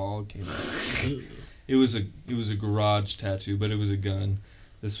just all came out. It was a garage tattoo, but it was a gun.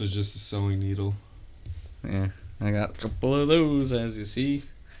 This was just a sewing needle. Yeah, I got a couple of those, as you see.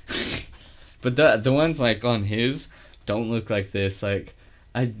 But the ones, like, on his don't look like this. Like,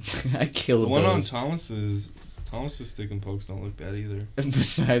 I killed The one on those. Thomas's stick and pokes don't look bad either.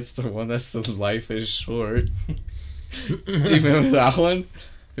 Besides the one that says life is short. Do you remember that one?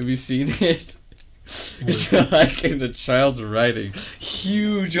 Have you seen it? It's like in a child's writing.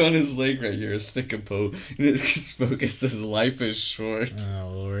 Huge on his leg right here, a stick and poke. And it says life is short. Oh,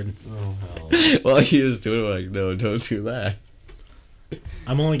 Lord. Oh, hell. While he was doing it, like, no, don't do that.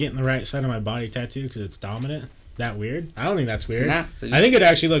 I'm only getting the right side of my body tattoo because it's dominant. That weird? I don't think that's weird. Nah, I think it'd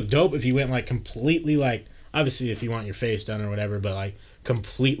actually look dope if you went, like, completely, like, obviously if you want your face done or whatever, but, like,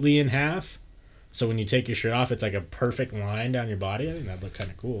 completely in half. So when you take your shirt off, it's like a perfect line down your body. I think that'd look kind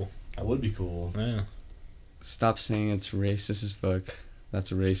of cool. That would be cool. Yeah. Stop saying it's racist as fuck.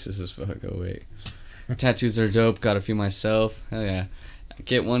 That's racist as fuck. Oh, wait. Tattoos are dope. Got a few myself. Hell yeah.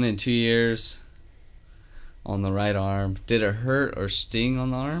 Get one in 2 years. On the right arm. Did it hurt or sting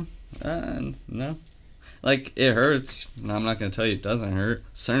on the arm? No. Like, it hurts. I'm not going to tell you it doesn't hurt.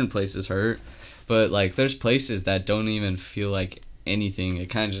 Certain places hurt. But, like, there's places that don't even feel like anything. It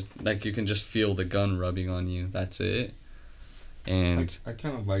kind of just, like, you can just feel the gun rubbing on you. That's it. And... I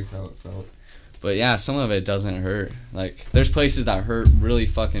kind of liked how it felt. But yeah, some of it doesn't hurt. Like, there's places that hurt really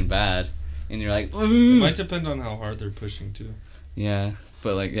fucking bad. And you're like, It "Ooh." might depend on how hard they're pushing too. Yeah.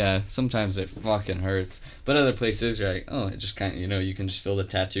 But like, yeah, sometimes it fucking hurts. But other places, you're like, oh, it just kind of, you can just feel the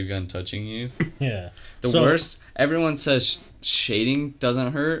tattoo gun touching you. Yeah. The So- worst, everyone says shading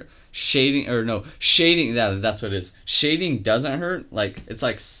doesn't hurt. Shading, yeah, that's what it is. Shading doesn't hurt. Like, it's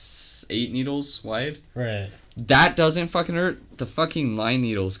like 8 needles wide. Right. That doesn't fucking hurt. The fucking line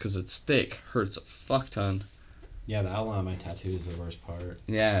needles, because it's thick, hurts a fuck ton. Yeah, the outline of my tattoo is the worst part.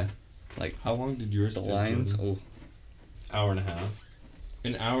 Yeah. Like, How long did yours the take, lines. Jordan? Oh. Hour and a half.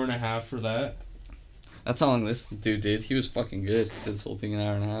 An hour and a half for that? That's how long this dude did. He was fucking good. Did this whole thing in an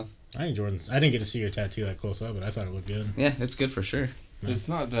hour and a half. I think Jordan's. I didn't get to see your tattoo that close up, but I thought it looked good. Yeah, it's good for sure. Yeah. It's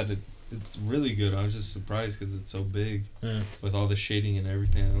not that it's really good. I was just surprised because it's so big. Yeah. With all the shading and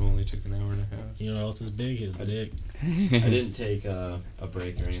everything, it only took an hour and a half. You know what else is big? His dick. I didn't take a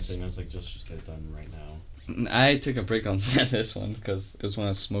break or anything. I was like, just get it done right now. I took a break on this one because it was when I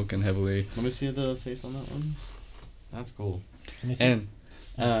was smoking heavily. Let me see the face on that one. That's cool. Let me see. And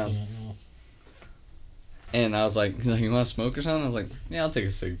I haven't seen it, no. and I was like, he's like, you want to smoke or something? I was like, yeah, I'll take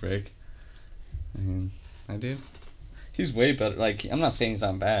a cig break. And I did. He's way better. Like, I'm not saying he's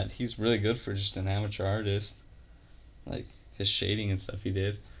not bad. He's really good for just an amateur artist. Like, his shading and stuff he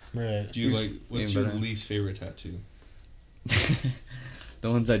did. Right. Do you He's like? What's way your better. least favorite tattoo? The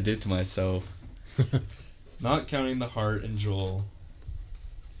ones I did to myself. Not counting the heart and Joel.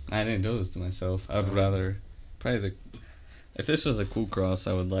 I didn't do this to myself. I would rather probably if this was a cool cross,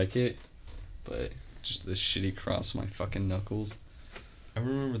 I would like it, but just this shitty cross on my fucking knuckles. I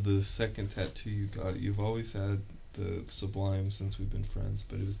remember the second tattoo you got. You've always had the Sublime since we've been friends,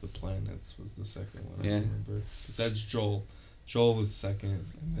 but it was the planets was the second one. Yeah. I remember. Besides Joel. Joel was second,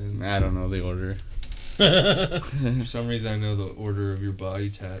 and then I don't know the order, for some reason I know the order of your body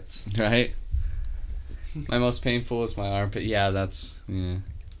tats. right? My most painful is my armpit. Yeah, yeah.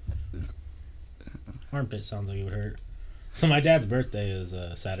 Armpit sounds like it would hurt. So my dad's birthday is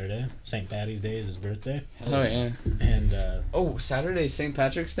Saturday. St. Patty's Day is his birthday. Oh yeah. And, Oh, Saturday, St.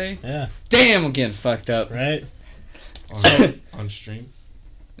 Patrick's Day. yeah, Damn, I'm getting fucked up. right? On stream.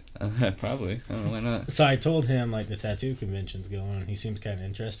 Probably. I don't know why not. So I told him like the tattoo convention's going on. He seems kind of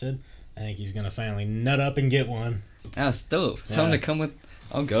interested. I think he's gonna finally nut up and get one. That's dope. Tell him Yeah. to come with.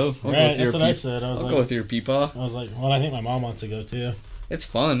 I'll go. I'll go Right, with your that's what I said. I was I'll like, go with your peepaw. I was like, well, I think my mom wants to go too. It's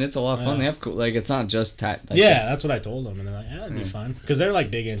fun. It's a lot of fun. Yeah. They have cool. Like it's not just like, Yeah, that's what I told them, and they're like, "Yeah, that'd be Mm. fun," because they're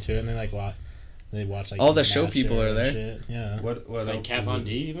like big into it, and they like watch. They watch like All the show Master people are and there. Shit. Yeah. What Like else Kat is Von it?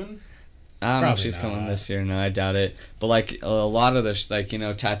 D even? I don't know if Probably she's coming not. this year. No, I doubt it. But like a lot of the like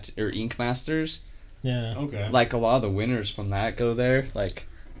or Ink Masters, Yeah. Okay. like a lot of the winners from that go there. Like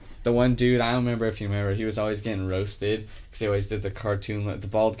the one dude, I don't remember if you remember, he was always getting roasted because he always did the cartoon, like the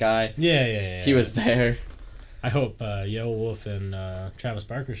bald guy. Yeah. He was there. I hope Yo Wolf and Travis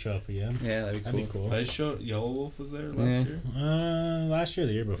Barker show up again. Yeah, that'd be cool. That'd be cool. I showed Yellow Wolf was there last year. Last year, or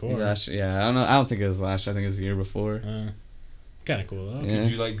the year before. Yeah, I don't know. I don't think it was last year. I think it was the year before. Kind of cool though. Yeah.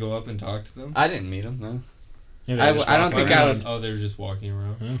 Did you like go up and talk to them? I didn't meet him. No, Maybe I they're just don't walking think I around. was- Oh, they were just walking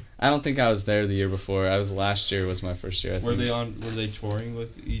around. I don't think I was there the year before. I was last year. Was my first year. I Were think. they touring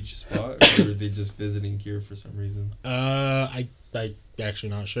with each spot, or were they just visiting here for some reason? I actually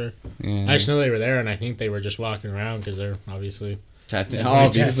not sure. Yeah. I just know they were there, and I think they were just walking around because they're obviously tattooed.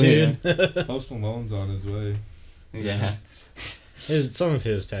 Obviously. tattooed. Post Malone's on his way. Yeah. Some of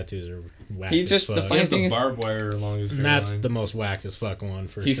his tattoos are whack. He as just- the fuck. He funny has thing the is- barbed wire along his And that's hairline. the most whack as fuck one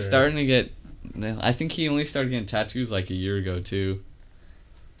for He's sure. starting to get. I think he only started getting tattoos like a year ago too.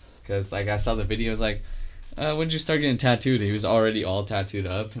 Cause like I saw the videos like, when did you start getting tattooed? He was already all tattooed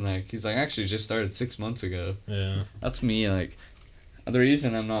up, and like he's like actually just started 6 months ago. Yeah. That's me. Like the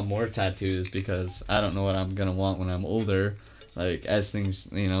reason I'm not more tattooed is because I don't know what I'm gonna want when I'm older. Like as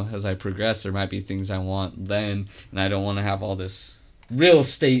things as I progress, there might be things I want then, and I don't want to have all this real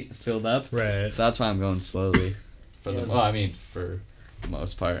estate filled up. Right. So that's why I'm going slowly. For the Yeah. well, I mean for the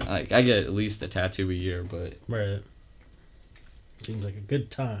most part, like I get at least a tattoo a year, but Right. Seems like a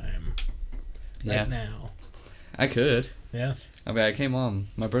good time. Right yeah, now. I could. Yeah. I mean, I came on.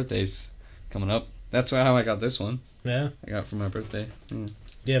 My birthday's coming up. That's how I got this one. Yeah. I got it for my birthday. Yeah. Do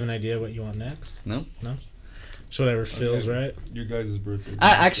you have an idea what you want next? No. Just whatever feels Okay. right. Your guys' birthday.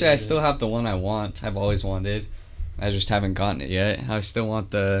 I still have the one I want. I've always wanted. I just haven't gotten it yet. I still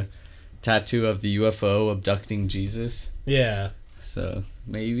want the tattoo of the UFO abducting Jesus. Yeah. So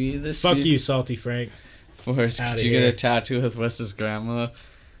maybe this. Fuck year- you, Salty Frank. Forrest, Outta could you get here. a tattoo with Wes's grandma?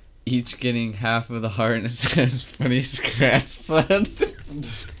 Each getting half of the heart, and it says funniest grandson.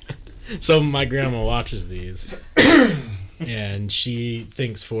 So my grandma watches these. And she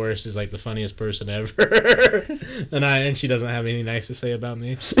thinks Forrest is like the funniest person ever. and she doesn't have anything nice to say about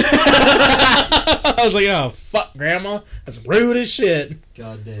me. I was like, oh fuck grandma. That's rude as shit.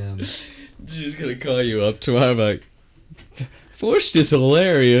 Goddamn. She's gonna call you up tomorrow, like, Forrest is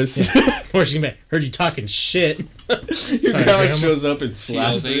hilarious. Forrest, you heard you talking shit. Your Sorry, grandma Grandma. shows up and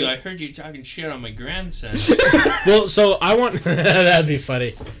slaps I you. heard you talking shit on my grandson. Well, so I want that'd be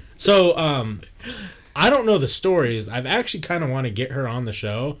funny. So I don't know the stories. I've actually kind of want to get her on the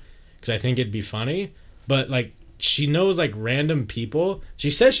show because I think it'd be funny. But like she knows like random people. She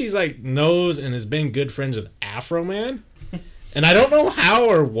says she's like knows and has been good friends with Afro Man, and I don't know how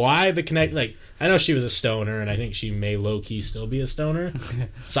or why the connect. Like I know she was a stoner, and I think she may low key still be a stoner.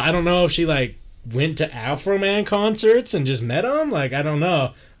 So I don't know if she like went to Afro Man concerts and just met him. Like I don't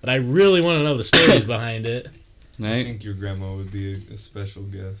know, but I really want to know the stories behind it. I Right? think your grandma would be a special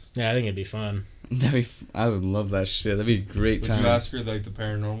guest. Yeah, I think it'd be fun. I would love that shit. That'd be a great Would time. you ask her like the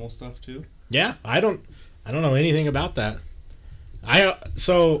paranormal stuff too? Yeah, I don't know anything about that.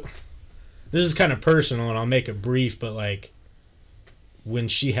 So this is kind of personal, and I'll make it brief. But like, when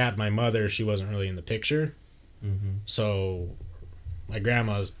she had my mother, she wasn't really in the picture. Mm-hmm. So my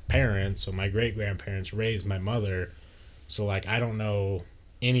grandma's parents, so my great grandparents raised my mother. So like, I don't know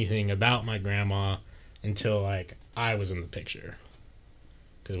anything about my grandma until like I was in the picture.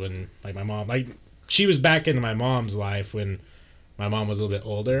 Because when like my mom, like she was back into my mom's life when my mom was a little bit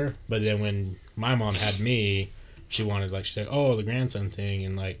older, but then when my mom had me, she wanted like she said, oh, the grandson thing,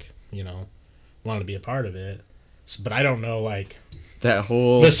 and like wanted to be a part of it. So, but I don't know like that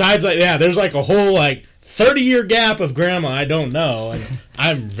whole. besides like there's like a whole like 30-year gap of grandma I don't know, and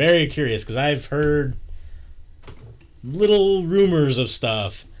I'm very curious because I've heard little rumors of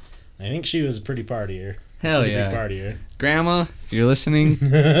stuff. I think she was a pretty partier. Hell Pretty yeah. big partier. Grandma, if you're listening,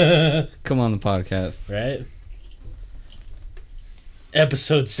 Right? come on the podcast.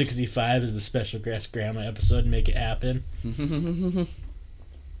 Episode 65 is the special guest grandma episode. Make it happen.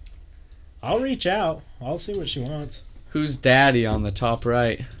 I'll reach out. I'll see what she wants. Who's daddy on the top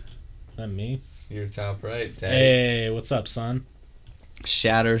right? Not me. Your top right, daddy. Hey, what's up, son?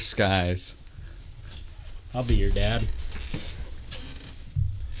 Shatter skies. I'll be your dad.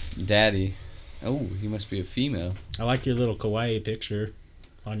 Daddy. Oh, he must be a female. I like your little kawaii picture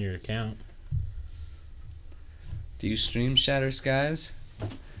on your account. Do you stream Shatter Skies?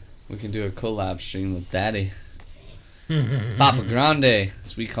 We can do a collab stream with Daddy. Papa Grande,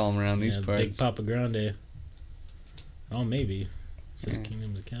 as we call him around these Yeah, parts. Big Papa Grande. Oh, maybe. It says Yeah.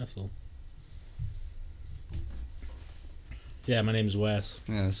 Kingdom's a Castle. Yeah, my name's Wes,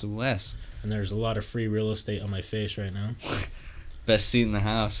 Yeah, this is Wes. and there's a lot of free real estate on my face right now. Best seat in the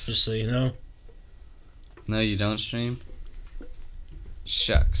house. Just so you know. No, you don't stream?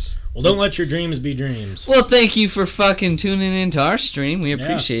 Shucks. Well, don't let your dreams be dreams. Well, thank you for fucking tuning into our stream. We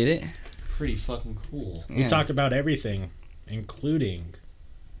appreciate it. Pretty fucking cool. We talk about everything, including.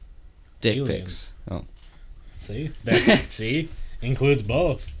 dick aliens. pics. Oh, See? That's, see? Includes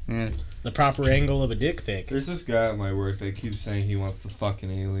both. yeah. The proper angle of a dick pic. There's this guy at my work that keeps saying he wants the fucking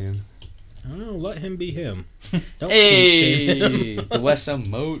alien. I don't know, let him be him. Don't kink shame Hey, him. the West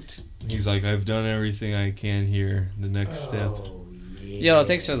Moat. He's like, I've done everything I can here. The next step. Yo,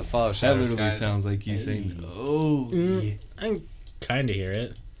 thanks for the follow, That Shadow literally Skies. sounds like he's saying, oh, yeah. I can kind of hear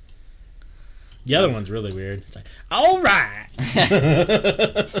it. The other one's really weird. It's like, all right.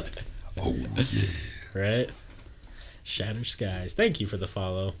 Oh, yeah. Right? Shatter Skies. Thank you for the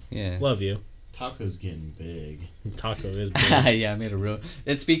follow. Yeah. Love you. Taco's getting big. Taco is big. Yeah, I made a real.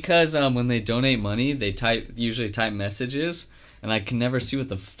 It's because when they donate money, they usually type messages, and I can never see what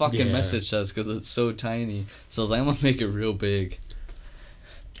the fucking Yeah. message says because it's so tiny. So I was like, I'm gonna make it real big.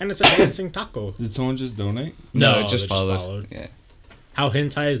 And it's a dancing taco. Did someone just donate? No, No, it just they just followed. followed. Yeah. How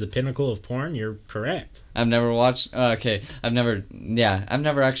hentai is the pinnacle of porn? You're correct. I've never watched. Okay, I've never. Yeah, I've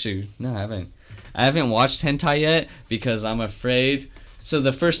never actually. No, I haven't. I haven't watched hentai yet because I'm afraid. So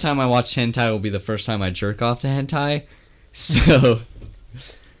the first time I watch hentai will be the first time I jerk off to hentai. So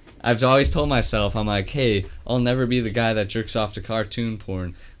I've always told myself, I'm like, hey, I'll never be the guy that jerks off to cartoon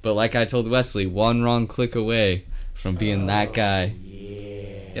porn. But like I told Wesley, one wrong click away from being that guy.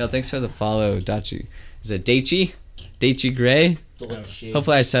 Yo, thanks for the follow, Dachi. Is it Daichi? Daichi Gray? Oh, shit.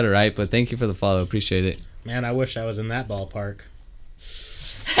 Hopefully I said it right, but thank you for the follow. Appreciate it. Man, I wish I was in that ballpark.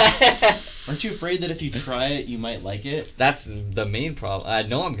 Aren't you afraid that if you try it, you might like it? That's the main problem. I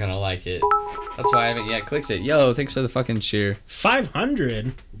know I'm gonna like it. That's why I haven't yet clicked it. Yo, thanks for the fucking cheer.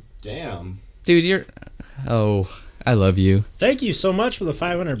 500? Damn. Dude, you're... Oh, I love you. Thank you so much for the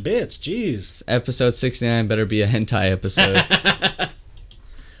 500 bits. Jeez. This episode 69 better be a hentai episode.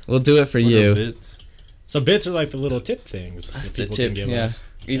 We'll do it for What you. are bits? So bits are like the little tip things. that It's a people tip, can give yeah. us.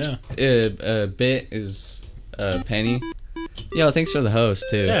 Each bit is a penny. Yo, thanks for the host,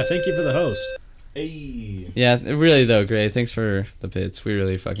 too. Yeah, thank you for the host. Hey. Yeah, really, though, Gray. Thanks for the bits. We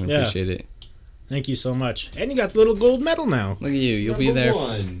really fucking Yeah. appreciate it. Thank you so much. And you got the little gold medal now. Look at you. You'll be Number there.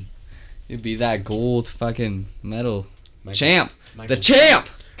 one. You'll be that gold fucking medal. Michael- Champ! Michael The champ!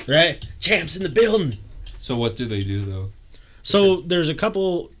 Right? Champs in the building. So what do they do, though? So there's a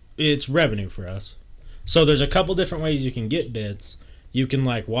couple, it's revenue for us. So there's a couple different ways you can get bits. You can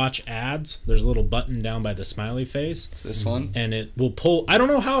like watch ads. There's a little button down by the smiley face. It's this one. And it will pull. I don't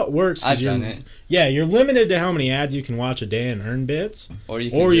know how it works. 'Cause I've done it. Yeah, you're limited to how many ads you can watch a day and earn bits. Or you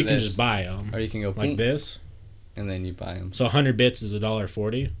can, Or do you can this. just buy them. Or you can go Like boom, this. and then you buy them. So 100 bits is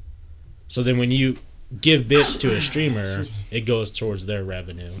 $1.40. So then when you give bits to a streamer, it goes towards their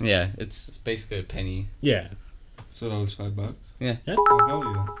revenue. Yeah, it's basically a penny. Yeah. So that was $5? Yeah. Oh, hell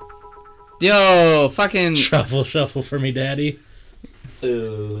yeah. Yo, fucking. Truffle shuffle for me, daddy.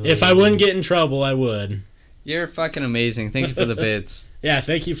 Ugh. If I wouldn't get in trouble, I would. You're fucking amazing. Thank you for the bits. Yeah,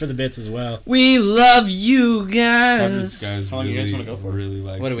 thank you for the bits as well. We love you This guys. guy's How long you really, guys wanna go for? really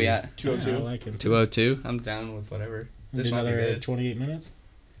likes What are we it. at? I 202. like him. 202. I'm down with whatever. This might be another good. 28 minutes.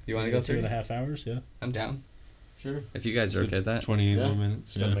 You want to go 2.5 through? hours? Yeah. I'm down. Sure. If you guys are okay with that, 28 Yeah. more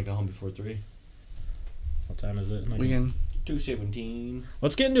minutes. Just gotta Yeah. make it home before 3. What time is it? we can. 2:17.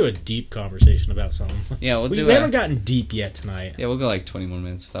 Let's get into a deep conversation about something. Yeah, we'll we do haven't it. gotten deep yet tonight. Yeah, we'll go like 20 more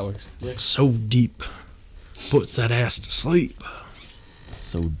minutes if that works. So deep. Puts that ass to sleep.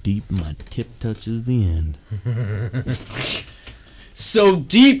 So deep, my tip touches the end. So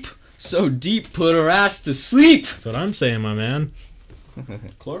deep, put her ass to sleep. That's what I'm saying, my man.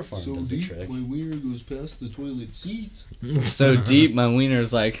 Chloroform does the trick. wiener goes past the toilet seat. So deep, my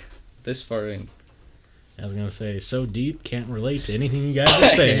wiener's like this far in. I was gonna say, so deep, can't relate to anything you guys are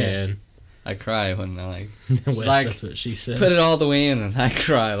saying. I cry when I like Wes, like, that's what she said. put it all the way in, and I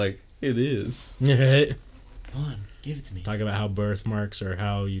cry like it is. Right? Come on, give it to me. Talk about how birthmarks or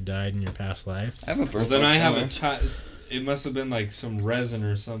how you died in your past life. I have a Well, birthmark then I have somewhere. it must have been like some resin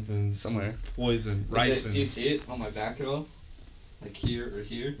or something. Somewhere. Some poison. Is it- Ricin. do you see it on my back at all? Like here or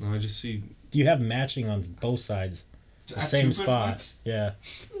here? No, I just see. You have matching on both sides. The I have same two spot. birthmarks? Yeah.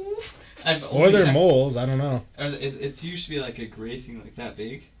 Or they're moles. I don't know. It's used to be like a gray thing like that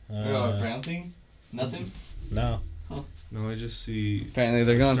big. Or Uh, a brown thing. Nothing. no. No, I just see Apparently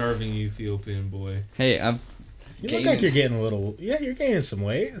they're a gone. starving Ethiopian boy. Hey, I'm You Gaining. look like you're getting a little. Yeah, you're gaining some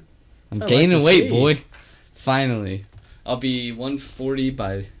weight. I'd like gaining to weight, see. boy. Finally, I'll be 140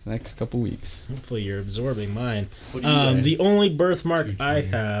 by the next couple weeks. Hopefully, you're absorbing mine. What do you weigh? The only birthmark I 220.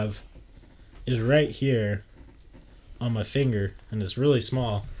 have is right here on my finger, and it's really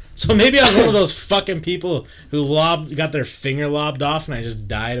small. So maybe I was one of those fucking people who got their finger lobbed off, and I just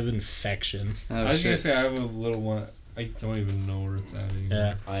died of infection. Oh, I was gonna shit. say I have a little one. I don't even know where it's at anymore.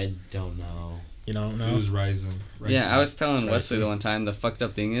 Yeah, I don't know. you don't It know. was rising. Yeah, I was telling Rising. Wesley the one time, the fucked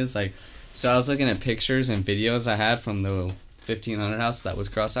up thing is, like, so I was looking at pictures and videos I had from the 1500 house, that was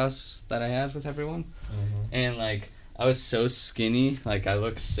Cross House, that I had with everyone. And, like, I was so skinny, like, I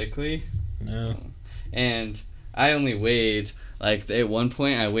looked sickly. No. And I only weighed, like, at one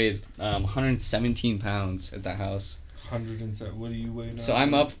point I weighed 117 pounds at that house. 107. What do you weigh now? So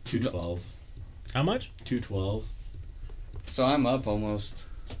I'm up, 212. How much? 212. so I'm up almost,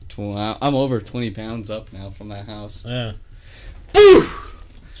 I'm over 20 pounds up now from that house. Yeah.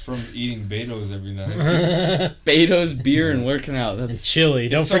 It's from eating Beto's every night. Beto's, beer, and working out. And That's, chili.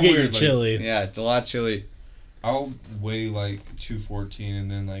 Don't so forget your weird, like- chili. yeah, it's a lot chilly. I'll weigh like 214,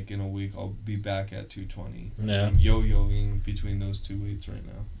 and then like in a week I'll be back at 220. Yeah. I'm yo-yoing between those two weights right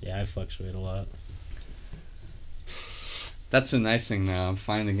now. Yeah, I fluctuate a lot. That's a nice thing now. I'm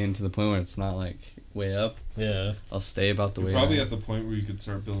finally getting to the point where it's not like way up. Yeah. I'll stay about the You're way probably I am. at the point where you could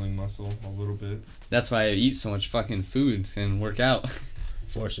start building muscle a little bit. That's why I eat so much fucking food and work out.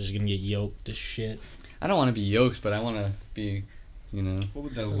 Forster's gonna get yoked to shit. I don't want to be yoked, but I want to be, you know. What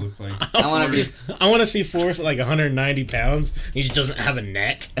would that look like? I want to be. I want to see Forrest at like 190 pounds. He just doesn't have a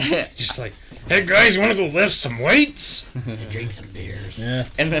neck. Just like, hey guys, you want to go lift some weights? Drink some beers. Yeah.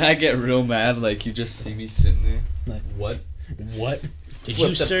 And then I get real mad, like you just see me sitting there. Like, What? what? Did Flip you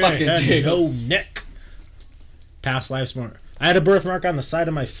the say fucking I had table. no neck? Past life smart. I had a birthmark on the side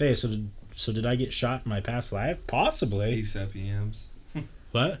of my face. So did I get shot in my past life? Possibly. ASAP yams.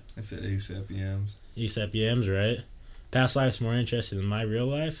 What? I said ASAP yams. ASAP yams, right? Past life's more interesting than my real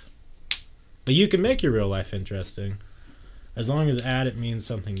life. But you can make your real life interesting. As long as at it means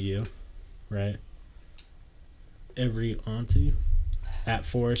something to you. Right? Every auntie. At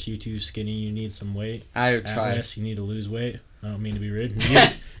Forrest, you too skinny, you need some weight. I At try. West, you need to lose weight. I don't mean to be rude.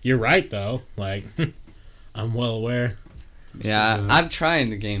 You're right, though. Like, I'm well aware. Yeah, I'm trying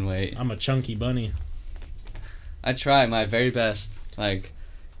to gain weight. I'm a chunky bunny. I try my very best. Like,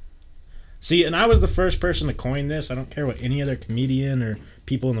 See, and I was the first person to coin this. I don't care what any other comedian or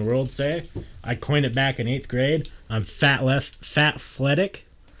people in the world say. I coined it back in 8th grade. I'm fat athletic.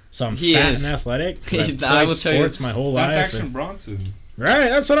 So I'm He fat is. and athletic. 'cause I've I played will tell you- sports my whole life. That's Action and- Bronson. right,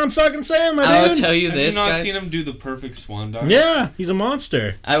 that's what I'm fucking saying, my I will dude. tell you Have this, you not guys. seen him do the perfect swan dive? Yeah, he's a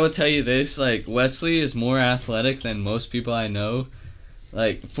monster. I will tell you this, like, Wesley is more athletic than most people I know.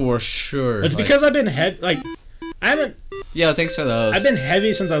 Like, for sure. It's Like, because I've been I yeah, thanks for those. I've been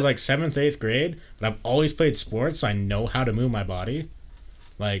heavy since I was like 7th, 8th grade, but I've always played sports, so I know how to move my body.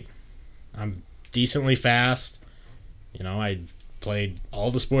 Like, I'm decently fast. You know, I played all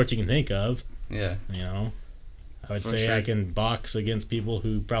the sports you can think of. Yeah, You know, I would For say sure. I can box against people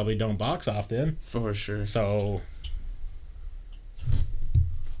who probably don't box often. for sure. So,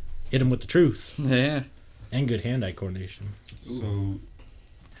 hit them with the truth Yeah. and good hand-eye coordination. So,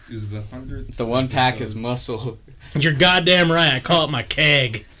 is the 100th? The one pack is episode- muscle. You're goddamn right. I call it my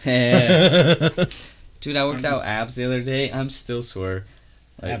keg. Yeah. Dude, I worked out abs the other day. I'm still sore.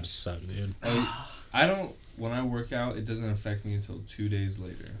 Like, Abs suck, dude. I don't. When I work out, it doesn't affect me until 2 days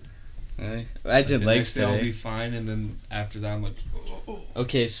later. really? I did the legs next day I'll today. be fine, and then after that, I'm like,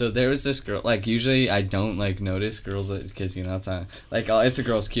 Okay, so there was this girl. Like, usually I don't like notice girls because you know it's not like if a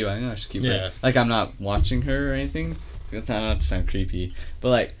girl's cute, I know she's cute. Yeah. But, like, I'm not watching her or anything. It's not to sound creepy, but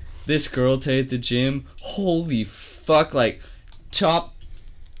like this girl today at the gym. Holy fuck! Like top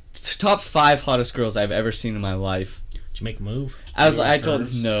 5 hottest girls I've ever seen in my life. Did you make a move? I Yours told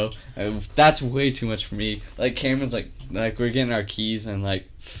curves? no, that's way too much for me. Like Cameron's like we're getting our keys and like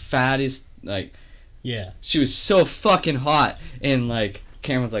fattest like. Yeah. She was so fucking hot, and like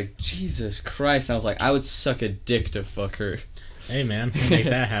Cameron's like, Jesus Christ! And I was like, I would suck a dick to fuck her. Hey, man. Make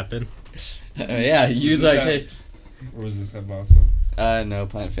that happen. Yeah, you Was like, this hey, or was this at Boston? no,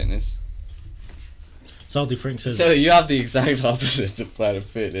 Planet Fitness. Salty Frank says, So you have the exact opposites of Planet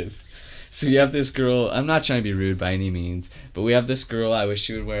Fitness. So you have this girl. I'm not trying to be rude by any means, but we have this girl. I wish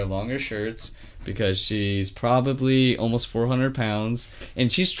she would wear longer shirts because she's probably almost 400 pounds,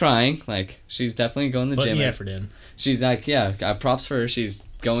 and she's trying. Like she's definitely going to the putting gym. the effort in. She's like, yeah, props for her. She's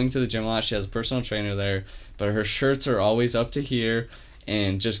going to the gym a lot. She has a personal trainer there, but her shirts are always up to here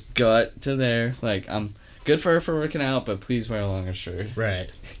and just gut to there. Like, I'm good for her for working out, but please wear a longer shirt. Right.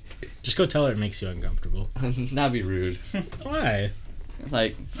 Just go tell her it makes you uncomfortable. Not be rude. Why?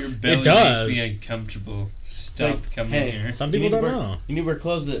 Like, Your belly does. makes me uncomfortable. Stop Like, coming hey, here. Some You people need to don't wear- know. You need to wear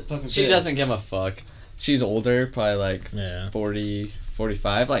clothes that fucking she fit. doesn't give a fuck. She's older, probably like Yeah. 40,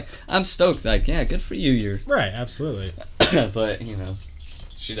 45. Like, I'm stoked. Like, yeah, good for you. You're, Right, absolutely. but you know,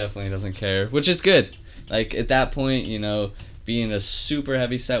 she definitely doesn't care, which is good. Like, at that point, you know, being a super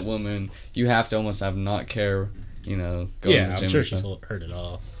heavy set woman, you have to almost have not care. You know, going to Yeah, the I'm gym sure and she's stuff. heard it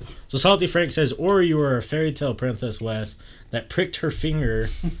all. So Salty Frank says, or you were a fairy tale princess West that pricked her finger.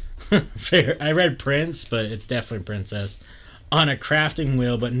 I read prince, but it's definitely princess. On a crafting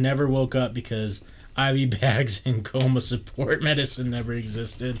wheel, but never woke up because IV bags and coma support medicine never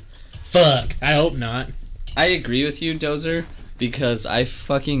existed. Fuck. I hope not. I agree with you, Dozer, because I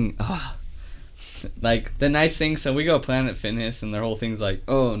fucking like the nice thing. So we go Planet Fitness, and their whole thing's like,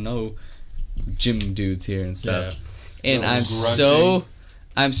 oh no, gym dudes here and stuff. And No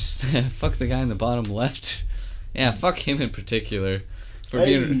I'm grunting. fuck the guy in the bottom left. Yeah, fuck him in particular for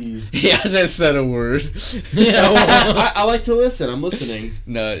Hey. being. He hasn't said a word. Yeah, well, I like to listen. I'm listening.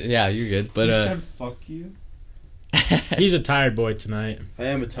 No, yeah, you're good, but You said fuck you? he's a tired boy tonight. I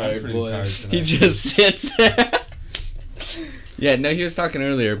am a I'm tired pretty boy. tired tonight. he just sits there. Yeah, no, he was talking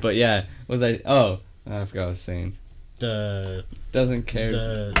earlier, but yeah, was I? Oh, I forgot what I was saying. The Doesn't care.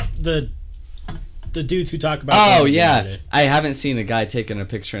 the dudes who talk about. Oh the yeah, day. I haven't seen a guy taking a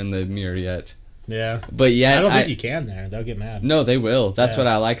picture in the mirror yet. Yeah. But yet, I don't think you can there. They'll get mad. No, they will. That's Yeah. what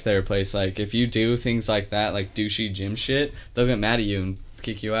I like their place. Like, if you do things like that, like douchey gym shit, they'll get mad at you and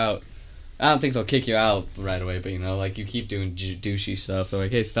kick you out. I don't think they'll kick you out right away, but you know, like you keep doing douchey stuff, they're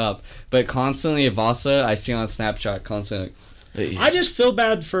like, hey, stop. But constantly, Ivasa, I see on Snapchat, constantly. Like, I just feel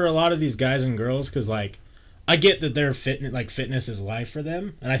bad for a lot of these guys and girls because, like, I get that their fitness is life for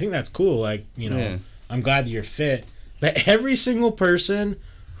them, and I think that's cool. Like, you know, Yeah. I'm glad that you're fit, but every single person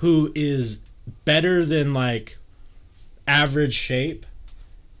who is better than like average shape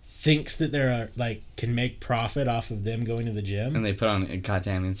thinks that they're like can make profit off of them going to the gym. and they put on a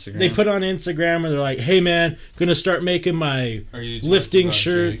goddamn Instagram. They put on Instagram where they're like, "Hey man, gonna start making my Are you talking lifting about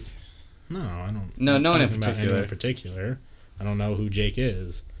shirt." Jake? No, I don't. No, I'm no one in talking about particular. anyone in particular. I don't know who Jake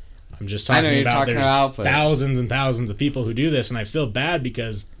is. I'm just I talking know you're about talking there's about, but- thousands and thousands of people who do this, and I feel bad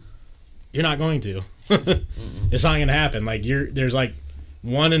because you're not going to. It's not going to happen. Like there's like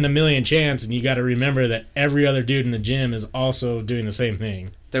 1 in a million chance, and you got to remember that every other dude in the gym is also doing the same thing.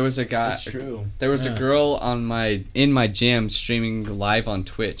 There was a guy. That's true. There was Yeah. a girl in my gym streaming live on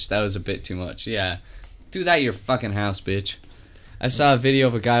Twitch. That was a bit too much. Yeah, do that at your fucking house, bitch. I saw a video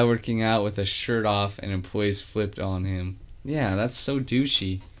of a guy working out with a shirt off and employees flipped on him. Yeah, that's so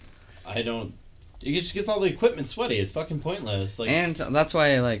douchey. I don't. It just gets all the equipment sweaty. It's fucking pointless. Like, And that's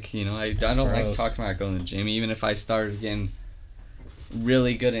why I don't like gross. talking about going to the gym. Even if I started getting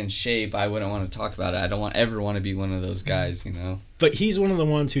really good in shape, I wouldn't want to talk about it. I don't ever want to be one of those guys, you know. But he's one of the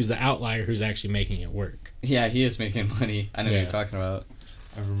ones who's the outlier who's actually making it work. Yeah, he is making money. I know what Yeah. you're talking about.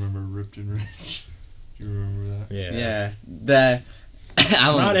 I remember Ripped and Rich. Do you remember that? Yeah. Yeah, that.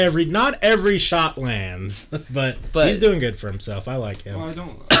 Not every shot lands, but he's doing good for himself. I like him. Well, I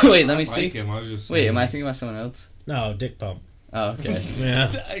don't. Wait, let I me like see. him. I was just. Wait, saying. am I thinking about someone else? No, dick pump. Oh, okay.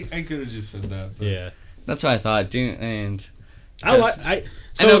 Yeah. I could have just said that. But Yeah. That's what I thought. Dude, and I Yes. like.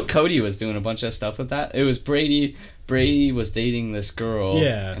 I know Cody was doing a bunch of stuff with that. It was Brady. Brady was dating this girl.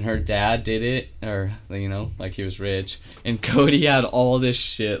 Yeah. And her dad did it, or you know, like he was rich. And Cody had all this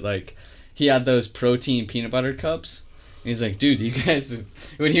shit. Like he had those protein peanut butter cups. And he's like, dude, you guys.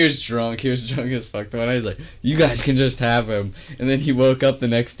 When he was drunk as fuck. The one I was like, you guys can just have them. And then he woke up the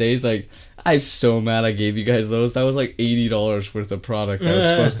next day. He's like, I'm so mad I gave you guys those. That was like $80 worth of product I was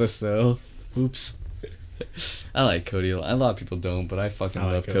supposed to sell. Oops. I like Cody. A lot of people don't, but I fucking I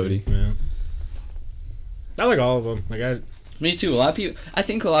love like Cody. Yeah. I like all of them. Like Me too. I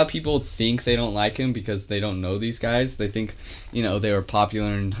think a lot of people think they don't like him because they don't know these guys. They think, you know, they were popular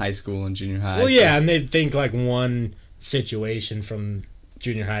in high school and junior high. Well, so- yeah, and they think like one situation from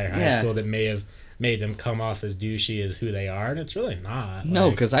junior high or high Yeah. school that may have made them come off as douchey as who they are, and it's really not. No,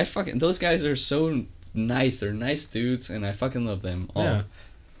 Like, because those guys are so nice. They're nice dudes, and I fucking love them all. yeah.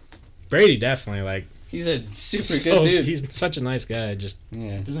 Brady definitely like He's a super so- good dude. He's such a nice guy. Just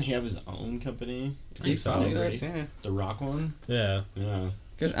Yeah. doesn't he have his own company? I think so. Probably Brady? does, yeah. The Rock one? yeah, Yeah.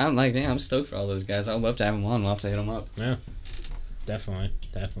 Good. I'm stoked for all those guys. I'd love to have them on. We'll have to hit them up. definitely.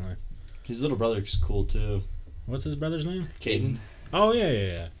 His little brother's cool too. What's his brother's name? Caden. Oh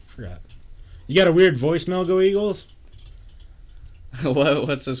yeah. Forgot. You got a weird voicemail, Go Eagles.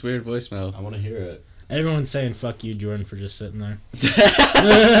 What's this weird voicemail? I want to hear it. Everyone's saying fuck you, Jordan, for just sitting there.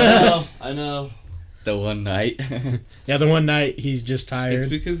 I know. The one night. Yeah, the one night he's just It's tired.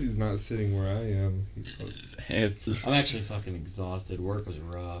 because he's not sitting where I am. He's I'm actually fucking exhausted. Work was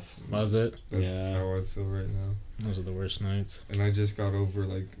rough. Was it? that's Yeah. how I feel right now. Those are the worst nights. And I just got over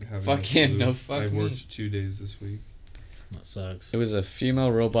like having. Fuck a him, flu. no fuck I me. worked 2 days this week. That sucks. It was a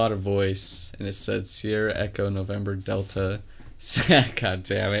female robot voice, and it said Sierra Echo November Delta. God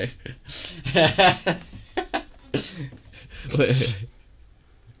damn it.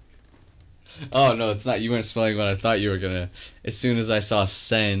 Oh no, it's not. You weren't spelling what I thought you were gonna. As soon as I saw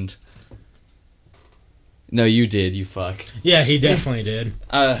send. No, you did, you fuck. Yeah, he definitely did.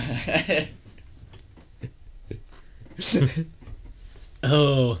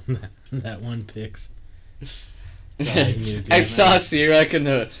 Oh, that one picks. I saw Sierra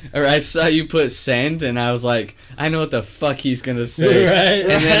or I saw you put send, and I was like, I know what the fuck he's gonna say.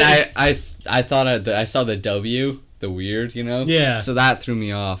 Right. And then I thought I saw the W, the weird, you know. Yeah. So that threw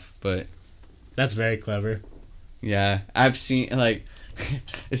me off, but That's very clever. yeah, I've seen like.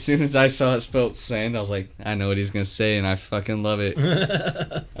 As soon as I saw it spelled send, I was like, I know what he's gonna say, and I fucking love it.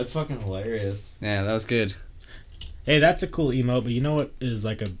 That's fucking hilarious. Yeah, that was good. Hey, that's a cool emote, but you know what is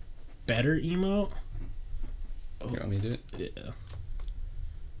like a better emote? You want me to do it? Yeah.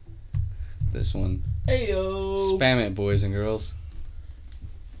 This one. Heyo. Spam it, boys and girls.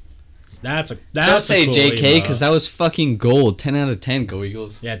 That's Don't a say cool JK, emote. because that was fucking gold. 10 out of 10, go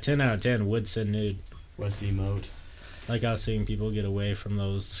Eagles. Yeah, 10 out of 10 would send nude. What's emote? Like I was seeing people get away from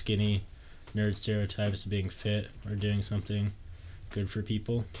those skinny nerd stereotypes to being fit or doing something good for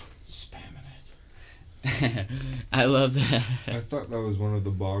people. Spamming it. I love that. I thought that was one of the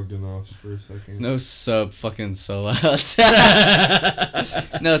Bogdanovs for a second. No sub fucking sellouts.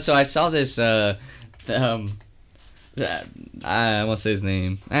 No, so I saw this, I won't say his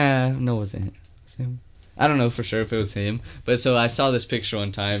name. No, it wasn't him. Was it him? I don't know for sure if it was him. But so I saw this picture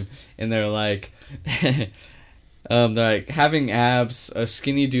one time, and they're like, they're like, having abs, a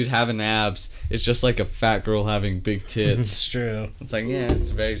skinny dude having abs is just like a fat girl having big tits. It's true. It's like, yeah,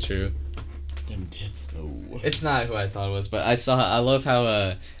 it's very true. Them tits though. It's not who I thought it was, but I love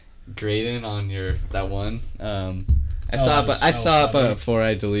how Graydon on that one. I saw it, that but was I so saw it funny. before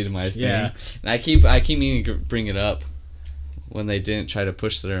I deleted my thing. Yeah. And I keep meaning to bring it up when they didn't try to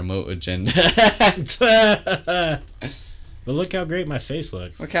push their emote agenda. But look how great my face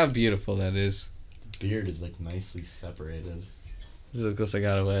looks. Look how beautiful that is. Beard is like nicely separated. This looks like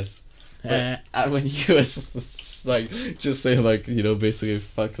out of West. Eh, But when you was like just say like, you know, basically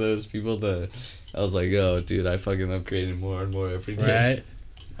fuck those people, I was like, oh dude, I fucking love Graydon more and more every day. right?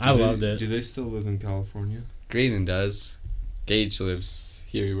 I loved it. Do they still live in California? Graydon does. Gage lives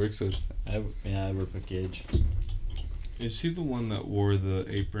here. He works with. I work with Gage. Is he the one that wore the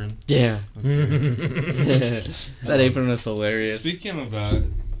apron? Yeah. Okay. That apron was hilarious. Speaking of that,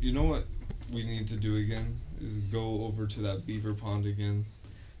 you know what we need to do again is go over to that beaver pond again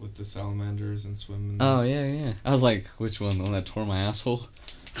with the salamanders and swim in there. Oh yeah. I was like, which one? The one that tore my asshole?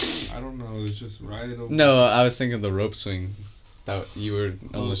 I don't know. It was just right over. No, I was thinking the rope swing that you were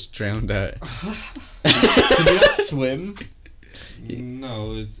almost drowned at. Could you not swim?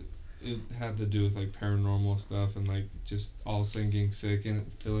 No, it had to do with like paranormal stuff and like just all of a sudden getting sick and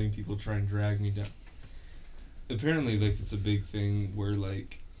feeling people try and drag me down. Apparently, like it's a big thing where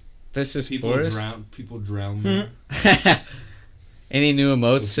like This is people Forrest. drown there. Any new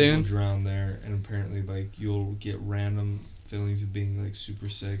emotes So people soon? drown there, and apparently like you'll get random feelings of being like super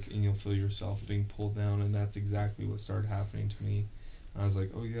sick, and you'll feel yourself being pulled down, and that's exactly what started happening to me. And I was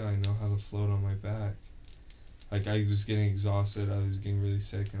like, oh yeah, I know how to float on my back. Like I was getting exhausted, I was getting really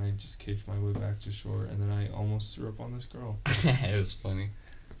sick, and I just kicked my way back to shore, and then I almost threw up on this girl. It was funny.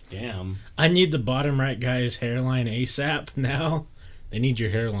 Damn. I need the bottom right guy's hairline ASAP now. They need your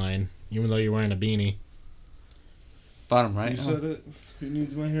hairline, even though you're wearing a beanie. Bottom right. You said it. Who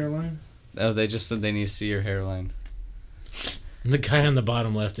needs my hairline? Oh, they just said they need to see your hairline. And the guy on the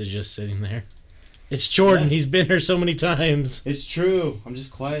bottom left is just sitting there. It's Jordan. Yeah. He's been here so many times. It's true. I'm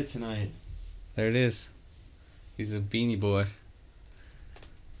just quiet tonight. There it is. He's a beanie boy.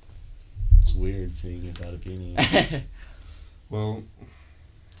 It's weird seeing you without a beanie. Well,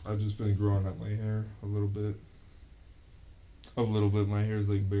 I've just been growing out my hair a little bit. A little bit. My hair's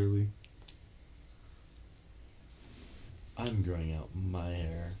like barely. I'm growing out my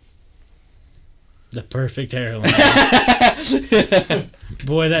hair. The perfect hairline.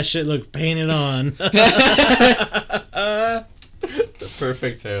 Boy, that shit looked painted on. The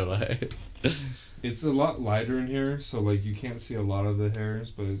perfect hairline. It's a lot lighter in here, so like you can't see a lot of the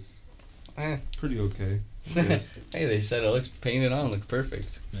hairs, but it's Eh. pretty okay. Yes. Hey, they said it looks painted on, look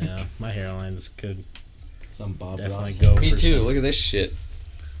perfect. Yeah, my hairlines could Some Bob definitely Ross. go. Me for too. some- Look at this shit.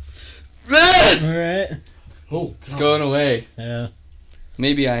 All right. Oh, It's going away. Yeah.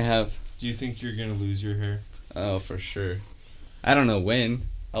 Maybe I have. Do you think you're gonna lose your hair? Oh, for sure. I don't know when.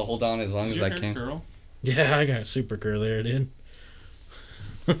 I'll hold on as long Does as your I hair can. curl? Yeah, I got super curly hair, dude.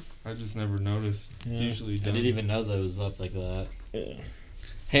 I just never noticed. It's Yeah. usually I done. didn't even know that it was up like that.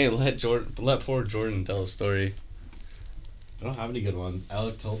 Hey, let poor Jordan tell a story. I don't have any good ones.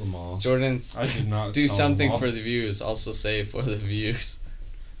 Alec told them all. Jordan's I did not do tell something them all. for the views. Also say for the views.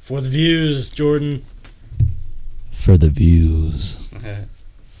 For the views, Jordan. For the views.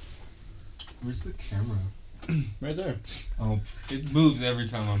 Where's the camera? Right there. Oh, it moves every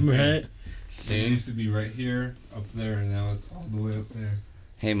time I'm here. Right. It Soon. used to be right here, up there, and now it's all the way up there.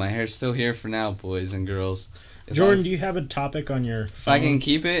 Hey, my hair's still here for now, boys and girls. As long Jordan, as- do you have a topic on your If I phone? can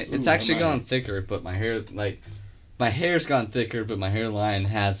keep it, it's Ooh, actually am I- gone thicker, but my hair, my hair's gone thicker, but my hairline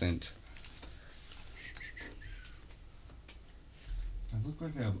hasn't. I look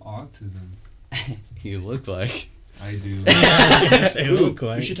like I have autism. You look like. I do. Say Ooh, look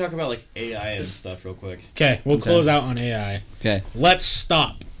like. we should talk about like AI and stuff real quick. Okay, we'll Okay. close out on AI. Okay. Let's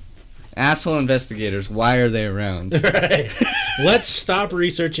stop. Asshole investigators, why are they around? Right. Let's stop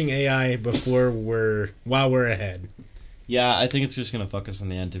researching AI while we're ahead. Yeah, I think it's just gonna fuck us in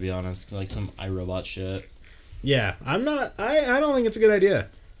the end, to be honest. Like some iRobot shit. Yeah, I don't think it's a good idea.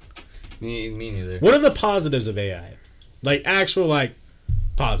 me neither. What are the positives of AI? Like actual like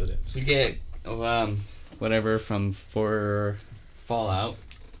positives. You get whatever from for Fallout.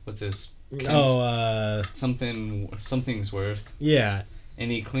 What's this? Something's worth. Yeah. And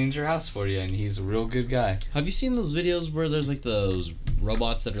he cleans your house for you, and he's a real good guy. Have you seen those videos where there's like those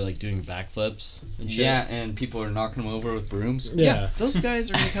robots that are like doing backflips and shit? Yeah, and people are knocking him over with brooms. Yeah. Those guys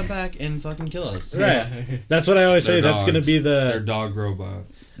are gonna come back and fucking kill us. Right. That's what I always say. They're That's going to dogs. be They're the dog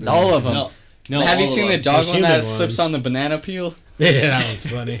robots. All of them. No, Have you all seen of the them. dog There's one human that slips ones. on the banana peel? Yeah, that one's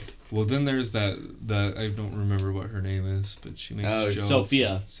funny. Well, then there's that I don't remember what her name is, but she makes Oh, jokes.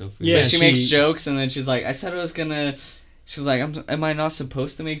 Sophia. Sophia. Yeah, But she makes she- jokes, and then she's like, I said I was gonna. She's like, am I not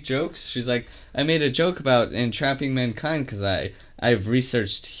supposed to make jokes? She's like, I made a joke about entrapping mankind because I've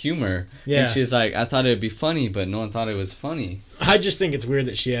researched humor. Yeah. And she's like, I thought it would be funny, but no one thought it was funny. I just think it's weird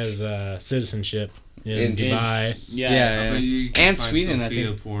that she has citizenship in In- Dubai. Yeah. But you can And find Sweden, I Sophia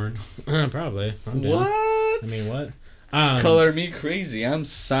think. porn. Probably. I'm down. What? I mean, what? Color me crazy. I'm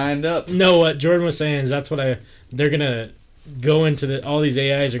signed up. No, what Jordan was saying is that's what they're gonna go into all these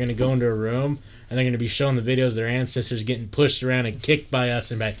AIs are gonna go into a room and they're gonna be showing the videos of their ancestors getting pushed around and kicked by us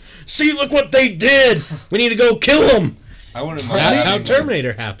and back. See, look what they did. We need to go kill them. I wouldn't mind. That's how having,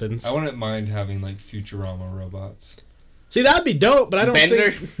 Terminator happens. I wouldn't mind having like Futurama robots. See, that'd be dope, but I don't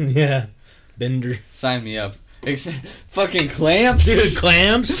Bender? think. Yeah, Bender. Sign me up. Fucking clamps. Dude,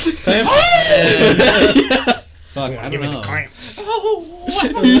 clamps. Clamps. Fuck, I Give don't me know. the clamps.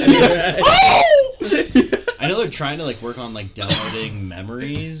 I know they're trying to like work on like downloading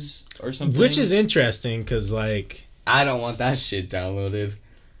memories or something. Which is interesting because like I don't want that shit downloaded.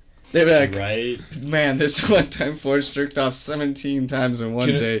 They'd be like, right. man, this one time Forrest jerked off 17 times in one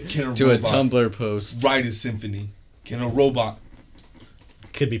Can a- day can a to a robot Tumblr post. Write a symphony. Can a robot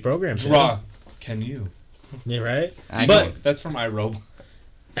could be programmed. to. draw? Can you? Yeah, right. I But know. That's from iRobot.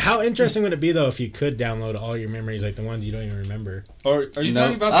 how interesting would it be though if you could download all your memories, like the ones you don't even remember? Or are you No.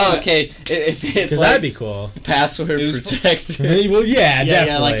 talking about Oh, that? okay. If it's Because like that'd be cool. password It was- protected. Well, yeah, Yeah,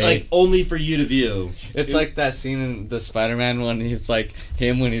 definitely. like only for you to view. It's like that scene in the Spider-Man one. It's like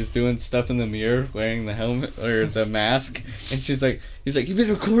him when he's doing stuff in the mirror, wearing the helmet or the mask, and he's like, "You been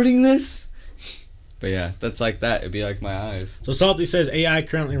recording this?" But yeah, that's like that. It'd be like my eyes. So Salty says AI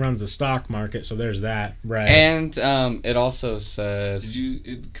currently runs the stock market, so there's that. Right. And it also said Did you?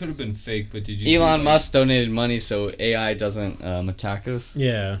 It could have been fake, but did you? see, Elon like- Musk donated money so AI doesn't attack us.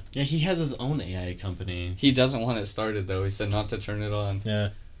 yeah, Yeah, he has his own AI company. He doesn't want it started though. He said not to turn it on. yeah.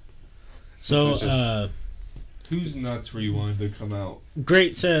 So So it's just- Who's nuts where you wanted to come out?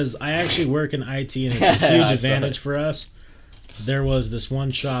 Great says I actually work in IT and it's a I huge saw advantage it. for us. There was this one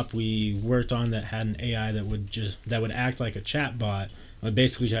shop we worked on that had an AI that would act like a chat bot. Would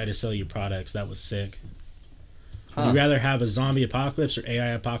basically try to sell you products. That was sick. Would Huh. you rather have a zombie apocalypse or AI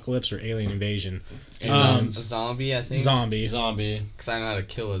apocalypse or alien invasion? It's Um, a zombie, I think. Zombie. Zombie. Because I know how to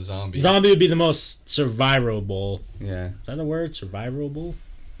kill a zombie. Zombie would be the most survivable. Yeah. Is that the word? Survivable?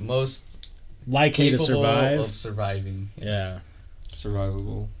 Most Likely to capable survive. of surviving. Yes. Yeah.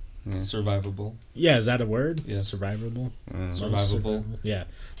 Survivable. Yeah. Survivable. Yeah, is that a word? Yes. Survivable? Mm. Survivable. Yeah.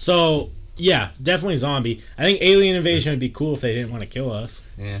 So Yeah, definitely zombie. I think alien invasion would be cool if they didn't want to kill us.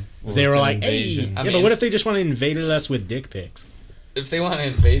 Yeah. If they were it's an like, hey, invasion. yeah, I but mean- what if they just want to invade us with dick pics, If they want to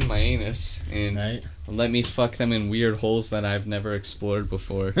invade my anus and right? let me fuck them in weird holes that I've never explored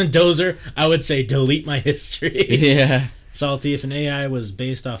before. Dozer, I would say delete my history. Yeah. Salty, if an AI was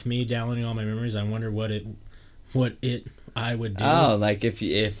based off me downloading all my memories, I wonder what I would do. Oh, like if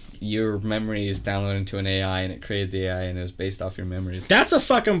your memory is downloaded to an AI and it created the AI and it was based off your memories. That's a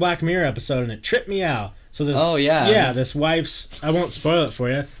fucking Black Mirror episode, and it tripped me out. So this, Oh, yeah. yeah, this wife's. I won't spoil it for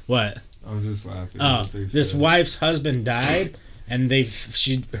you. What? I'm just laughing. Oh, at what they this said. wife's husband died, and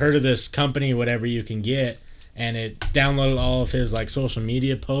she heard of this company, whatever you can get, and it downloaded all of his like social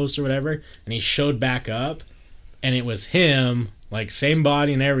media posts or whatever, and he showed back up, and it was him, like same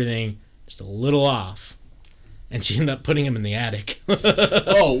body and everything, just a little off, and she ended up putting him in the attic.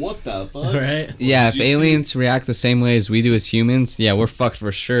 Oh, what the fuck? Right? Yeah, if Did you see- aliens react the same way as we do as humans, yeah, we're fucked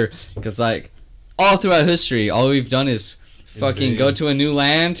for sure. Because, like, all throughout history, all we've done is fucking Invade. go to a new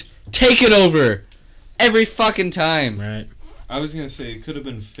land, take it over! Every fucking time. Right. I was gonna say it could have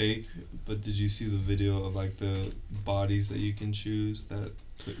been fake, but did you see the video of like the bodies that you can choose that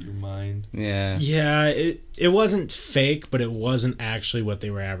put your mind? Yeah. Yeah, it wasn't fake, but it wasn't actually what they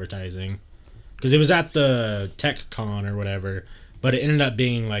were advertising. Because it was at the TechCon or whatever, but it ended up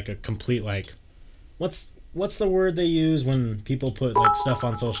being like a complete like, what's the word they use when people put like stuff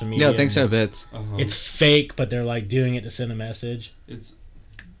on social media? Yeah, thanks and so, bits. It's fake, but they're like doing it to send a message. It's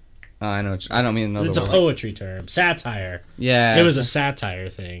I know. I don't mean another It's a word. poetry term, satire. Yeah. It was a satire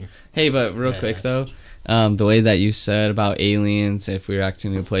thing. Hey, but real Yeah. quick though, the way that you said about aliens, if we react to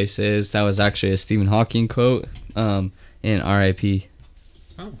new places, that was actually a Stephen Hawking quote. In R.I.P.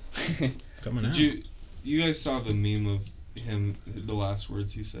 Coming out. did you guys saw the meme of him, the last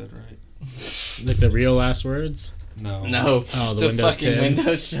words he said, right? Like the real last words? No. No. Oh, the the Windows fucking 10.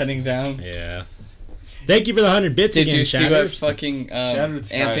 Windows shutting down. Yeah. Thank you for the 100 bits Did again, you see what Shatters. fucking Shattered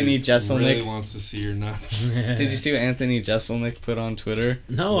Sky Anthony Jeselnik? really wants to see your nuts. Did you see what Anthony Jeselnik put on Twitter?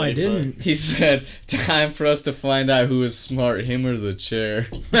 No, I didn't. He said, "Time for us to find out who is smart, him or the chair."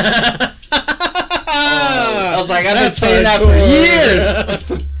 I was like, I've been That's saying that for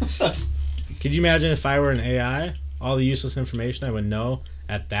hardcore. years. Could you imagine if I were an AI? All the useless information I would know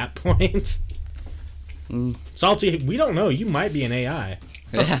at that point. Mm. Salty, we don't know. You might be an AI.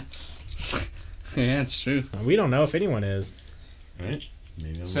 Yeah, yeah, it's true. We don't know if anyone is. Right?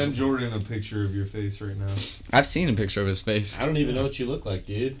 Maybe I'm Send wrong. Jordan a picture of your face right now. I've seen a picture of his face. I don't even know what you look like,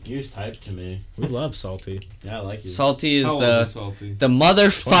 dude. You just typed to me. We love Salty. Yeah, I like you. Salty is How old is Salty? the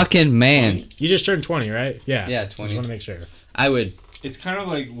motherfucking man. You just turned 20, right? Yeah. Yeah, Just 20. want to make sure. I would. It's kind of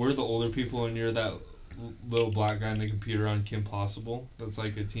like we're the older people and you're that little black guy in the computer on Kim Possible that's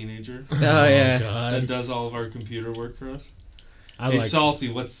like a teenager Oh yeah. that God. does all of our computer work for us. I Hey like Salty,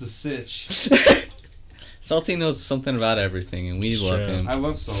 what's the sitch? Salty knows something about everything, and we It's love true. him. I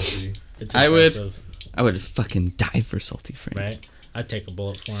love Salty. it's I would- impressive, I would fucking die for Salty Frank. Right? I'd take a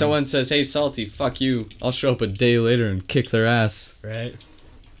bullet for him. Someone says, "Hey, Salty, fuck you. I'll show up a day later and kick their ass." Right?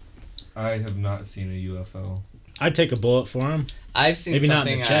 I have not seen a UFO. I'd take a bullet for him. I've seen Maybe not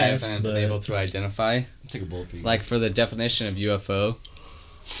in something the I chest, haven't been but- able to identify. Take a bullet for you. Like for the definition of UFO.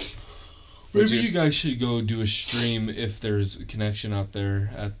 Maybe you guys should go do a stream if there's a connection out there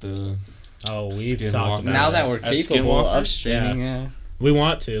at the. Oh, we've Skinwalker. talked about Now it. that we're At capable Skinwalker? of streaming, yeah. We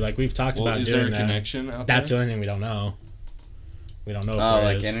want to. Like, we've talked Well, about is there doing a that. connection out That's the there? only thing we don't know. We don't know if Oh, there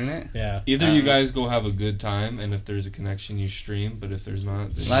like is. internet? Yeah. Either you Uh, guys go have a good time, and if there's a connection, you stream. But if there's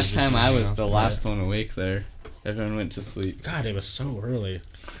not, then you Last just time I hang was out the there. last one awake there. Everyone went to sleep. God, it was so early.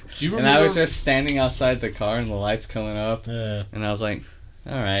 Do you And remember? I was just standing outside the car and the lights coming up. Well, And I was like,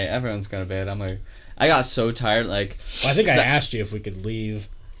 alright, everyone's going to bed. I got so tired, like... I think I So- asked you if we could leave.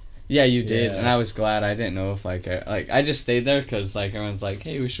 Yeah, you did, Yeah. and I was glad. I didn't know if I just stayed there because like everyone's like,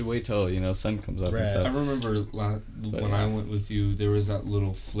 "Hey, we should wait till sun comes up Right. and I stuff." remember when I went with you, there was that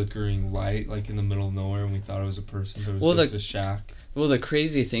little flickering light, like in the middle of nowhere, and we thought it was a person. But it was Well, just the- a shack. Well, the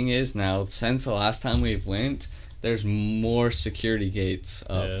crazy thing is now, since the last time we've went, there's more security gates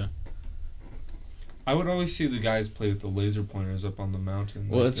up. Yeah. I would always see the guys play with the laser pointers up on the mountain.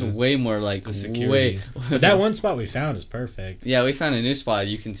 Well, like it's the- way more like the security. way. But that one spot we found is perfect. Yeah, we found a new spot.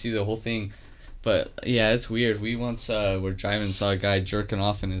 You can see the whole thing, but yeah, it's weird. We once were driving and saw a guy jerking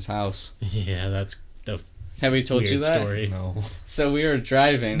off in his house. Yeah, that's the Have we told weird you that? story. No. So we were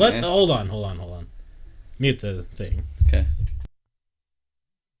driving. But and- hold on. Mute the thing. Okay.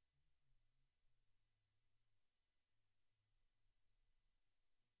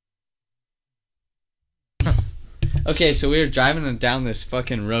 Okay, so we were driving down this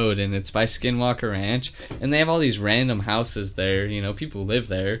fucking road, and it's by Skinwalker Ranch, and they have all these random houses there. You know, people live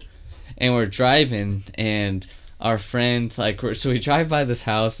there, and we're driving, and our friend, like, so we drive by this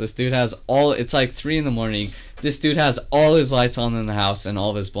house. This dude has it's like 3 a.m. This dude has all his lights on in the house and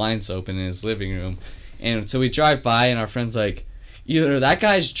all of his blinds open in his living room. And so we drive by, and our friend's like, either that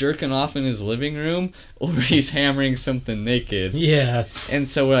guy's jerking off in his living room or he's hammering something naked. Yeah. And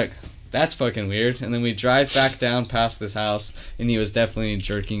so we're like, that's fucking weird. And then we drive back down past this house, and he was definitely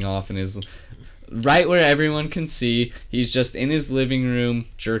jerking off in his, right where everyone can see. He's just in his living room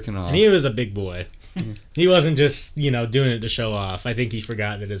jerking off. And he was a big boy. He wasn't just, doing it to show off. I think he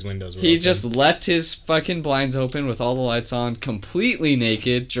forgot that his windows were He open. just left his fucking blinds open with all the lights on, completely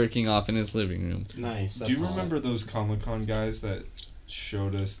naked, jerking off in his living room. Nice. Do you remember those Comic-Con guys that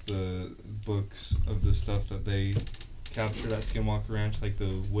showed us the books of the stuff that they captured at Skinwalker Ranch, like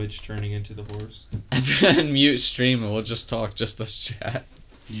the witch turning into the horse? Everyone mute stream and we'll just talk, just us chat.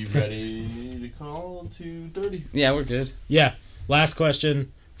 You ready to call 2:30? Yeah, we're good. Yeah. Last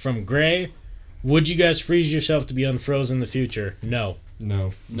question from Gray. Would you guys freeze yourself to be unfrozen in the future? No.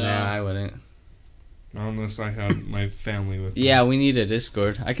 No. Nah, I wouldn't. Not unless I had my family with me. Yeah, we need a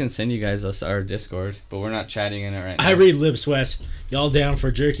Discord. I can send you guys our Discord, but we're not chatting in it right now. I read lips, Wes. Y'all down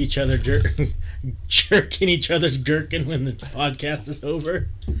for jerking each other's gherkin when the podcast is over?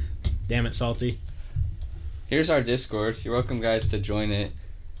 Damn it, Salty. Here's our Discord. You're welcome, guys, to join it.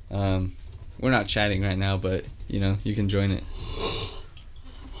 We're not chatting right now, but, you can join it.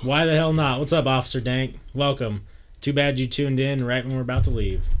 Why the hell not? What's up, Officer Dank? Welcome. Too bad you tuned in right when we're about to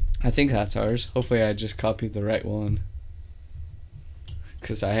leave. I think that's ours. Hopefully I just copied the right one.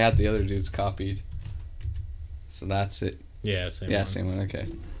 Because I had the other dudes copied. So that's it. Yeah, same one. Same one. Okay.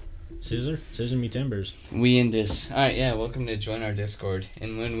 Scissor me timbers. We in this. Alright, yeah, welcome to join our Discord.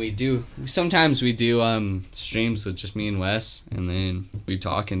 And when we do, sometimes we do streams with just me and Wes, and then we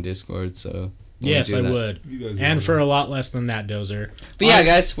talk in Discord, so... Yes, I that. would. You guys And are- for a lot less than that, Dozer. But yeah,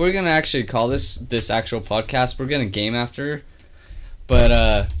 guys, we're gonna actually call this actual podcast. We're gonna game after, but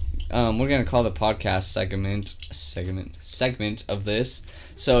we're gonna call the podcast segment of this.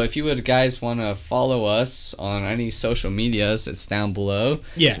 So if you would guys want to follow us on any social medias, it's down below.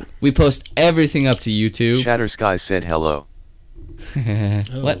 Yeah. We post everything up to YouTube. Shatter Sky said hello.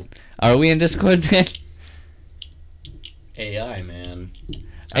 What? Are we in Discord, man? AI, man.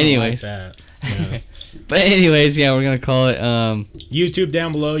 Anyways. I don't like that. Yeah. But anyways, yeah, we're gonna call it. YouTube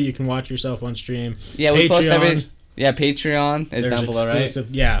down below. You can watch yourself on stream. Yeah, we post Patreon. Yeah, Patreon is There's down below, right?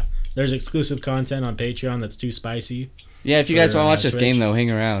 Yeah, there's exclusive content on Patreon that's too spicy. Yeah, if you guys for, want to watch this Twitch. game though, hang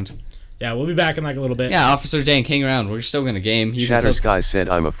around. Yeah, we'll be back in like a little bit. Yeah, Officer Dank, hang around. We're still gonna game. You can Shatter still- Sky said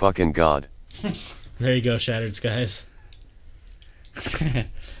I'm a fucking god. There you go, Shattered Skies. But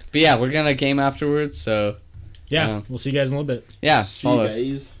yeah, we're gonna game afterwards. So Yeah, we'll see you guys in a little bit. yeah, See follow you us.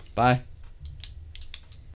 guys. Bye.